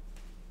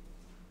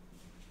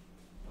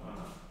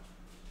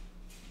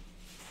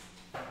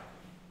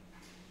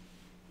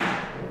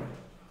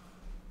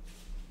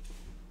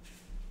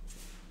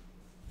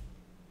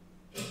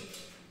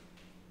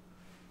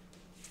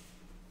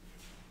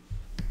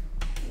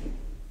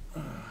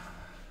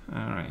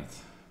 All right.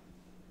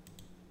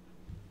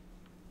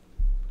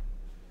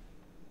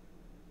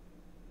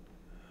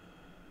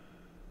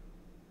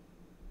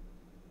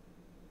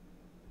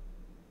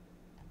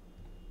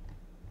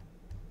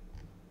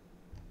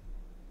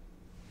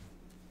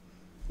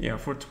 Yeah,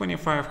 for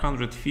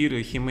 2,500 feet,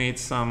 he made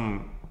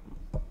some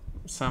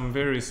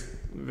very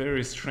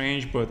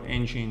strange but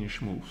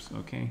engine-ish moves.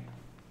 Okay,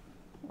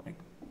 like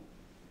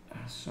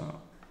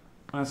so.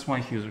 That's why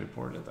he's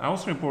reported. I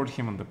also reported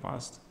him in the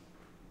past.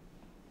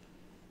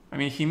 I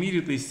mean, he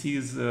immediately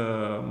sees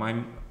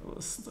my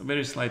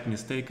very slight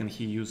mistake and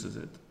he uses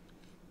it.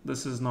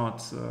 This is not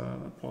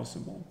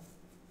possible.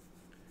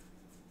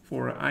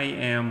 For I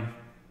am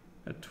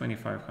at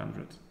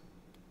 2,500.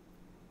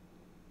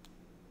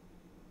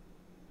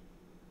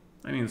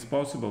 I mean, it's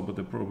possible, but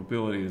the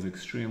probability is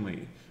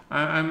extremely.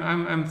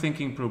 I'm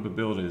thinking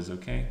probabilities,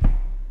 okay?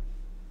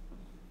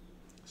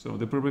 So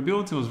the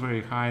probability was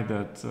very high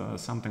that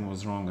something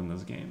was wrong in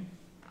this game.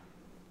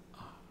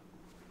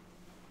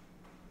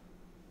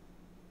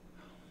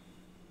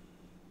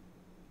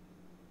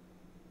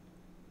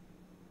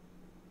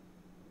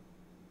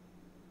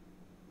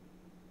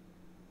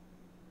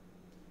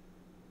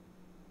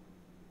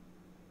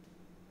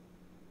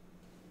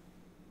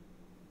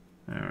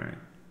 All right.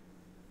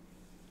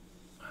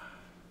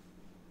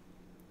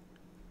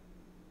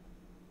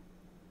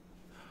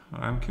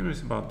 I'm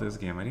curious about this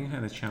game. I didn't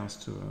have a chance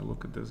to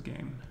look at this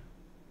game.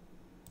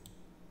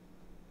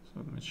 So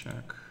let me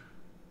check.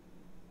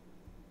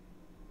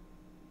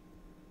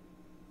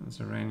 This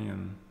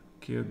Iranian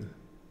kid.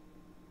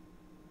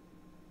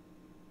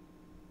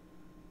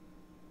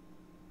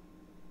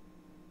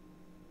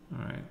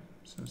 All right,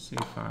 so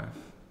C5.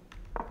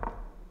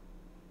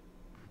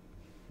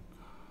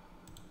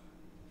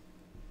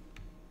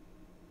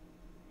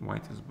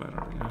 White is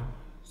better, yeah.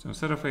 So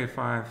instead of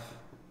A5,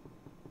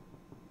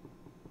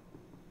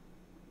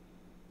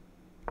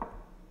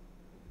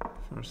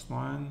 first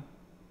line.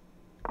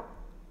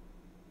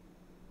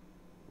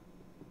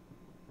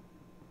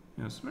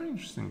 Yeah, it's a very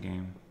interesting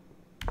game.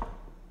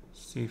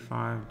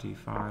 C5,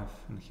 D5,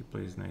 and he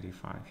plays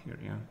 95 here,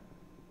 yeah.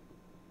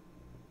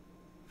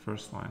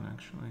 First line,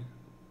 actually,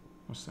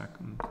 or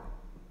second.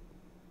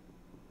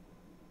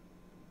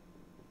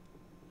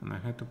 And I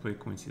had to play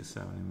Queen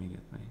C7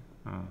 immediately.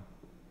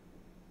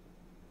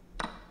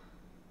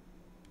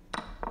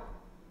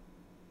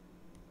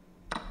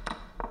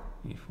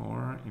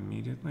 E4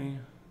 immediately.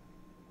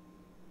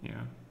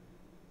 Yeah.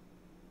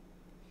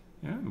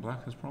 Yeah, and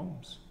black has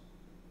problems.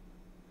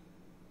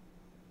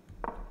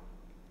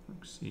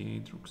 Rook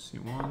C8, Rook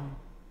C1.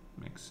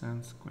 Makes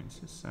sense. Queen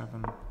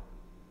C7.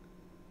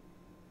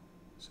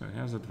 So he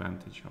has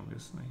advantage,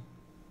 obviously.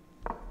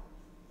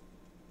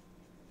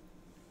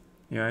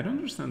 Yeah, I don't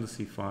understand the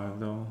C5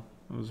 though.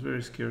 I was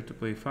very scared to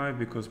play 5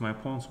 because my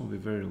pawns will be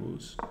very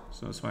loose.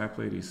 So that's why I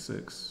played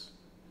E6.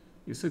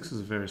 E6 is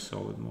a very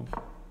solid move.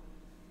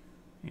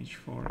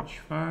 H4,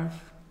 H5.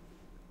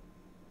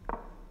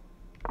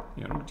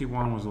 Yeah, Rook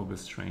D1 was a little bit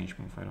strange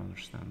move. I don't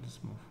understand this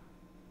move.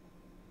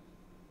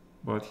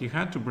 But he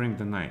had to bring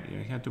the knight.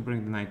 Yeah, he had to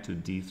bring the knight to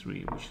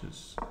D3, which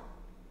is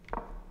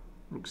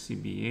Rook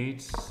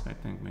CB8. I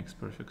think makes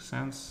perfect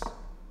sense.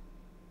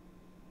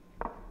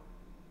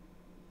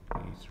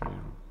 A3,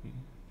 Rook B.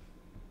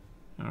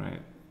 All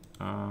right.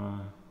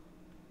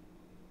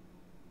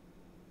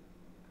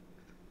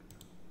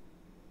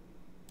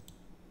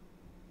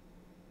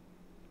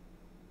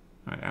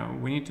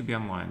 We need to be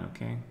online,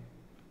 okay?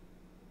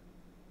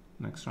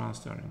 Next round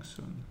starting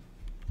soon.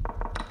 All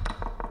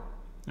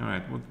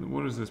right,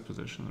 what is this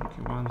position? Rook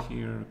E1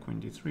 here, Queen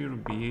D3,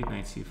 Rook B8,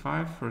 Knight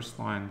C5, first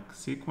line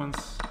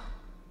sequence.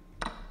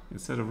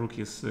 Instead of Rook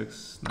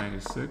E6, Knight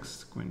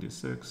E6, Queen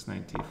D6,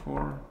 Knight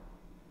D4.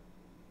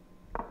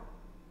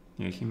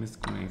 Yeah, he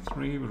missed queen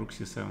a3, rook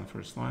c7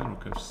 first line,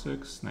 rook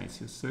f6, knight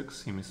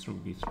c6, he missed rook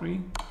b3.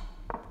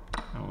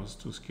 I was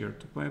too scared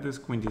to play this.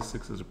 Queen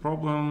d6 is a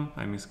problem.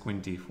 I missed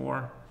queen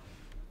d4.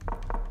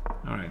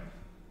 Alright.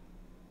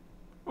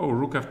 Oh,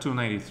 rook f2,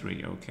 knight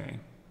e3, okay.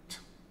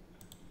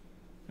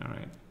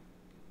 Alright.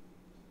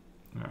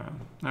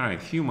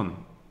 Alright,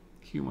 human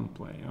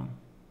play, yeah?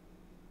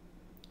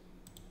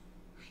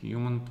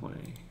 Human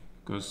play.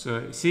 Because,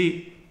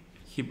 see,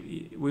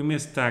 we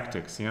missed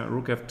tactics, yeah?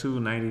 Rook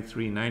f2, knight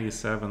e3, knight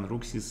e7,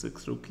 rook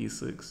c6, rook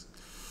e6.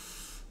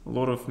 A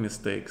lot of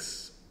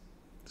mistakes.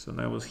 So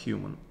that was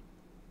human.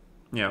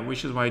 Yeah,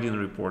 which is why I didn't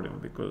report him,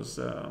 because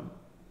the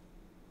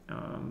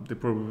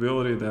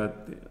probability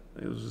that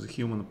it was a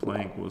human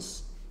playing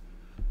was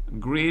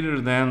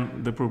greater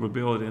than the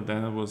probability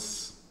that it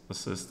was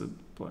assisted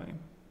playing.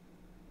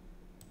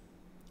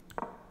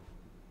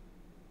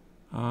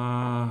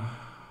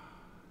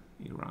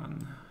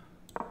 Iran.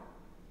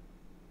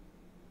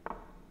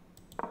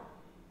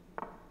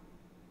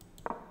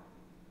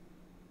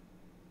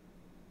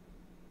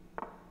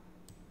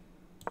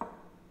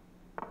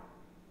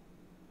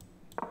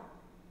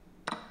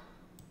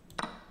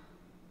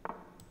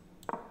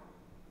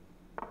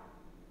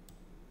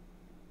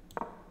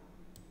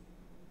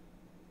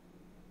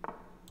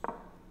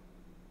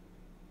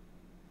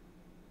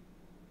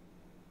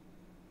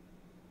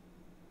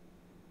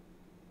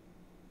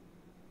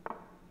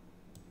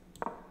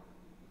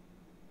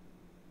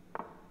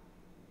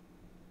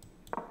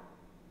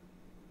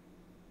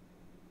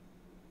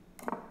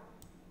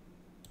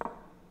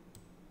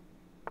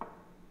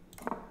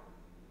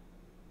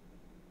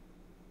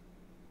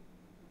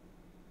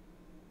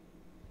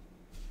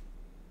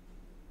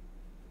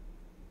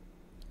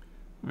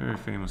 Very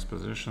famous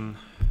position.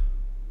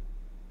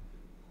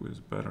 Who is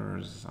better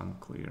is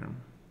unclear.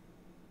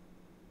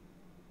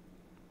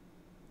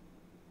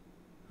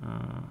 I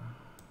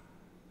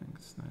think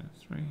it's knight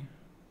f3.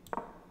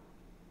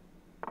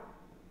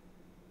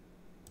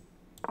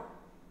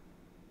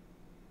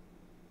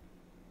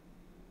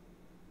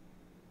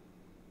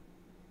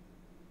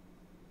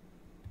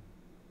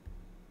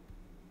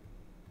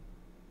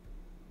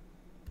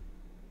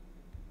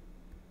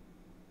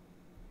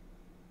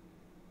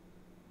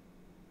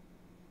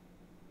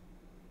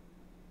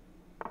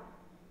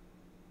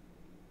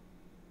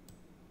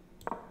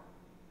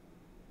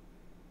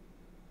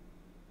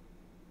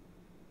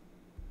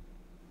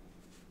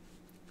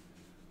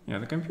 Yeah,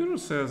 the computer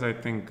says I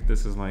think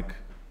this is like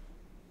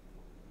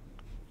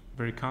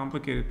very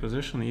complicated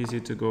position, easy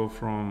to go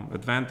from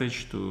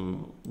advantage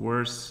to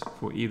worse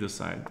for either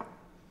side.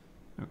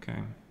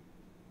 Okay,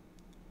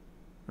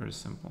 very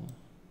simple.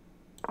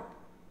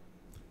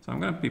 So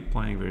I'm gonna be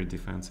playing very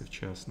defensive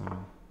chess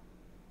now.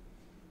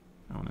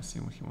 I want to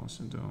see what he wants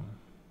to do.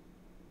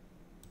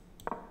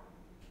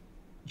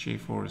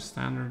 J4 is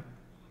standard,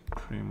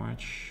 pretty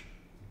much.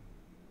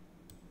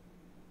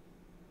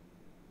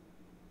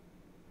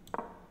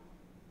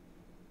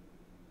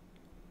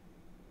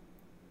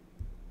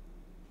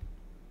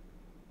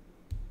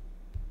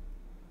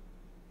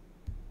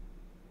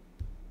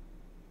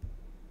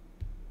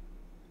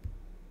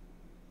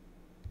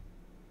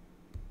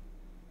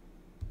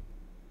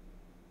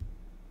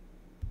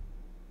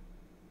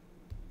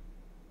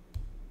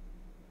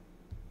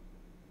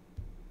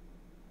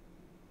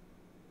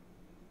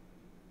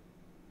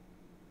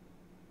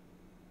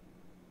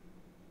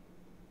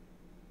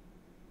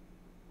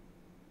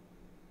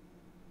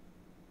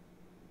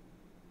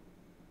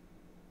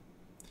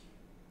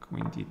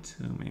 Queen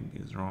d2 maybe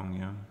is wrong,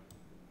 yeah.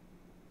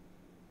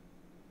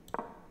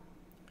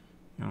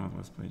 You know what,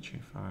 let's play g5,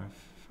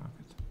 fuck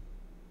it.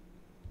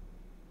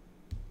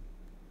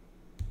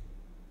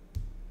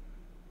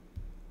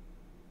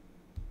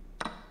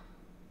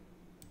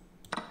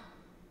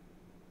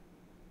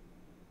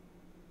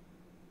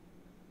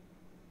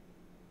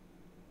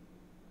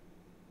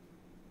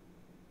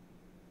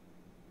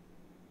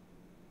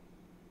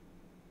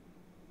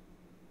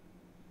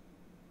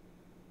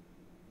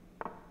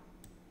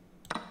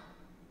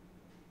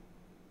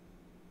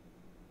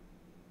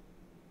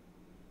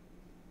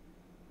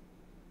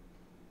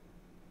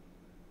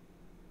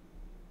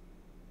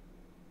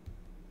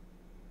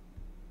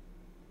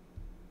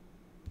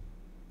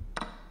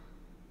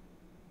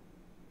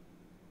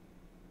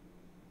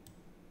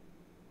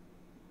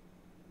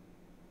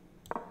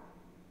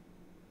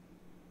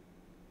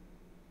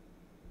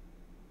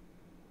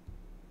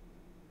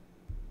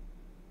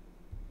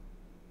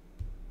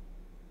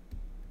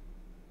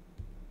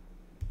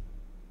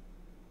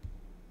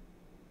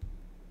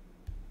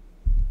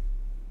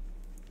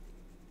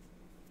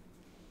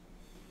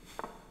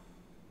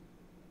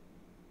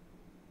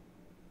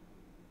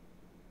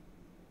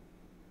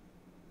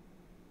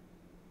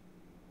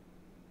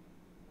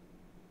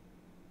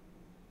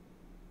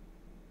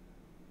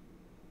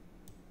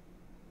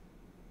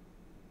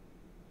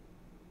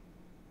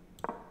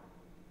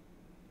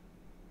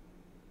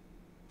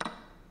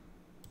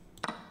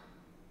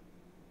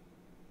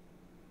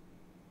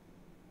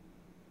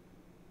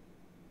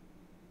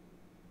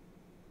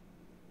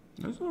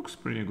 This looks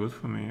pretty good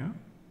for me, yeah?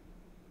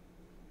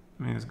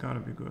 I mean, it's gotta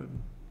be good.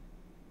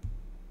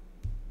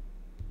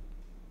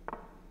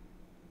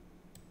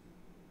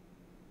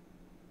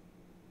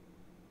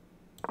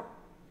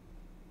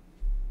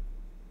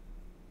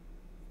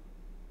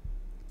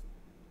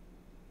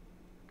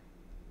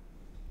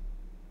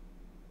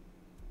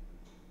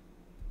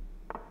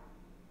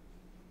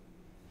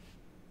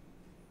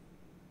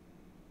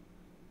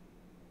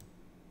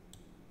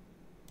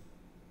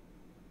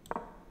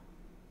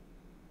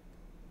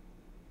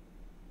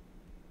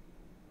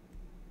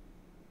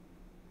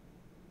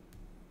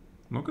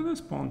 Look at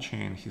this pawn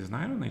chain. His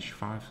knight on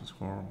h5 is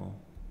horrible.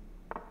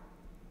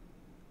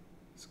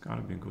 It's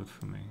gotta be good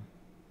for me.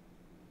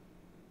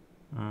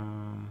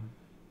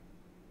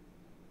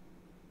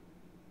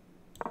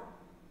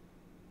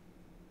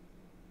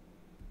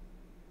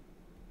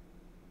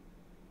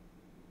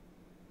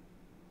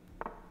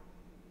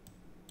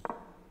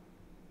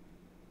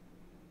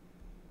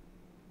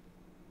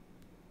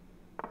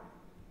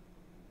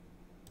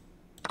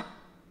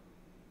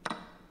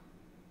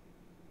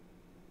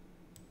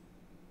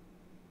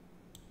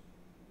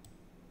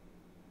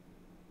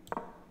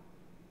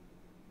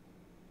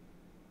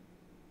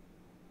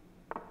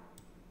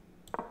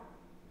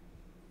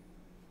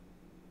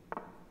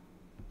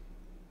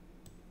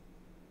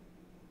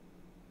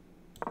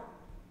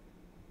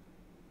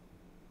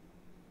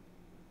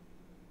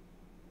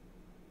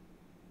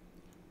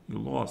 You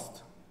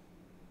lost.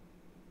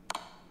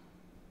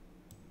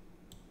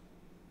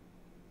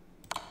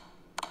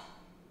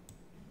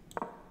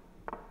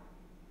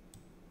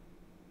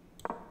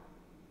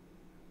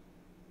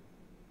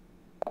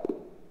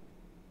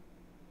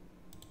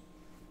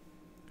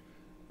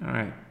 All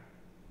right.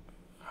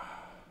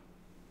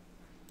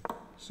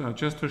 So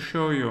just to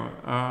show you,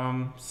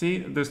 see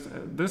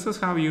this is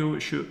how you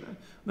should.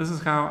 This is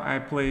how I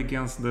play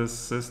against this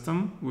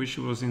system, which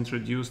was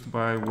introduced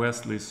by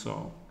Wesley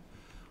So.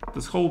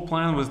 This whole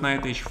plan with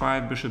knight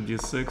h5, bishop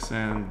d6,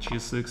 and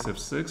g6,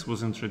 f6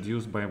 was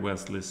introduced by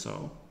Wesley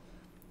So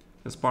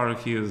as part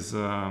of his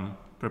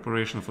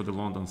preparation for the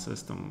London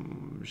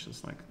system, which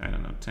is like, I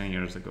don't know, 10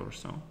 years ago or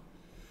so.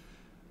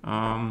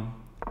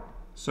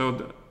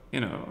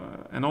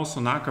 And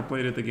also Naka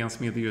played it against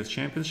me at the US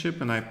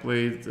Championship, and I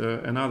played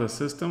another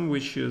system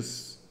which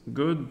is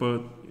good,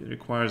 but it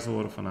requires a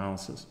lot of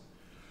analysis.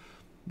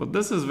 But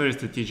this is a very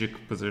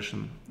strategic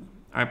position.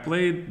 I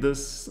played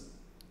this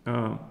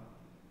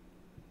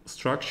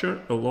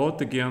structure a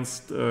lot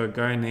against a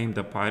guy named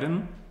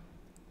Aparin.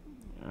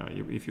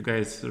 If you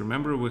guys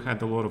remember, we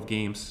had a lot of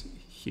games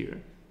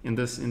here in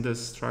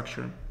this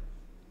structure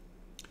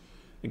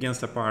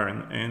against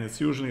Aparin, and it's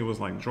usually was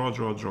like draw,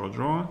 draw, draw,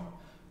 draw.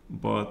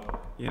 But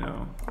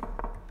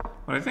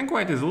but I think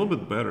white is a little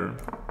bit better.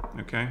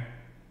 Okay,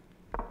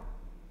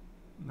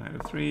 knight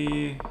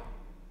f3.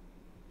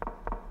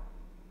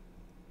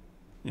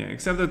 Yeah,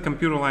 except that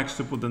computer likes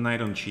to put the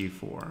knight on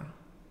g4.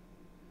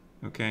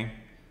 Okay,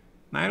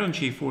 knight on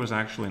g4 is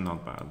actually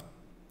not bad,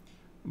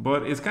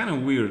 but it's kind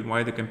of weird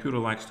why the computer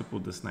likes to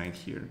put this knight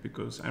here,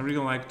 because I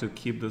really like to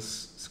keep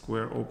this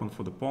square open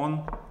for the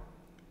pawn.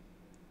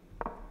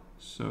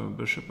 So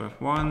bishop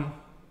f1,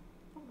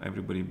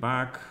 everybody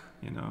back,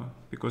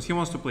 because he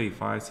wants to play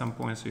e5 at some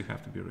point, so you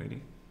have to be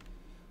ready.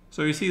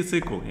 So you see it's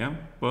equal, yeah,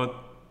 but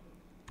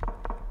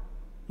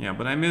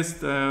I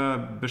missed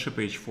bishop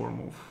h4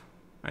 move.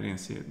 I didn't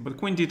see it, but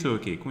queen d2,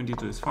 okay, queen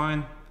d2 is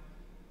fine.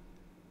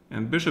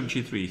 And bishop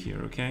g3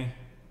 here, okay?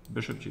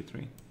 Bishop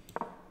g3.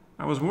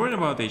 I was worried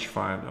about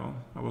h5 though.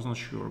 I was not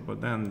sure, but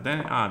then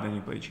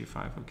you play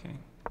g5, okay.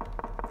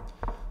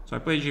 So I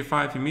play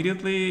g5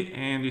 immediately,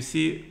 and you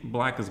see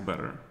black is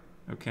better,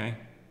 okay?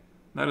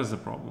 That is the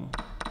problem.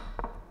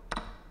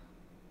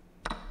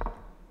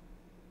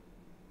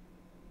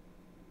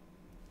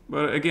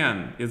 But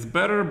again, it's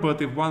better,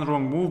 but if one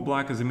wrong move,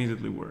 black is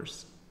immediately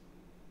worse.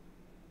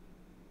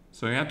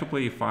 So you have to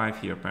play e5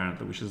 here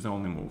apparently, which is the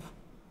only move.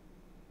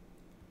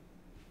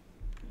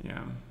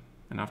 Yeah,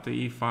 and after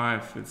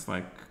e5, it's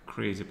like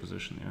crazy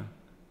position, yeah,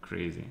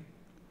 crazy,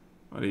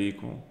 but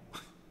equal.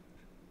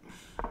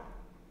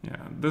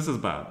 Yeah, this is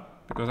bad,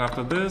 because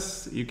after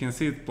this, you can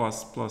see it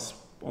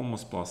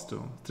almost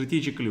 +2.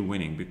 Strategically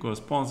winning, because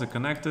pawns are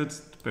connected,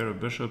 pair of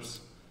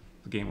bishops,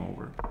 it's game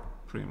over,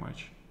 pretty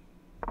much.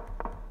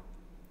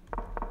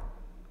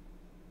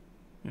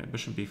 Yeah,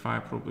 bishop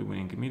b5 probably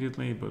winning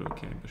immediately, but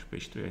okay, bishop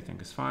h3 I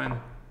think is fine.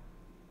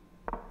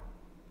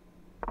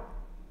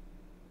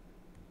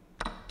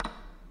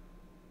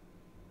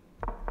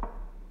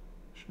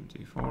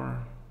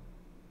 d4.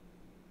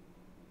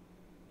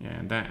 Yeah,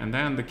 and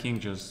then the king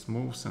just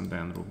moves, and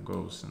then rook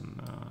goes, and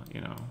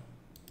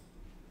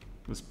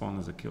this pawn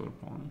is a killer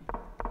pawn.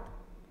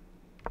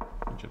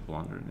 I just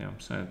blundered. Yeah,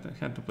 so I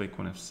had to play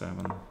queen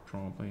f7,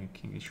 probably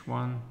king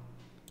h1,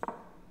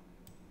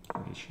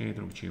 king h8,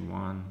 rook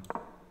g1.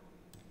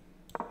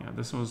 Yeah,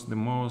 this was the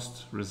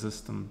most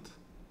resistant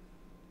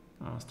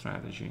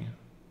strategy,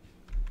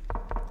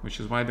 which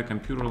is why the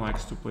computer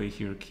likes to play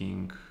here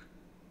king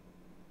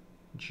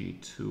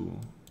g2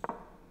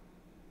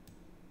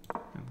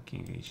 and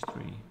king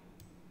h3.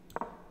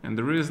 And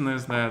the reason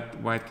is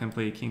that white can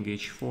play king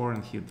h4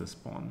 and hit the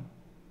pawn.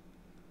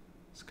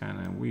 It's kind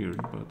of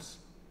weird, but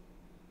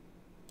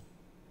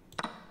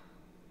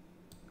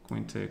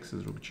queen takes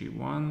is rook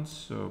g1,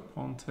 so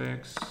pawn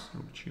takes,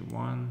 rook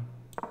g1.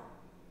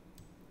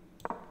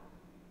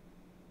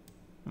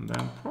 And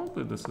then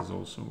probably this is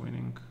also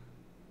winning.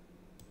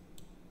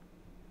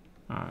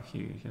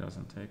 He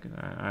doesn't take it.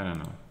 I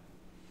don't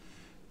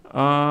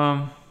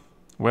know.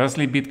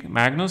 Wesley beat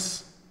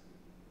Magnus.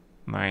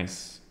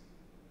 Nice.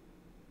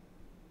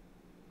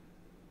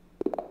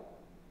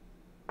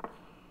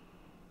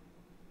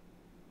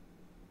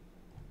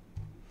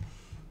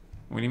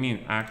 What do you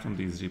mean act on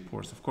these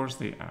reports? Of course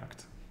they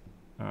act.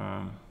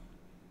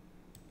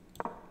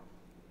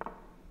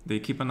 They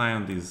keep an eye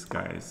on these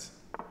guys.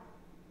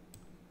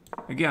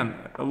 Again,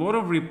 a lot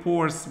of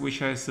reports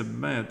which I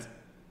submit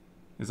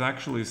is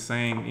actually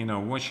saying, you know,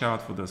 watch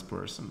out for this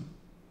person.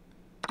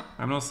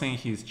 I'm not saying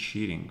he's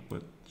cheating,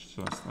 but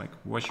just like,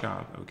 watch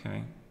out,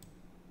 okay?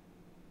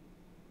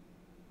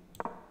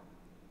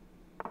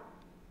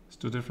 It's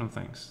two different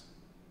things.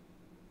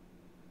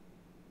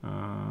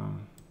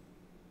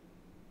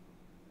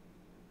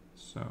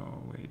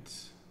 So, wait.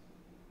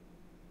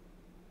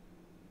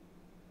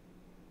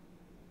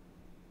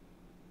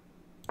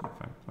 If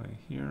I play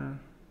here.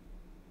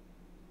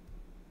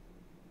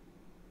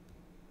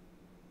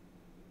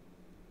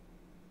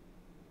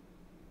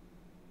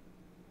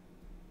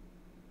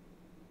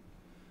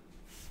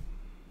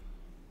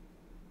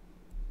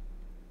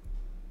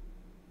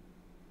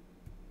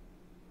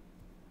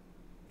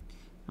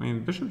 I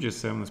mean, bishop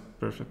g7 is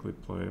perfectly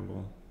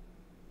playable,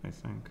 I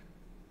think.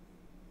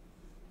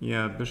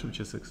 Yeah, bishop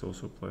g6 is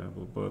also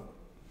playable, but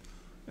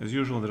as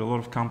usual, there are a lot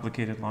of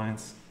complicated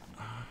lines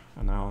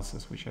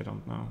analysis, which I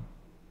don't know.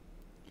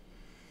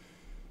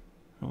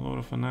 A lot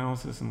of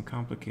analysis and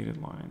complicated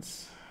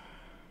lines.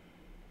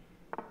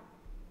 I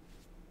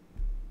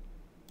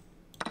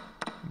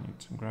need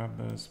to grab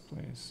this,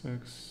 play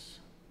 6.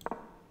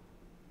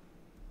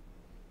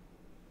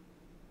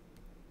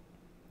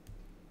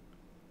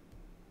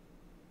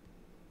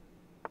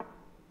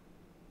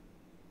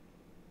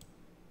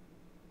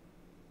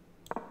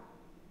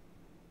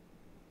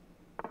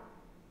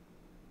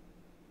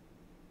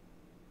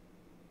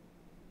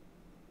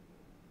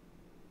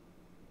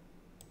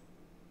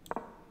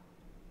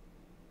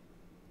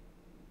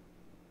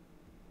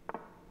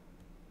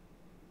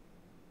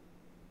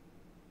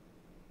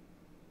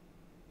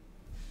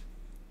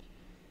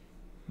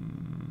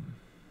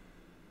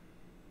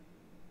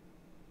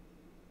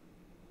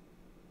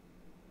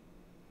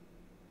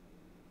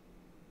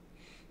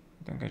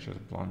 I think I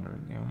just blundered,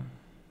 yeah.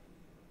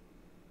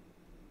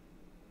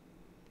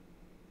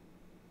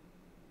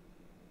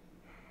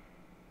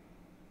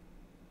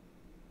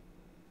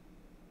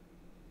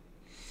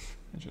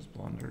 I just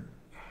blundered.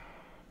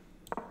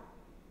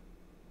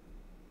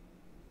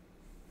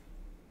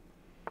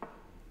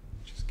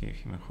 Just gave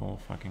him a whole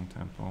fucking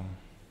tempo.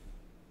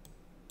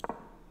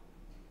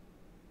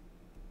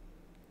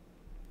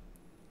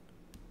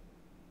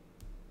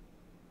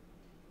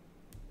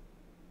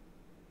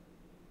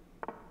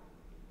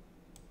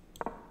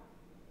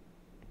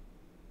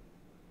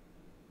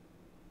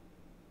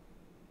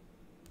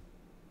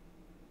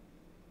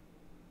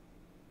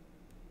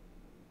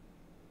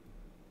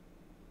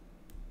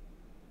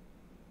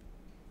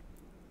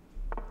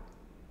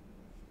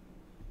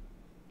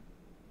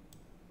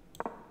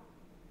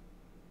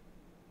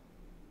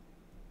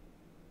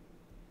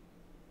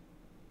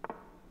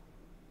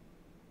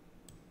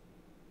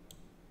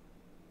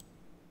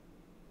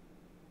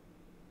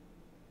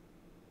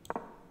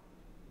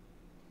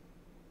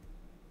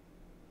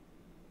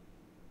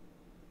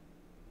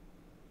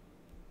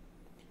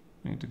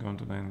 I need to go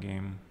into the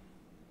endgame,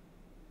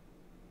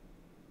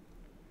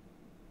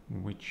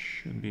 which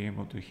should be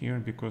able to hear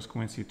because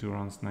queen c2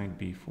 runs knight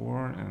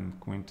b4 and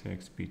queen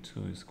takes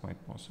b2 is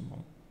quite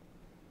possible.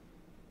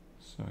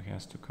 So he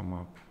has to come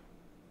up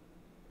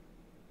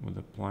with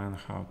a plan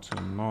how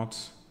to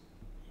not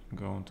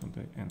go into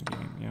the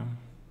endgame, yeah?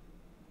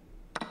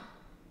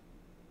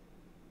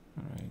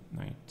 Alright,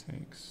 knight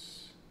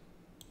takes,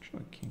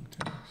 actually king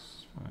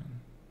takes,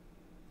 fine.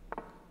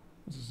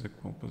 This is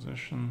equal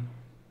position.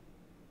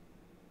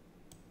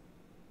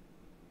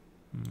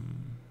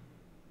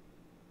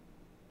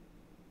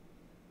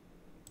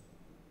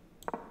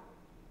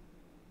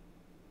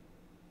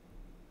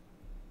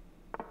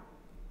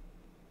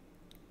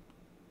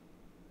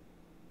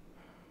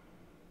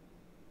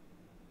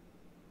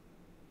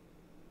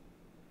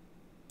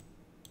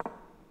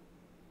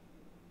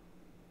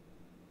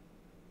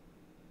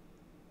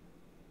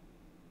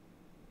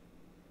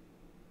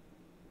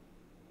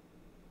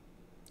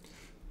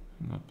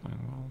 I'm not playing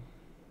well.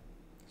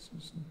 This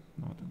is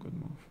not a good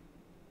move.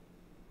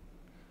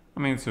 I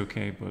mean, it's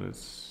okay, but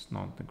it's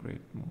not the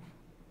great move.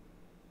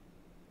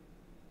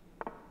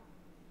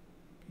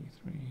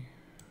 b3,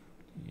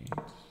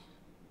 d8,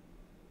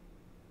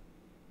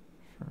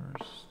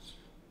 first.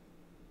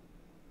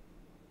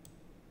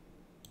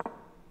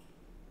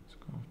 Let's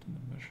go after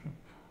the bishop.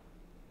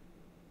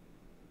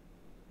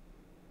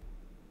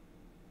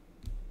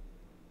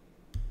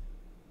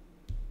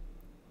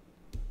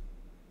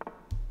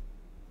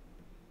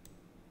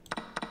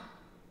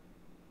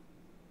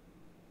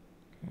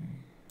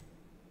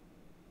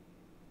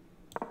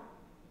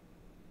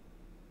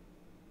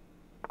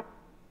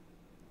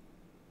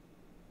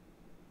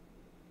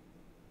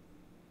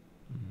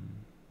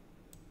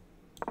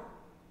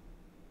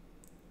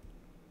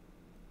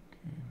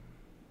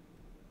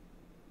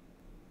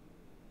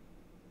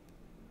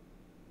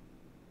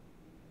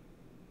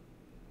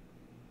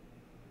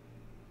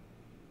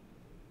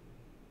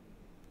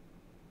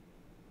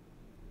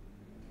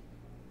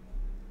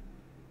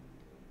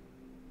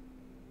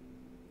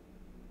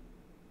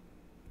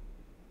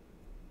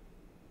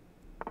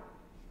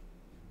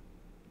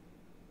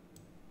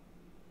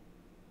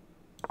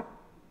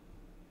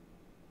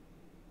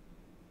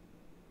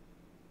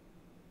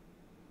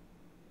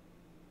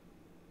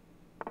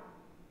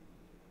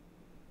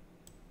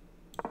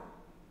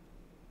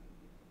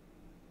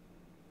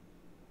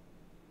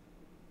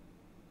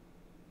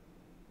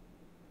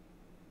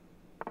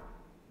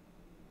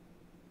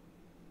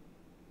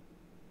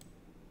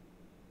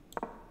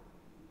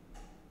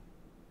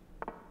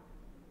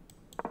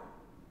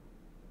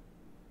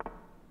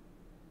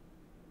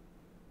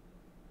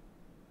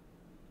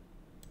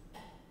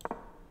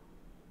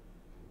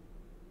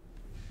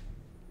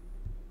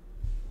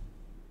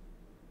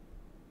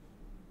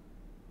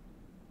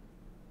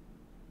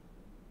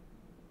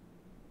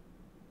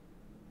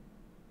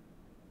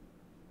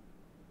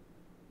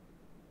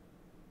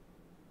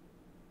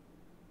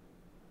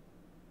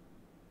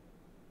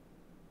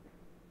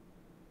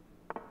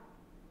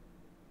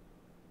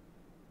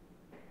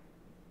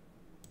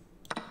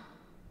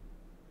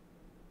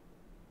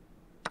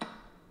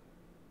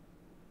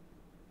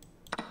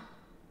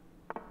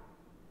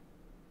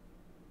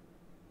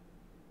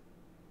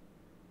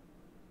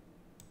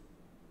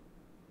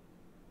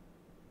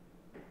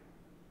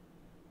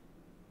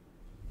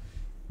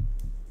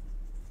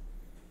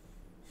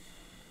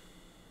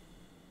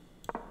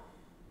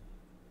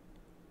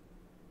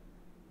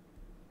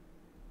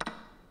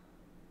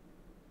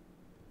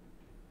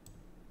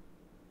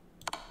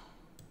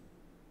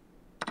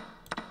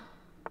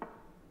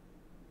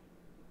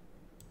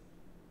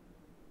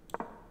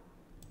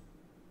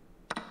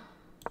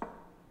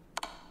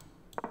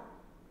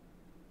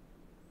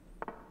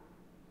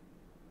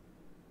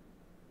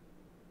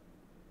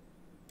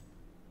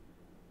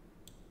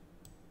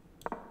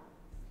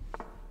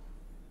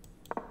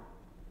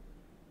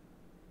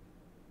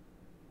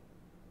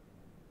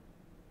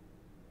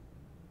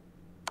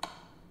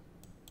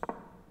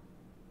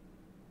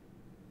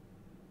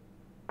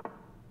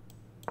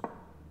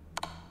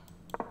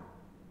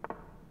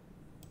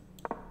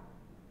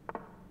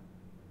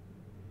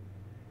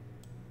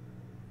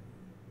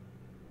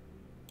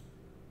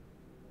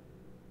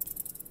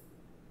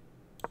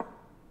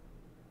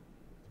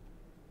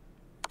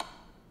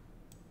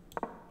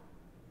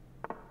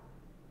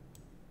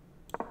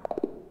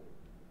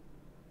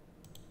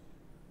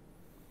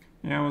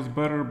 Yeah, it was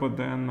better, but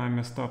then I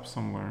messed up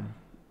somewhere.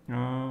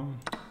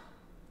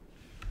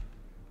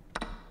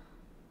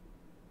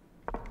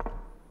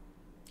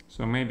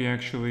 So maybe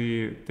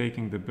actually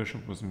taking the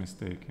bishop was a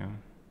mistake, yeah?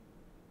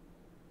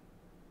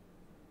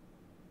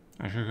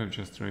 I should have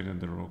just traded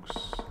the rooks.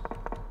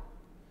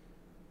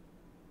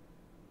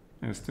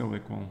 It's still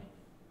equal.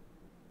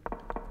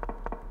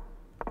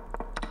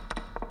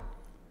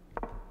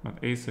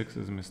 But a6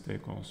 is a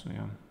mistake also,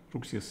 yeah.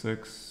 Rook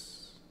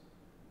c6,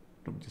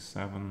 rook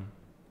d7,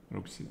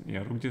 rook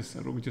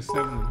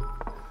d7.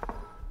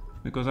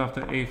 Because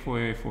after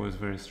a4 is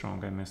very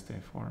strong, I missed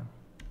a4.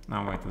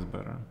 Now white is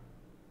better.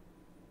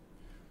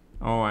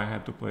 Oh, I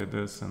had to play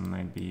this and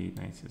knight b8,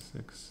 knight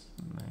c6,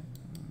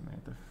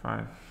 knight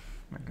f5.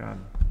 My god,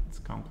 it's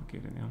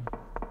complicated, yeah.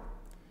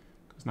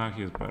 Because now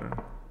he is better.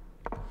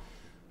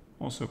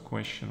 Also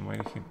question, why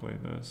did he play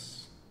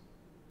this?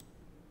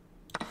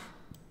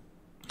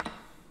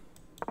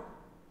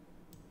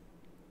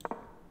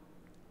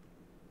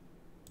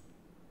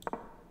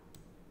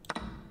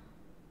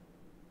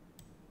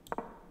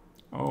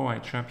 Oh, I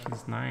trap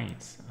his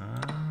knight.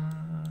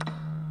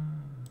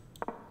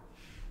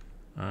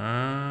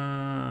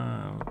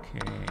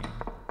 Okay.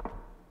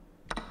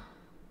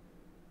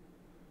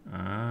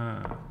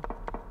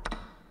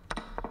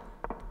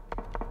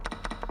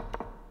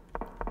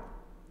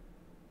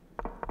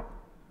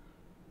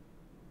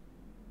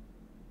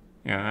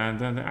 Yeah, and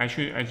then I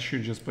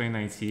should just play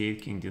knight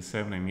c8, king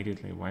d7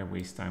 immediately. Why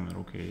waste time on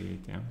rook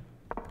a8? Yeah,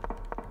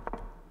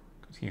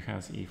 because he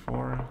has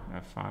e4,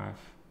 f5.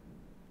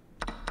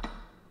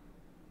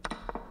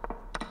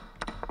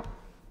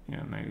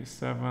 Yeah, knight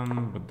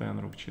e7, but then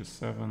rook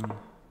g7.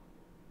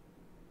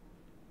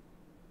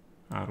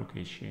 Rook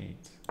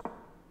h8.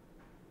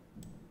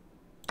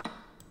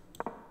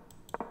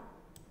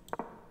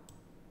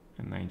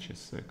 And knight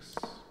g6.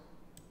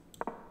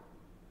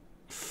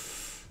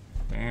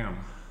 Damn.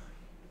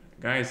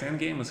 Guys,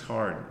 endgame is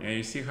hard. Yeah,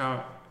 you see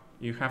how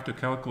you have to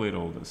calculate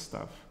all this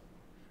stuff.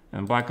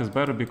 And black is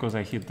better because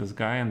I hit this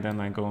guy and then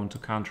I go into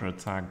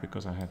counter-attack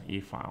because I have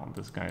e-file.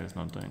 This guy is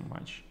not doing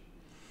much.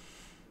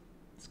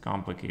 It's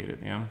complicated,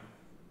 yeah?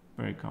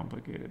 Very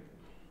complicated.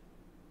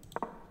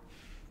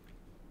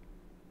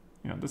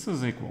 Yeah, this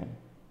is equal.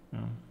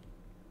 Yeah.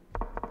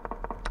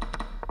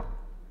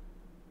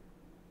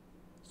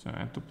 So I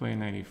have to play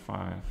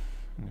 95.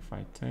 And if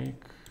I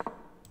take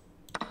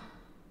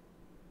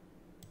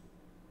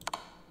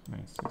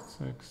knight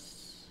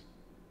c6,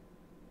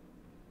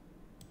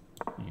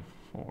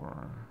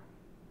 e4.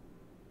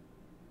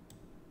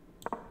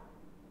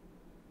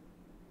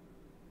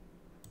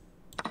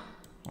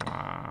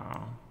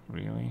 Wow,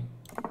 really?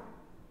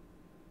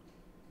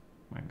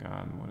 My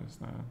god, what is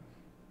that?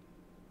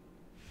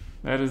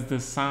 That is the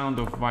sound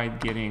of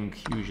white getting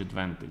huge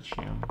advantage,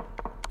 yeah.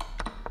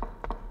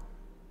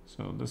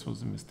 So this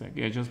was a mistake.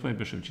 Yeah, just play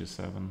bishop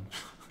g7.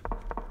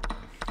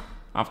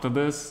 After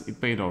this, it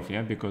paid off,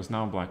 yeah, because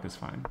now black is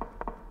fine.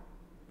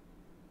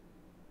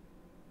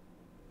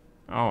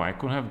 Oh, I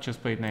could have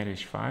just played knight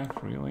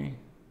h5, really?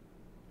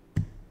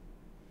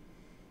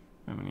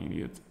 I'm an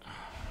idiot.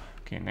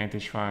 Okay, knight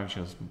h5,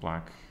 just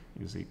black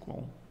is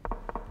equal.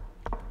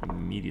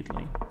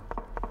 Immediately.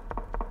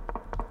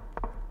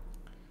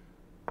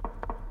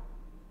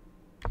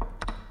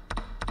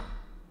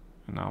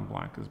 And now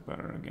black is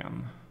better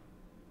again.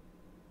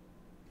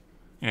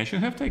 Yeah, I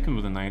should have taken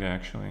with the knight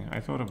actually. I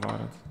thought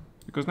about it.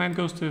 Because knight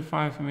goes to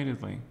f5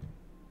 immediately.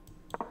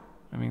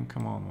 I mean,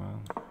 come on, man.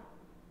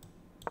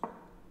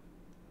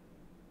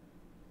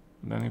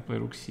 And then you play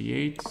rook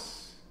c8.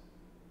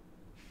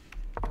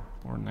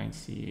 Or knight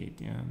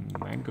c8, yeah. And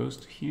knight goes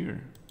to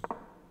here.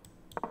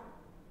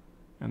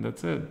 And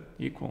that's it.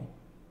 Equal.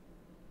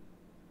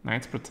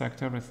 Knights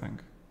protect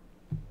everything.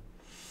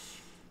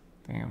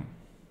 Damn.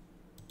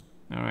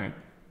 Alright.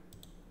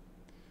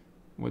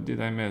 What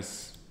did I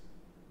miss?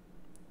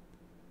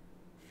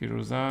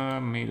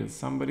 Firuza made it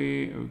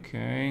somebody.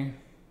 Okay.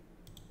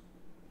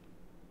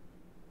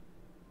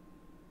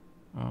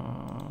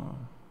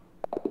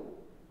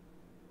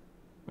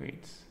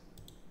 Wait.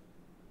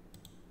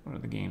 What are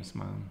the games,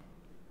 man?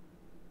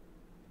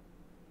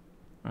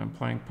 I'm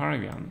playing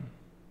Paragon.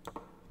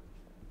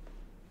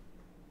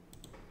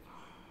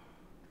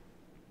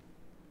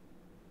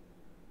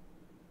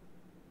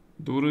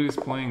 Duru is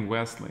playing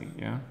Wesley,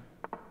 yeah?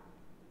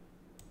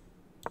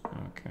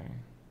 Okay.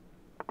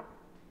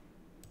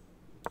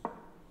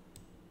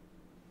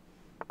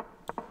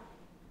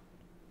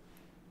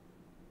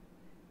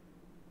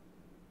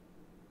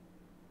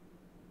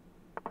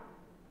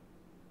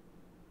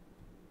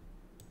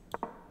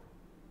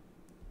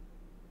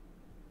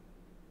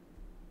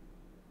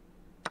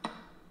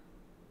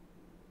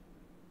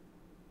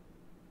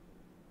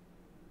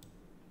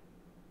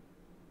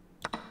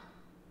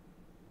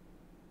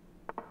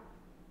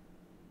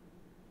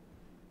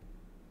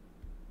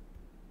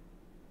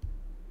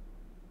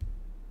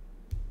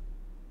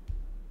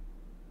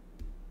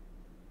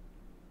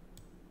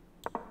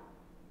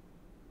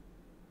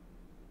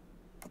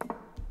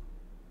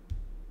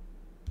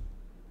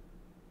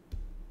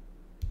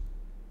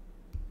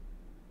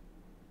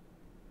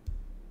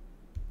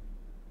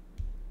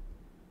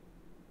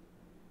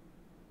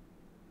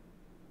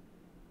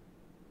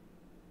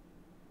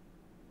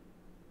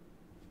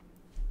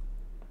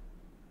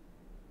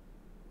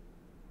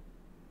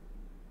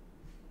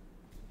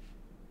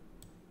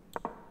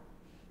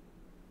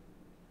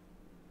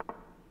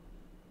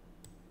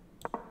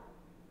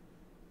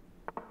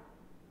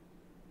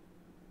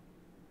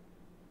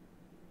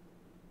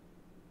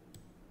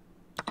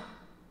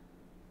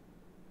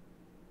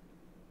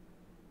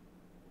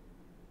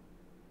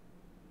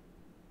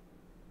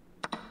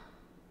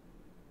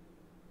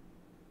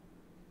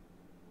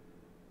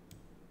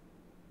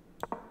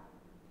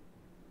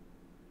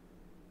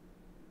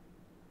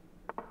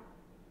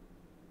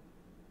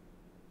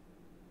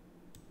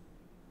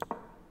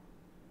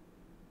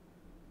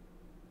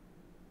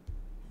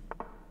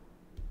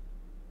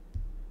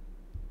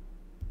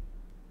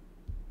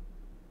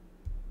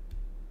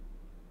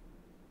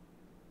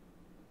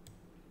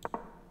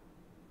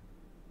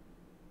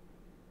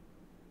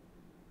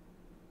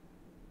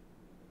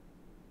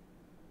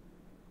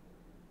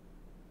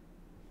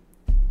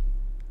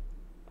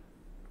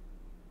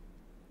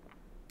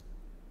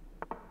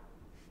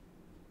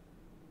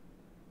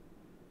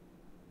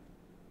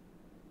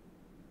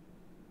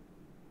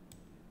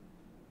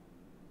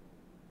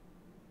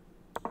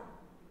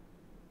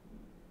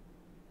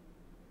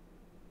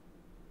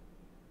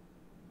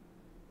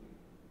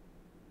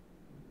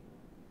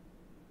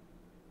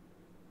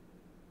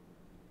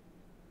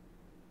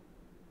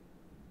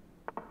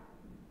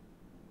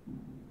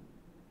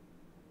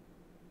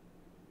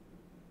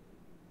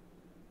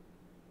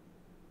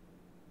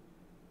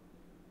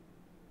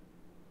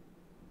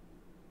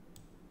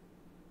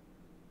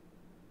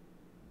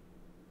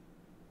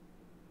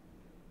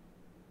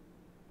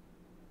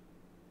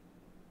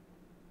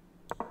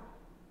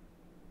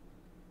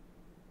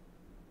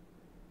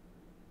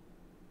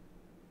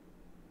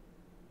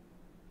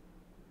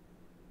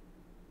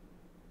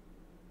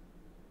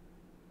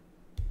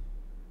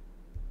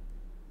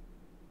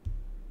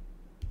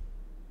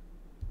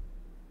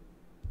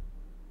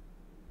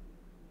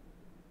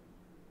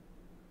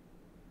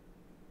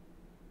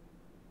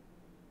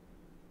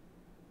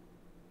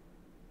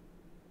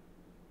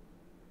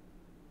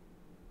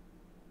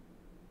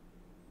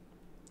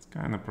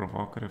 Kind of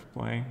provocative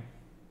play.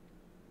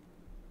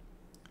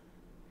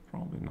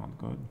 Probably not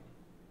good.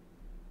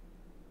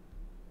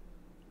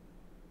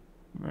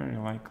 Very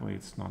likely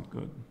it's not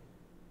good.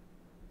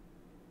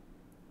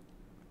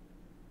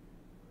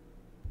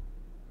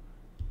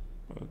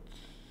 But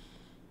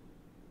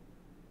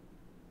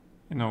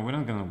you know, we're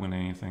not gonna win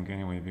anything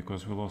anyway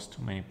because we lost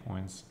too many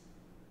points.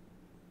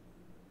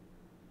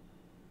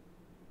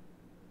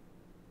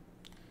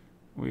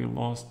 We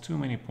lost too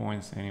many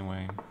points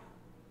anyway.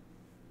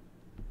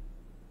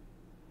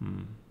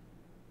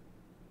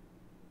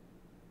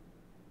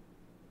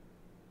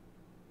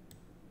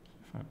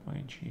 If I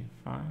play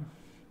g5,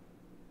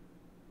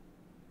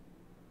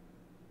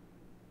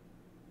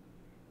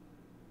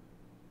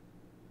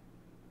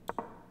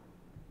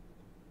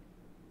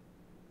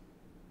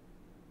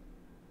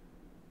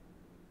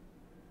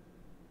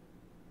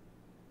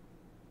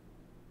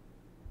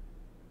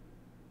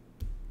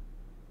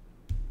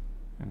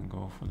 and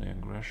go for the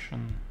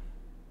aggression.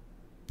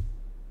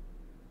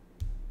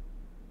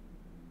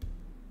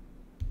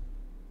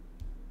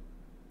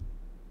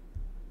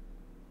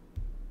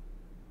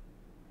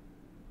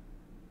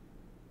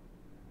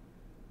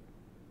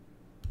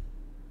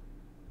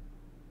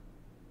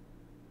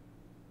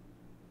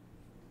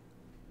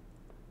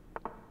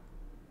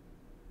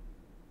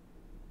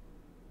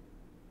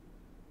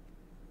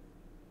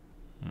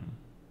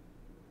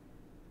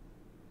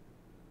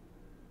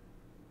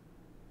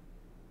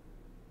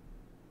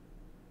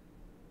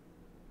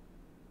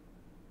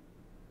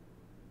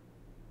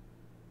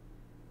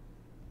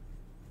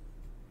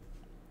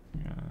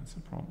 That's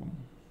a problem.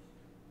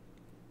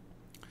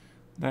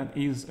 That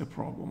is a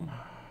problem.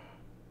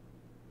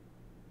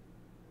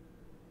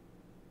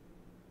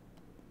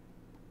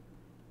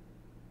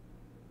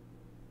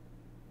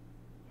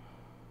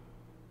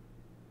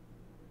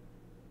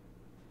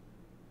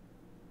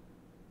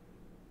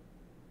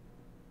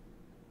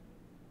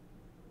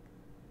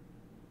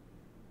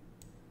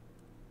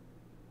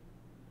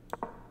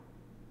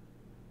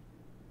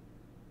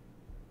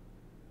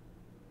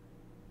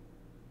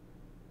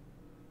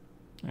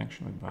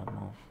 Actually, bad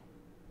move.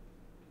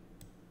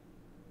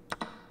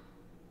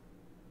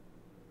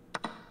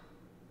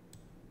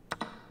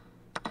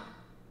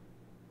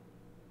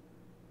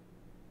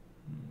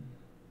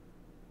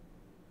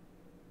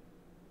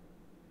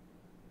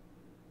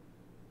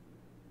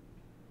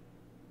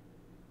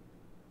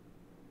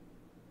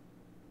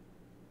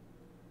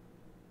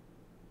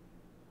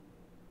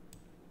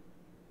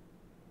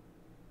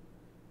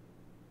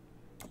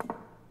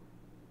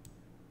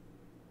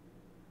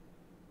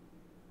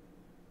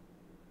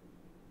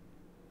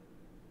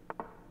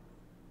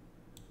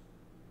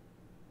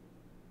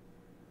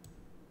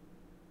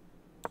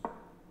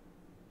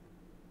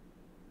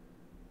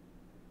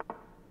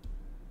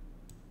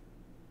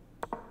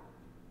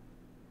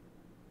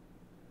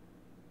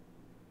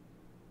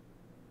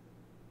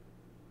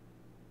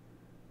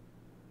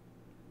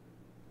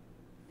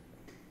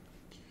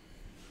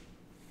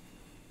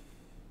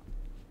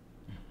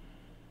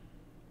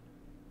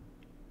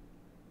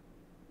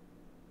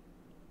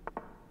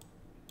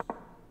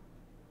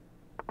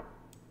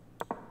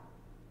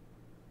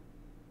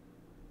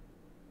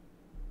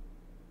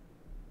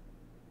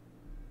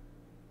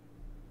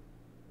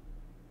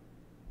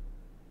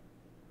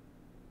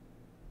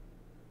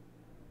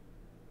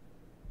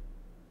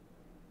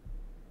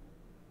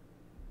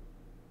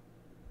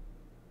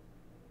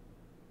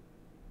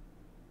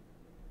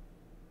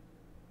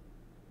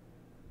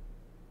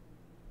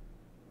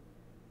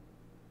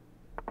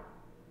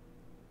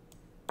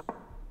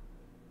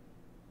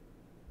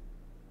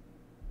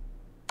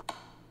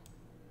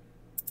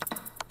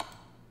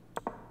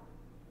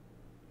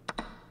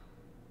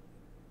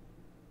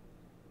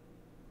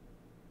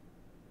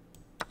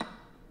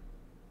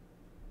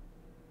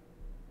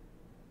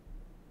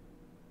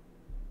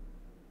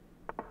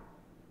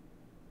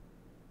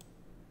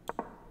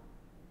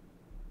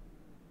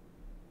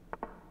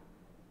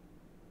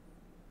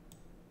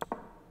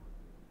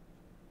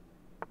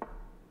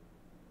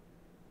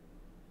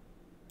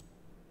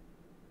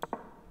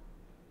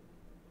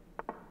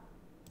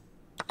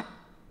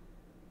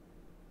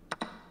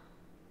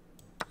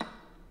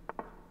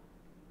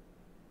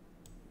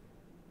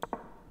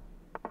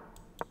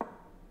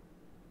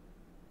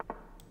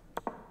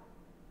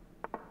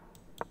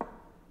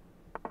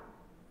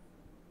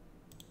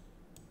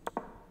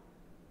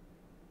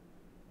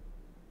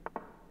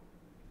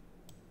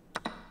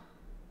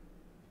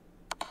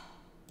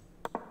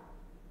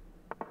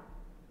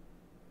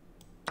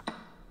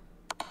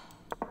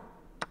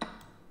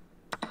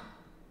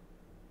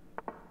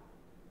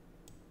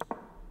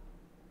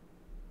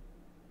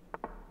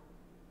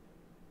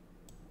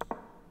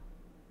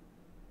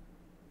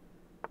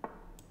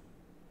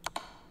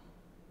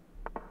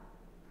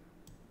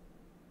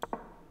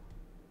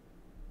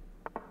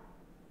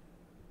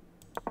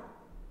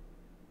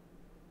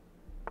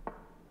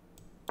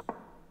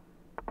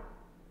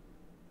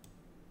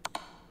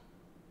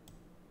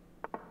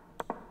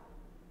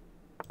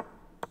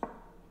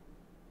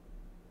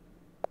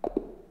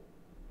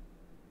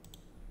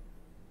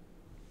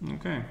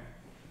 Okay.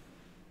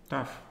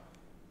 Tough.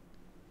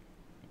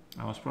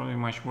 I was probably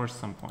much worse at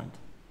some point.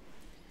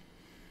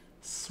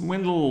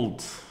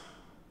 Swindled.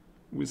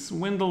 We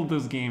swindled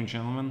this game,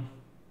 gentlemen.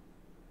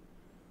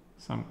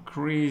 Some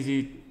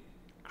crazy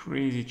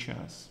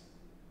chess.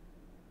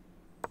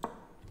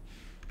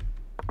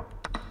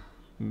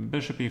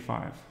 Bishop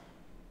e5.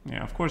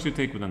 Yeah, of course you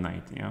take with a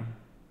knight, yeah.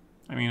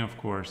 I mean, of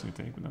course you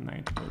take with a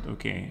knight, but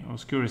okay. I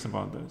was curious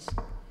about this.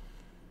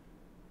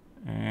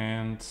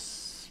 And...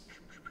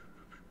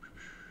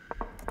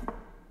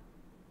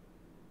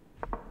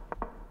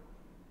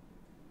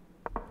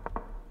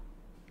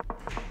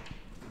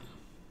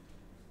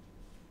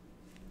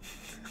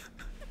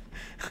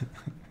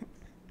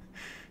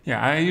 yeah,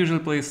 I usually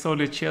play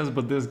solid chess,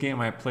 but this game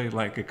I played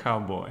like a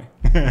cowboy.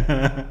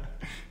 Yeah,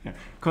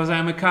 'cause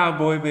I'm a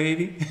cowboy,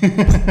 baby.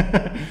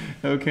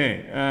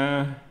 Okay,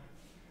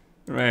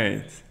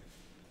 right.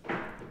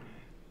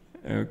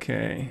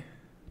 Okay.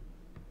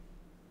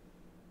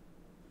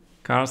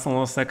 Carlsen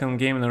lost second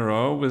game in a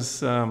row with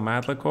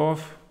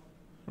Matlikov.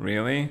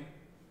 Really?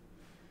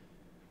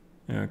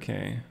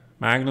 Okay.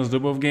 Magnus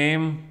Dubov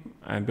game.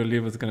 I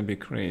believe it's gonna be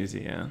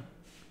crazy, yeah.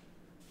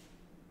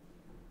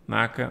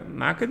 Naka,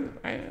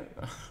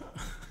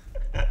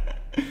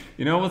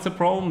 you know what's the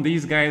problem?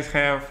 These guys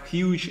have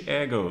huge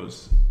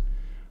egos.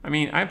 I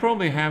mean, I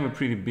probably have a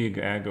pretty big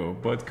ego,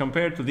 but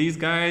compared to these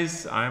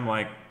guys, I'm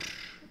like,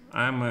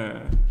 I'm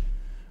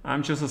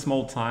just a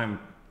small time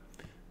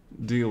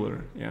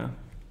dealer, yeah.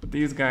 But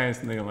these guys,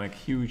 they're like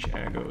huge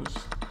egos.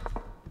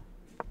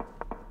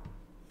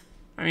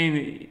 I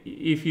mean,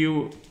 if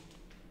you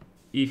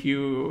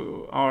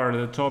are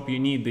the top, you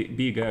need the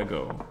big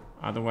ego.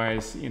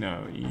 Otherwise, you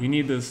know, you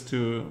need this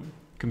to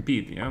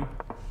compete, yeah?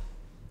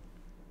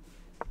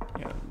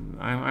 Yeah,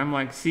 I'm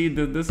like, see,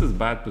 this is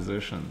bad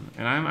position.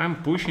 And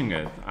I'm pushing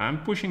it. I'm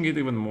pushing it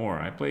even more.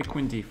 I play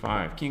queen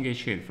d5, king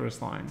h8, first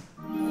line.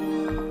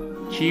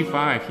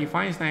 g5, he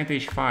finds knight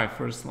h5,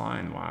 first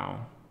line,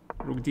 wow.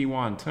 Rook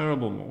d1,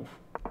 terrible move.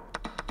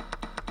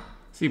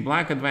 See,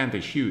 black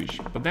advantage, huge.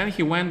 But then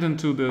he went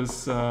into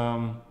this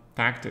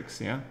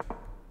tactics, yeah?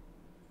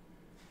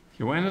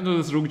 He went into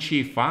this rook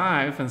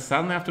g5, and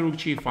suddenly after rook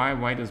g5,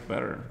 white is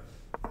better.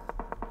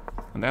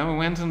 And then we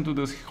went into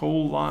this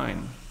whole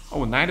line.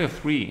 Oh, knight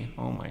f3.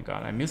 Oh my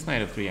god, I missed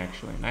knight f3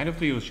 actually. Knight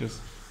f3 was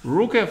just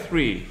rook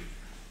f3.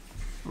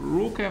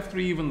 Rook f3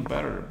 even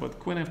better, but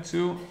queen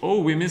f2.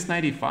 Oh, we missed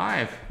knight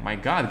e5. My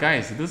god,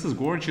 guys, this is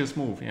gorgeous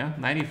move, yeah?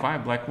 Knight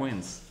e5, black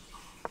wins.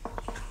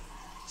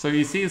 So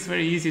you see, it's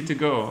very easy to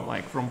go,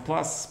 like from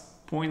plus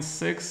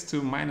 0.6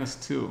 to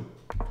 -2.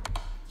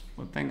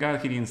 But thank god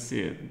he didn't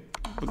see it.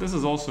 But this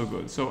is also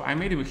good. So I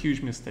made a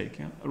huge mistake,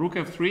 yeah? Rook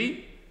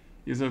f3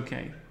 is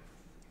okay.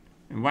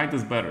 And white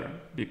is better,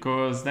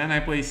 because then I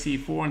play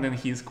c4 and then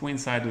his queen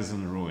side is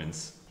in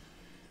ruins.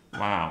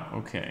 Wow,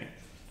 okay.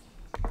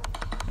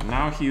 And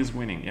now he is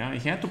winning, yeah?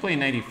 He had to play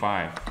knight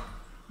e5,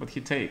 but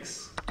he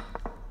takes.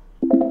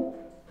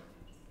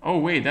 Oh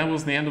wait, that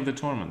was the end of the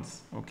tournament.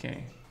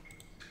 Okay.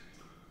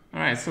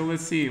 Alright, so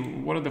let's see,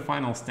 what are the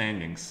final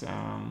standings?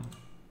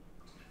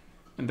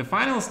 And the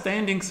final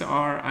standings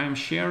are, I'm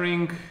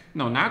sharing...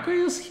 No, Naka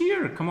is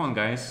here. Come on,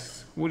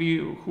 guys.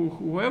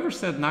 Whoever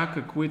said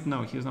Naka quit?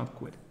 No, he's not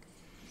quit.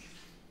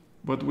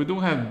 But we do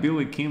have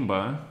Billy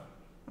Kimba.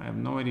 I have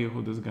no idea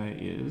who this guy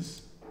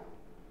is.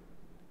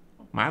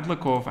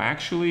 Matlikov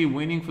actually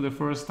winning for the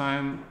first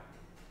time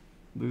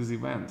this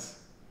event.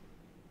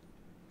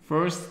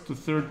 First to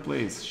third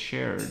place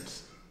shared.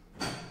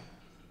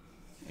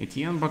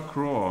 Etienne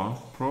Bacro,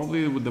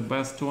 probably with the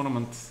best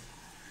tournament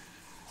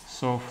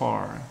so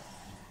far.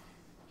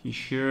 He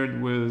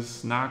shared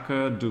with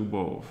Naka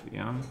Dubov,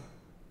 yeah.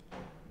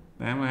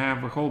 Then we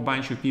have a whole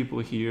bunch of people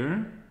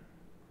here.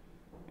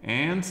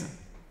 And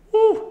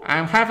woo,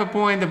 I'm half a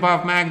point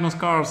above Magnus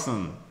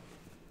Carlsen.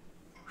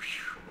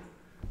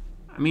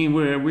 I mean,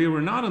 we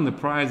were not in the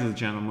prizes,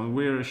 gentlemen.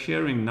 We're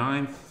sharing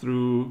 9th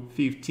through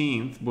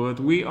 15th, but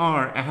we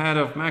are ahead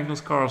of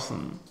Magnus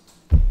Carlsen.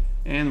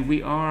 And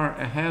we are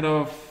ahead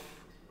of...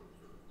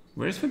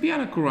 Where's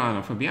Fabiano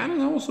Caruana?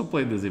 Fabiano also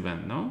played this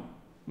event, no?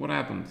 What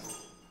happened?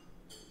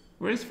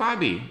 Where's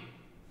Fabi?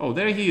 Oh,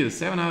 there he is,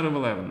 7 out of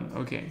 11.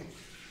 Okay.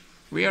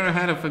 We are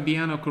ahead of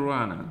Fabiano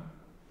Caruana.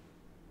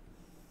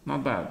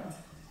 Not bad.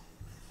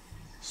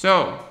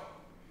 So,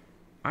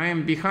 I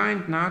am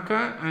behind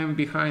Naka, I am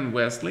behind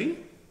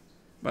Wesley,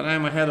 but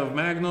I'm ahead of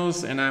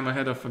Magnus and I'm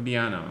ahead of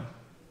Fabiano.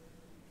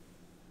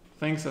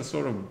 Things are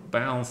sort of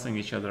balancing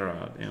each other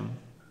out, yeah.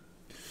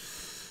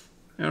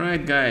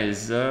 Alright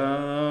guys,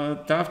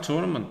 tough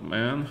tournament,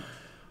 man.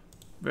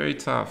 Very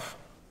tough.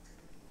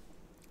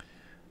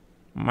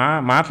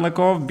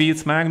 Matlikov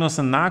beats Magnus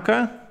and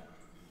Naka.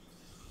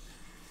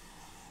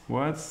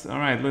 What's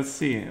alright? Let's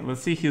see.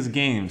 Let's see his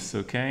games.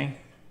 Okay,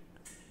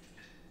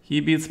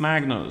 he beats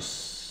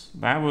Magnus.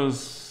 That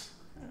was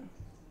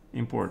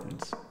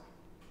important.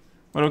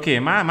 But okay,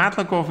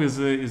 Matlikov is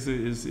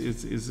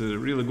a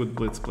really good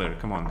blitz player.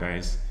 Come on,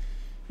 guys.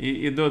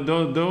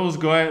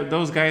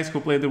 Those guys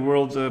who play the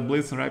World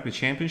Blitz and Rapid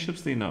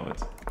Championships, they know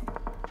it.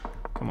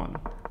 Come on.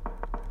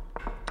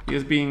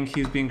 he's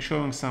being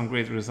showing some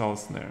great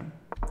results there.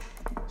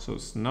 So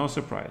it's no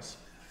surprise.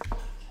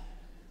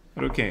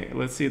 But okay,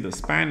 let's see the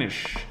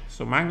Spanish.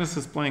 So Magnus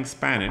is playing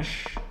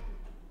Spanish.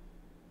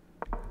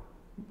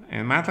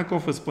 And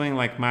Matlakov is playing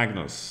like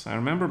Magnus. I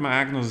remember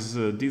Magnus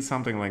did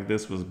something like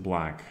this with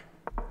black.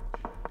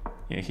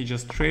 Yeah, he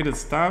just traded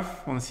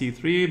stuff on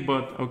c3,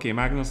 but okay,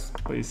 Magnus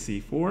plays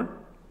c4.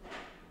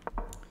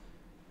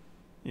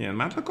 Yeah,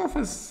 Matlakov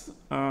is...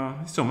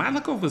 so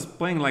Matlakov is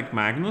playing like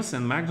Magnus,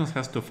 and Magnus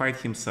has to fight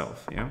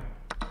himself, yeah?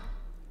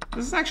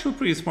 This is actually a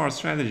pretty smart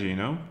strategy, you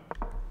know?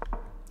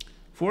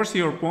 Force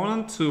your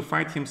opponent to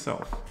fight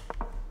himself.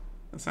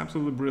 That's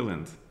absolutely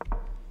brilliant.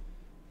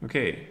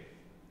 Okay.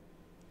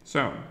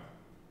 So,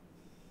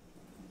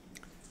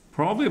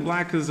 probably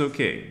black is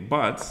okay,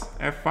 but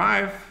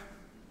f5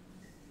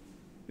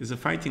 is a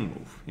fighting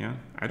move, yeah?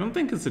 I don't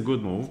think it's a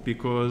good move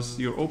because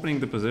you're opening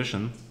the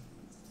position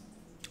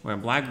where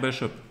black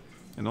bishop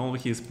and all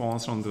his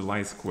pawns are on the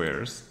light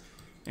squares,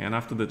 and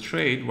after the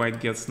trade, white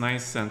gets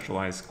nice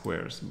centralized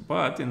squares.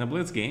 But in a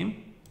blitz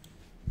game,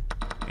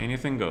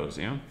 anything goes,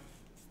 yeah?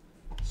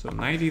 So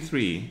knight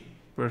e3,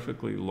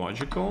 perfectly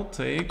logical,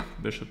 take,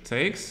 bishop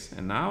takes,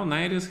 and now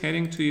knight is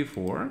heading to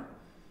e4,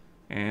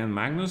 and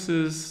Magnus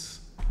is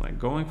like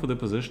going for the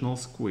positional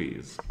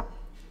squeeze.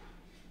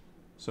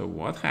 So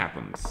what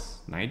happens?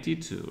 Knight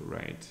d2,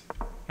 right?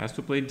 Has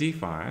to play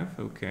d5,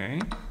 okay.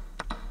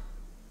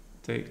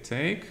 Take,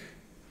 take.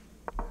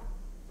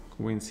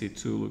 Queen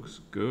c2 looks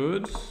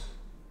good.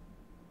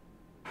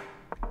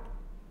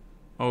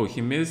 Oh,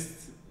 he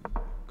missed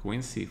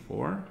queen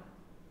c4.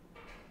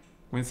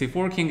 Queen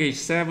c4, king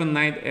h7,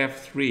 knight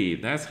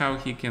f3. That's how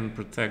he can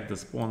protect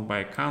this pawn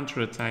by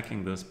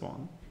counter-attacking this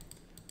pawn.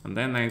 And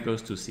then knight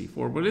goes to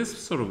c4, but it's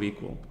sort of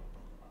equal.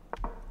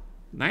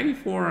 Knight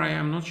e4, I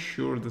am not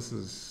sure this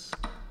is...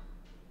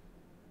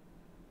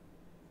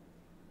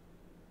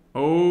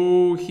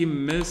 Oh, he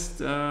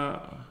missed...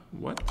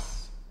 what?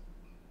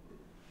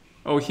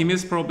 Oh, he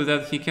missed probably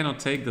that he cannot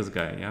take this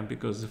guy, yeah?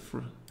 Because if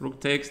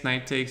rook takes,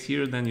 knight takes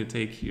here, then you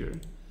take here.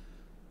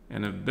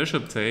 And if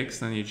bishop takes,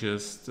 then you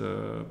just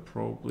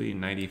probably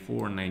knight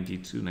e4, knight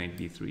d2, knight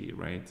b3,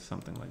 right?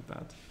 Something like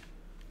that.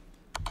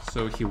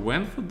 So he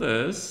went for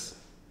this.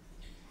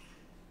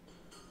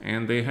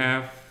 And they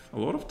have a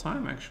lot of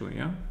time, actually,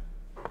 yeah?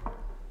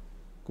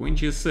 Queen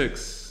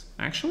g6.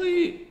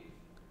 Actually,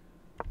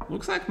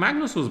 looks like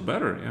Magnus was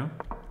better, yeah?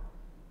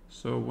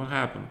 So what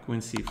happened? Queen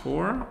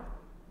c4.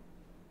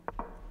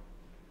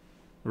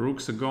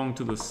 Rooks are going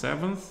to the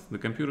 7th. The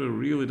computer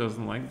really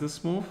doesn't like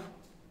this move.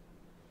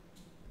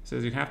 It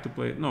says you have to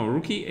play... No,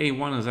 rook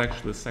a1 is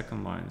actually the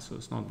second line, so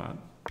it's not bad.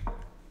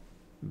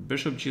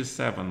 Bishop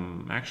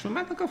g7. Actually,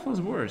 Matlakov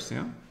was worse,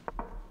 yeah?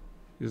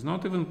 He's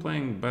not even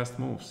playing best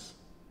moves.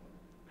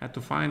 Had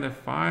to find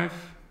f5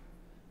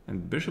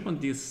 and bishop on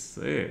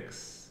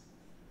d6.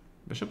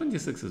 Bishop on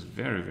d6 is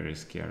very, very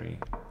scary.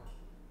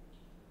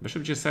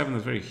 Bishop g7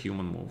 is a very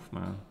human move,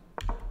 man.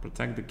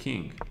 Protect the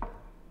king.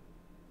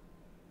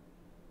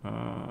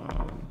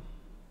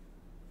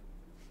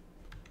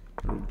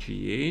 Rook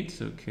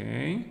g8,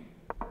 okay.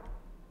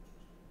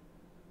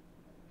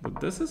 But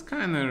this is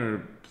kind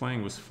of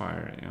playing with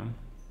fire, yeah?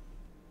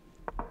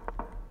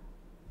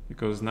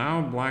 Because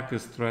now black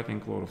is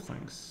threatening a lot of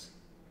things.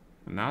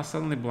 And now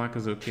suddenly black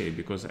is okay,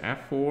 because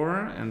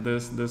f4 and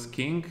this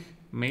king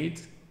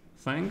mate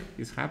thing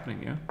is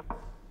happening, yeah?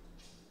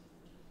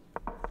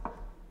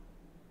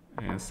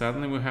 And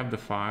suddenly we have the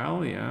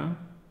file, yeah?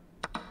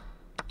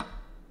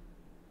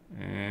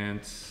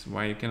 And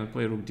why you cannot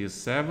play rook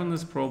d7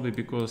 is probably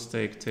because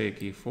take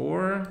e4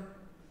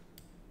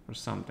 or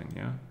something,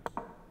 yeah?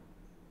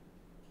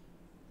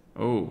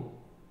 Oh,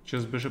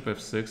 just bishop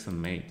f6 and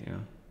mate, yeah?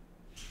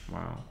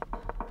 Wow.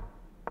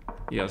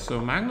 Yeah, so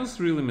Magnus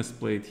really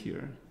misplayed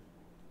here.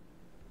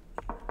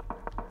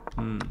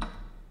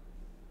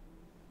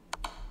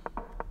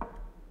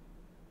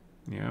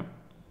 Yeah,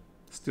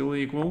 still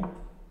equal.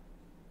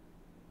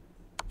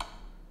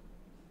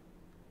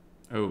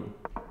 Oh.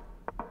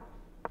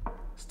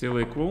 Still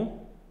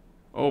equal.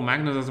 Oh,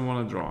 Magnus doesn't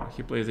want to draw.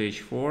 He plays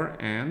h4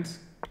 and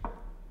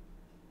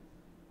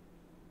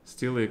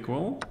still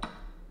equal.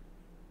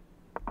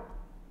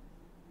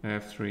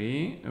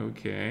 f3.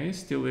 Okay,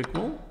 still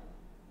equal.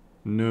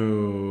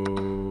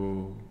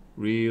 No,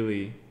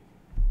 really?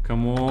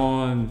 Come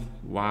on.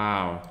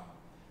 Wow.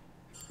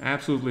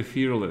 Absolutely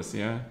fearless,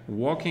 yeah?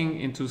 Walking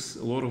into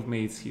a lot of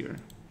mates here.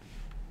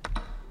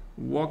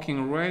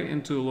 Walking right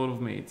into a lot of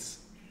mates.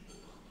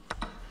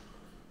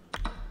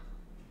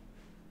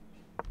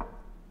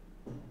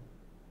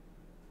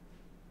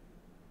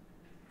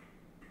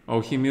 Oh,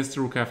 he missed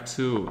rook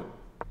f2.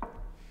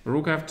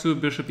 Rook f2,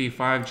 bishop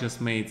e5 just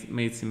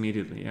mates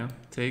immediately, yeah?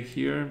 Take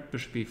here,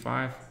 bishop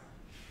e5,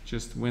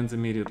 just wins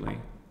immediately.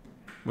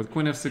 But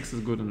queen f6 is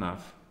good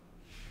enough.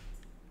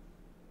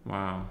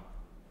 Wow.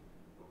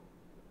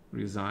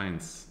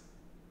 Resigns.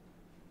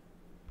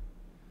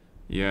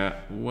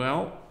 Yeah,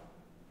 well,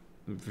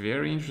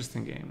 very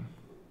interesting game.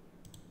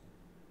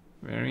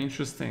 Very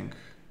interesting.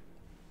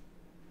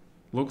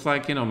 Looks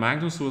like, you know,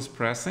 Magnus was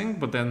pressing,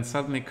 but then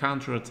suddenly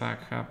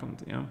counter-attack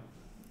happened, yeah?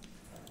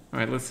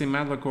 Alright, let's see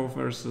Medlakov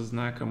versus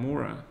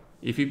Nakamura.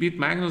 If you beat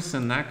Magnus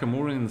and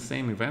Nakamura in the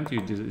same event,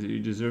 you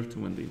deserve to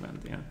win the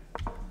event, yeah?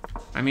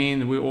 I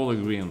mean, we all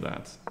agree on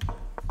that.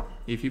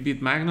 If you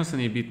beat Magnus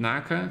and you beat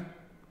Naka,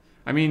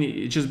 I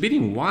mean, just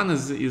beating one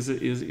is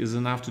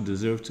enough to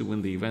deserve to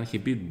win the event. He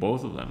beat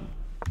both of them.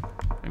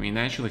 I mean,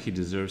 naturally, he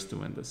deserves to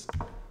win this.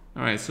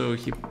 Alright, so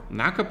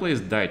Naka plays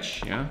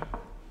Dutch, yeah?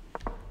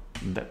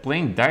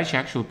 Playing Dutch,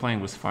 actually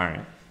playing with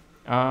fire.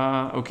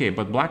 Okay,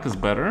 but black is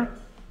better.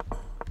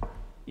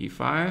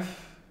 E5.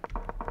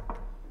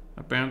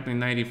 Apparently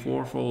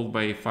 94 followed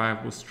by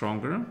E5 was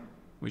stronger,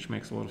 which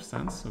makes a lot of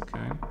sense.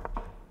 Okay.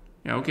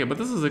 Yeah, okay, but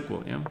this is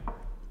equal, yeah?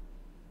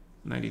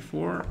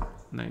 94,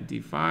 knight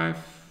d5.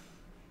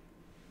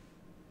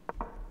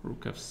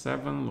 Rook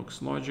f7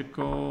 looks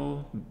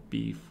logical.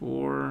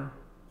 b4.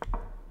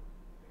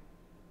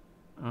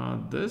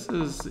 This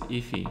is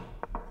iffy.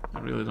 I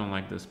really don't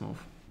like this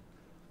move.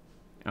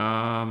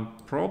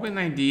 Probably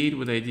knight d8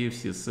 with the idea of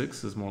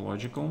c6 is more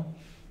logical,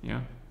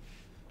 yeah,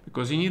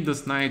 because you need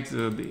this knight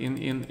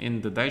in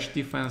the Dutch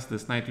defense.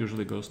 This knight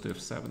usually goes to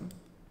f7,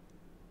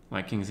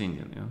 like King's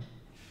Indian, yeah.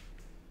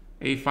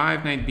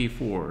 a5, knight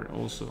b4,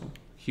 also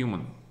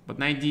human, but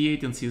knight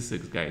d8 and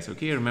c6, guys.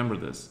 Okay, remember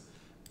this.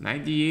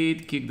 Knight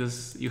d8, kick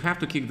this. You have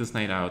to kick this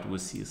knight out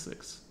with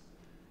c6,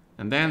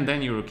 and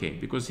then you're okay,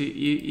 because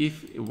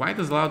if white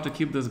is allowed to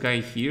keep this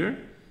guy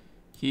here,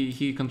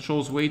 he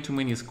controls way too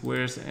many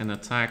squares and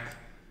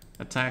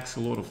attacks a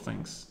lot of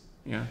things.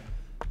 Yeah,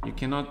 you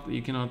cannot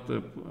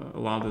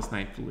allow this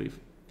knight to leave.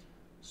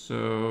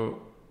 So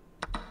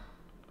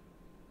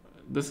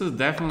this is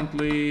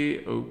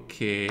definitely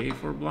okay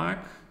for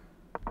black.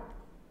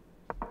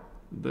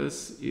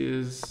 This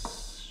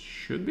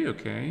should be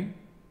okay.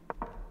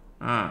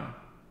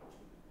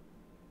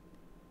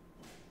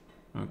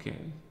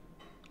 Okay.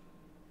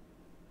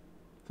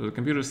 So the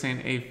computer is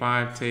saying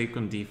a5, take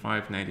on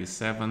d5, knight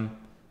e7,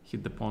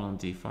 hit the pawn on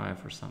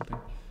d5 or something.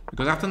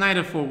 Because after knight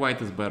f4,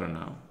 white is better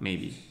now,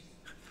 maybe.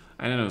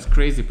 I don't know, it's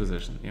crazy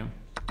position, yeah.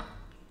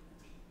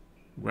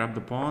 Grab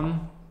the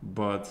pawn,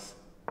 but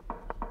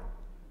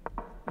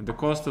at the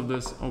cost of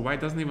this, oh,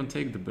 white doesn't even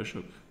take the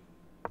bishop.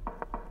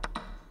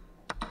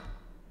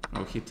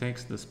 Oh, he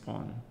takes this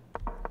pawn.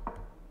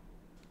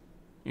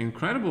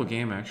 Incredible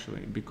game,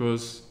 actually,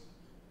 because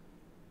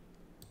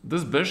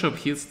this bishop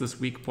hits this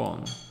weak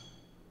pawn.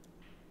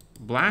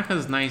 Black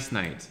has nice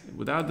knight.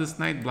 Without this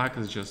knight, black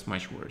is just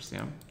much worse,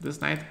 yeah?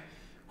 This knight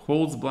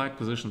holds black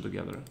position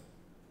together.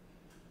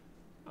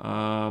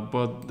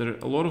 But there are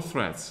a lot of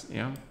threats,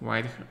 yeah?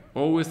 White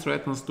always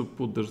threatens to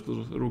put the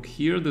rook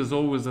here. There's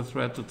always a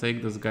threat to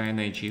take this guy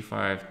knight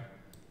g5,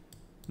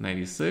 knight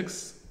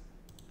e6.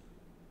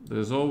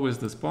 There's always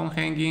this pawn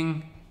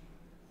hanging.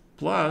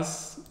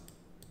 Plus,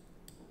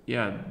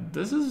 yeah,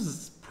 this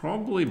is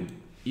probably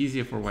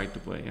easier for white to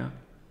play, yeah?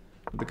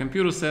 The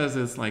computer says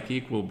it's like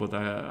equal, but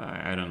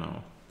I don't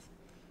know.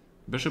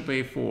 Bishop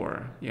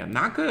a4. Yeah,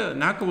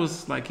 Naka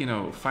was like, you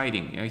know,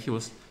 fighting. Yeah, he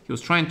was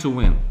trying to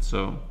win.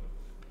 So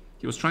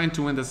he was trying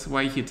to win. That's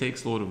why he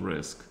takes a lot of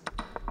risk.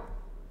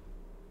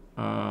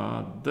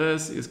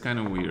 This is kind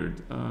of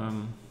weird.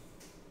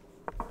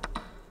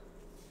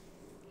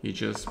 He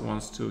just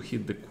wants to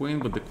hit the queen,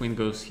 but the queen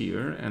goes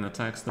here and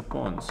attacks the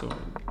pawn. So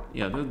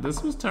yeah,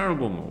 this was a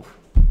terrible move.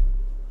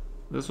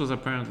 This was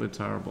apparently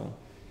terrible.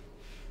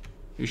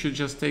 You should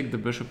just take the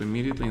bishop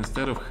immediately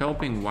instead of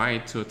helping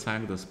white to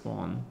attack this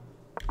pawn.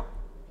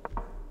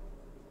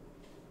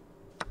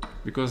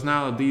 Because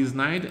now this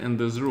knight and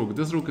this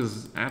rook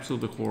is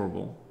absolutely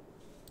horrible.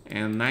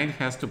 And knight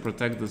has to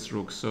protect this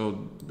rook,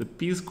 so the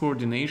piece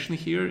coordination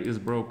here is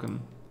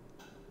broken.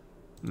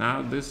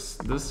 Now this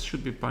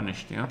should be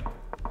punished, yeah?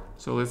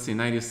 So let's see,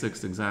 knight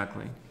e6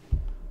 exactly.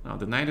 Now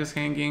the knight is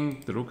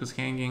hanging, the rook is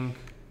hanging.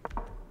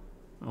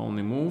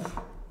 Only move.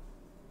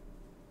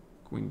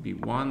 Queen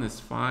b1 is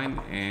fine,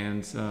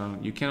 and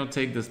you cannot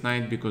take this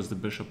knight because the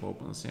bishop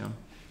opens, yeah?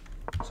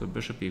 So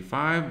bishop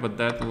e5, but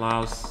that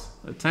allows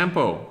a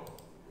tempo.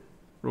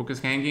 Rook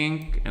is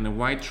hanging, and a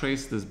white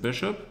traces this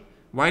bishop.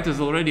 White is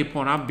already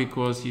pawn up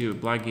because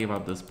black gave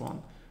up this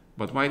pawn.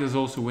 But white is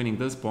also winning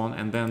this pawn,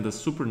 and then the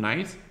super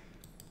knight,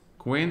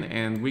 queen,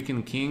 and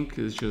weakened king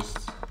is just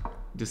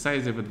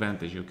decisive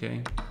advantage,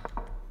 okay?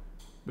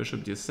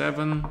 Bishop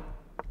d7.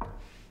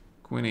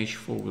 Queen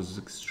h4 was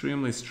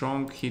extremely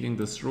strong, hitting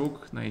this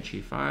rook, knight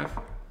g5.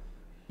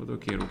 But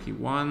okay, rook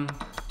e1.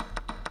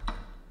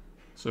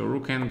 So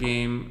rook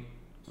endgame.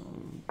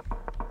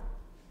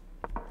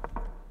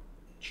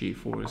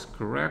 G4 is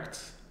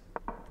correct.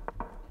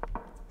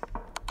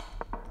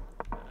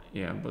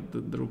 Yeah, but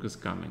the rook is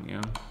coming,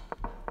 yeah.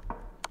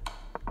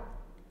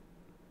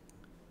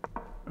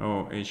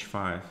 Oh,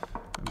 h5.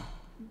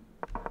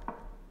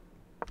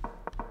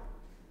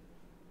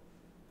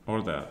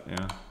 Or that,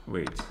 yeah.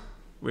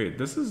 Wait,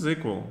 this is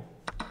equal.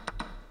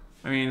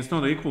 I mean, it's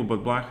not equal,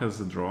 but black has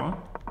a draw.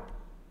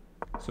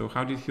 So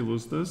how did he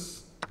lose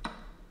this?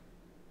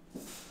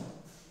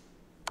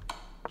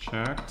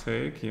 Check,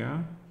 take,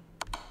 yeah.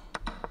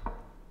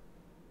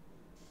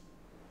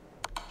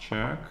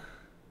 check,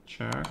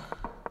 check,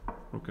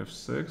 rook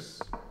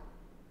f6,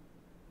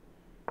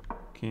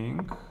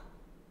 king.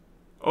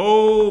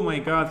 Oh my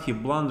god, he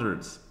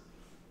blundered.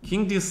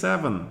 King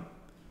d7.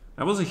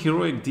 That was a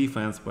heroic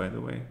defense, by the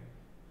way.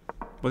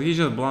 But he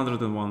just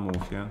blundered in one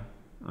move, yeah?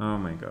 Oh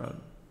my god.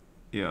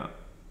 Yeah.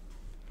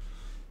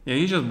 Yeah,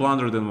 he just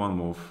blundered in one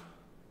move.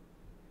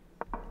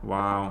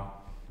 Wow.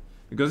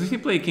 Because if he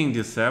play king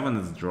d7,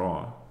 it's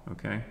draw,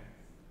 okay?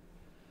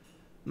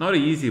 Not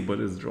easy, but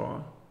it's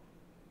draw.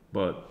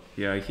 But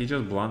yeah, he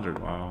just blundered,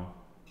 wow.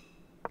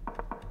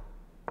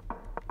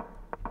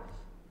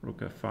 Rook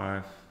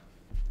f5.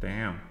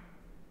 Damn.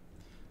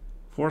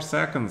 4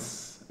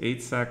 seconds,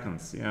 8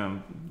 seconds, yeah.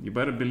 You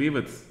better believe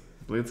it.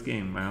 Blitz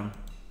game, man.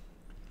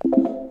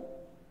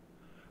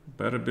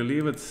 Better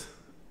believe it.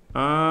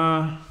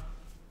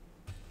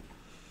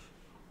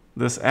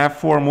 This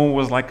f4 move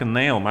was like a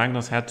nail.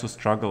 Magnus had to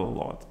struggle a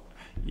lot.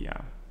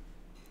 Yeah.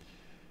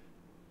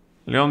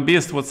 Leon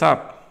Beast, what's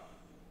up?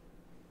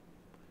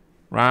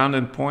 Round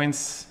and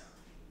points.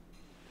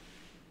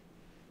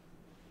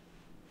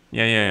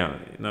 Yeah.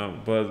 No,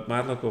 but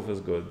Matlikov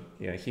is good.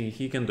 Yeah,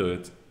 he can do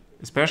it.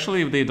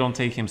 Especially if they don't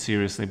take him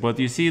seriously. But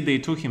you see, they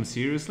took him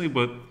seriously,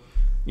 but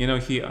you know,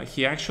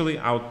 he actually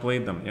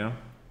outplayed them, yeah.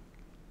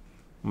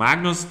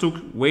 Magnus took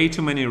way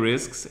too many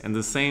risks, and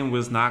the same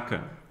with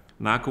Naka.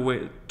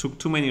 Naka took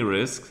too many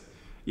risks.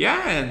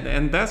 Yeah,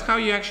 and that's how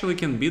you actually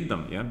can beat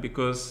them, yeah,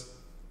 because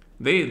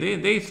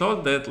they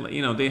thought that,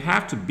 you know, they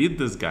have to beat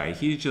this guy.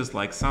 He's just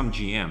like some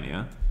GM,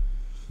 yeah.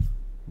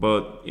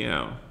 But, you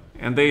know,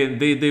 and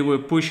they were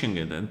pushing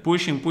it and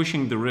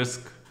pushing the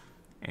risk,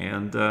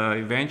 and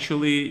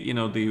eventually, you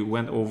know, they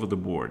went over the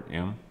board,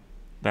 yeah.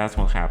 That's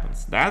what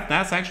happens.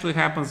 That's actually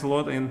happens a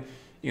lot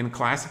in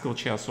classical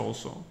chess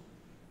also.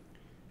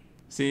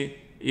 See,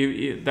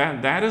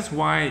 that is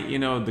why, you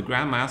know, the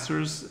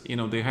grandmasters, you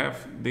know,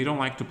 they don't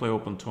like to play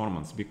open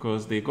tournaments,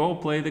 because they go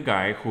play the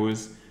guy who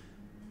is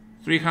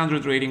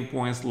 300 rating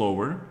points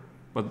lower,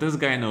 but this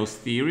guy knows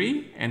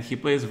theory and he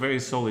plays very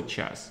solid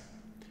chess.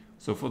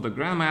 So for the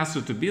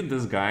grandmaster to beat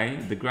this guy,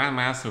 the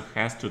grandmaster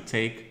has to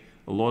take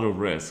a lot of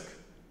risk.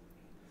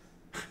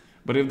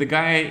 But if the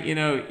guy, you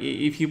know,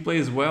 if he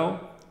plays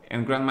well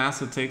and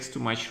grandmaster takes too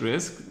much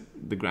risk,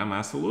 the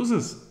grandmaster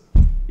loses,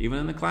 even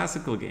in the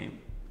classical game.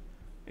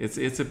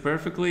 It's a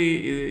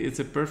perfectly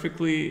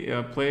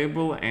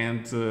playable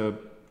and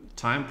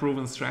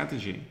time-proven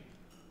strategy.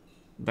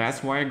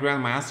 That's why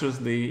grandmasters,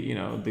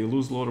 they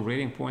lose a lot of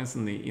rating points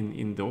in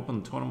the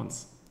open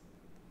tournaments.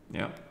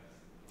 Yeah,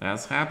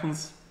 that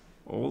happens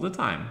all the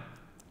time.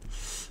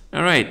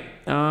 All right.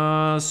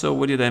 So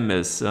what did I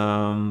miss?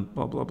 Blah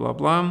blah blah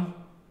blah.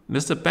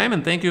 Mr.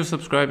 Payman, thank you for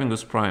subscribing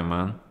with Prime,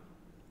 man.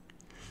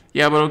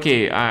 Yeah, but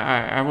okay.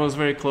 I was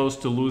very close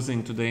to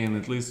losing today in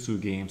at least 2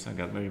 games. I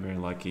got very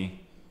lucky.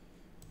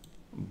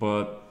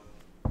 But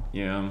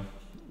yeah,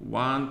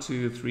 1,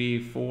 2, 3,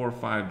 4,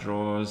 5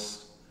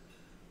 draws.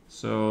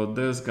 So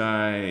this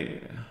guy,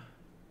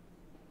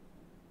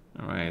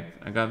 all right,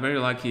 I got very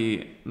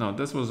lucky. No,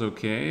 this was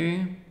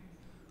okay.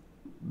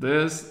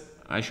 This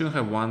I should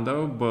have won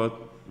though, but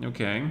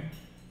okay.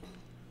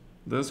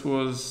 This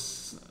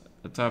was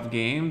a tough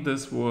game.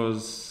 This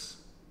was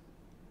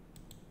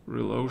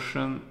real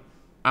ocean.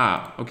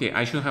 Ah, okay,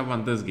 I should have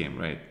won this game,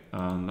 right?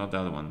 Not the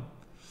other one.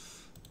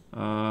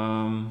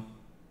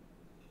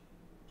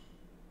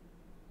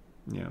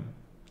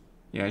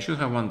 Yeah, I should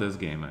have won this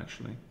game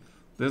actually.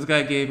 This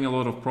guy gave me a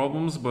lot of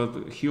problems,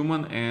 but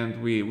human,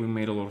 and we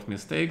made a lot of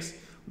mistakes.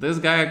 This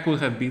guy could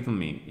have beaten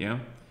me, yeah,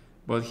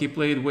 but he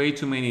played way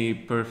too many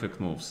perfect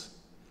moves,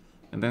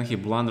 and then he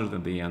blundered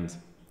at the end,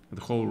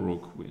 the whole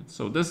rook.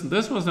 So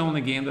this was the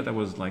only game that I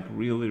was like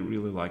really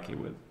lucky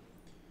with.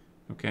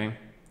 Okay,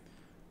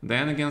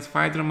 then against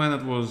Fighterman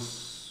it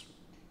was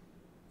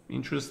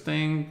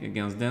interesting.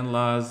 Against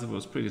Denlaz it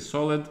was pretty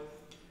solid.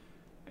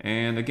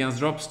 And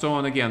against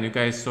Dropstone, again, you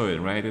guys saw it,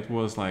 right? It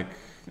was like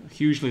a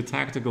hugely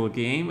tactical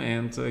game,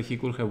 and he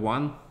could have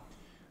won,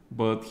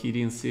 but he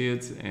didn't see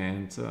it,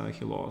 and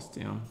he lost,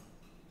 yeah.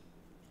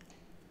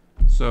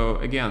 So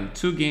again,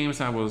 2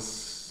 games I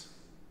was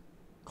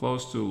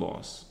close to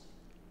loss.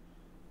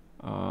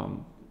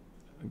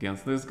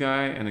 Against this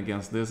guy and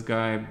against this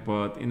guy,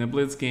 but in a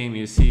blitz game,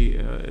 you see,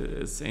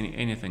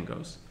 anything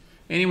goes.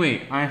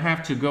 Anyway, I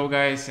have to go,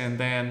 guys, and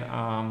then,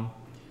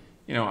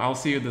 you know, I'll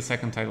see you the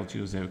second title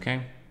Tuesday,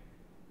 okay?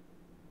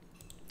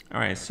 All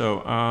right,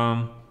 so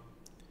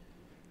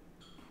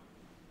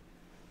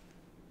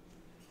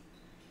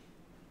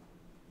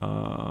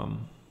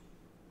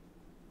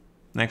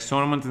next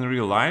tournament in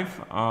real life,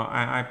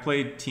 I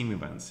played team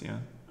events. Yeah,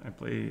 I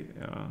play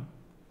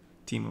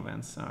team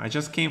events. I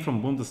just came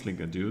from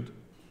Bundesliga, dude.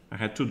 I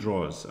had 2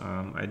 draws.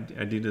 I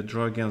did a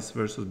draw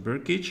versus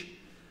Birkic,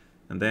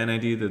 and then I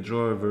did a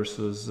draw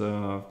versus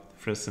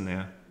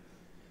Freyssinet.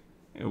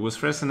 With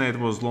Freyssinet, it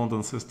was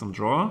London system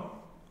draw.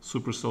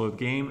 Super solid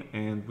game,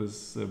 and with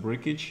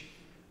Birkic,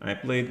 I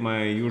played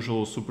my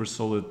usual super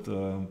solid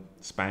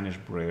Spanish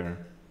Breyer.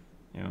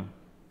 Yeah,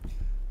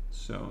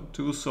 So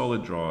 2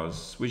 solid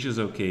draws, which is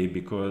okay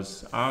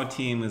because our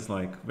team is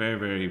like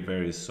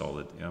very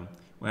solid. Yeah,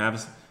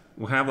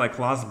 we have like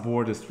last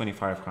board is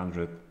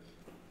 2500,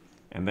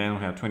 and then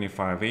we have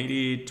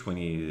 2580,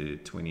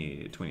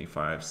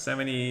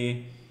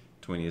 2570,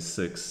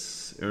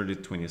 26 early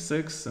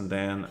 26, and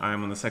then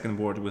I'm on the second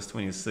board with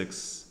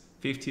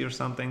 2650 or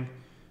something.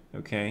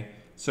 Okay,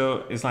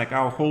 so it's like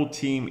our whole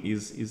team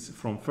is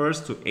from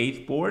first to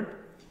 8th board.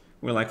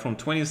 We're like from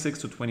 26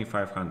 to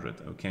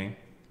 2500. Okay,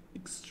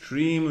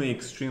 extremely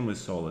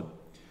solid.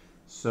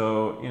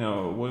 So you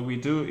know what we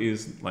do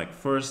is like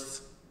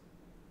first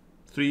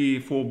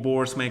 3-4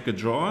 boards make a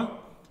draw,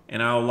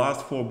 and our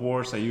last 4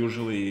 boards are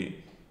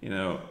usually, you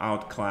know,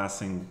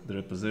 outclassing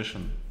their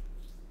position.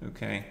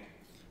 Okay,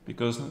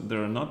 because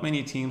there are not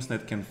many teams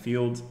that can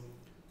field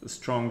a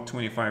strong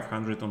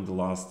 2500 on the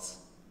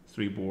last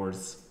 3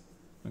 boards.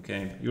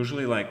 Okay,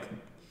 usually like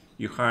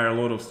you hire a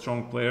lot of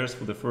strong players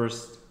for the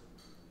first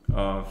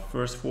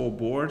 4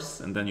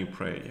 boards, and then you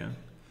pray.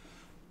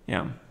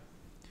 Yeah.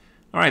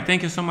 All right,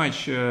 thank you so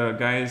much,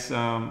 guys.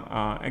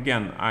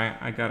 Again,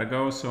 I gotta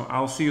go, so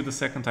I'll see you the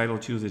second title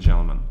Tuesday,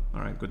 gentlemen.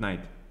 All right, good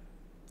night.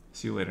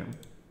 See you later.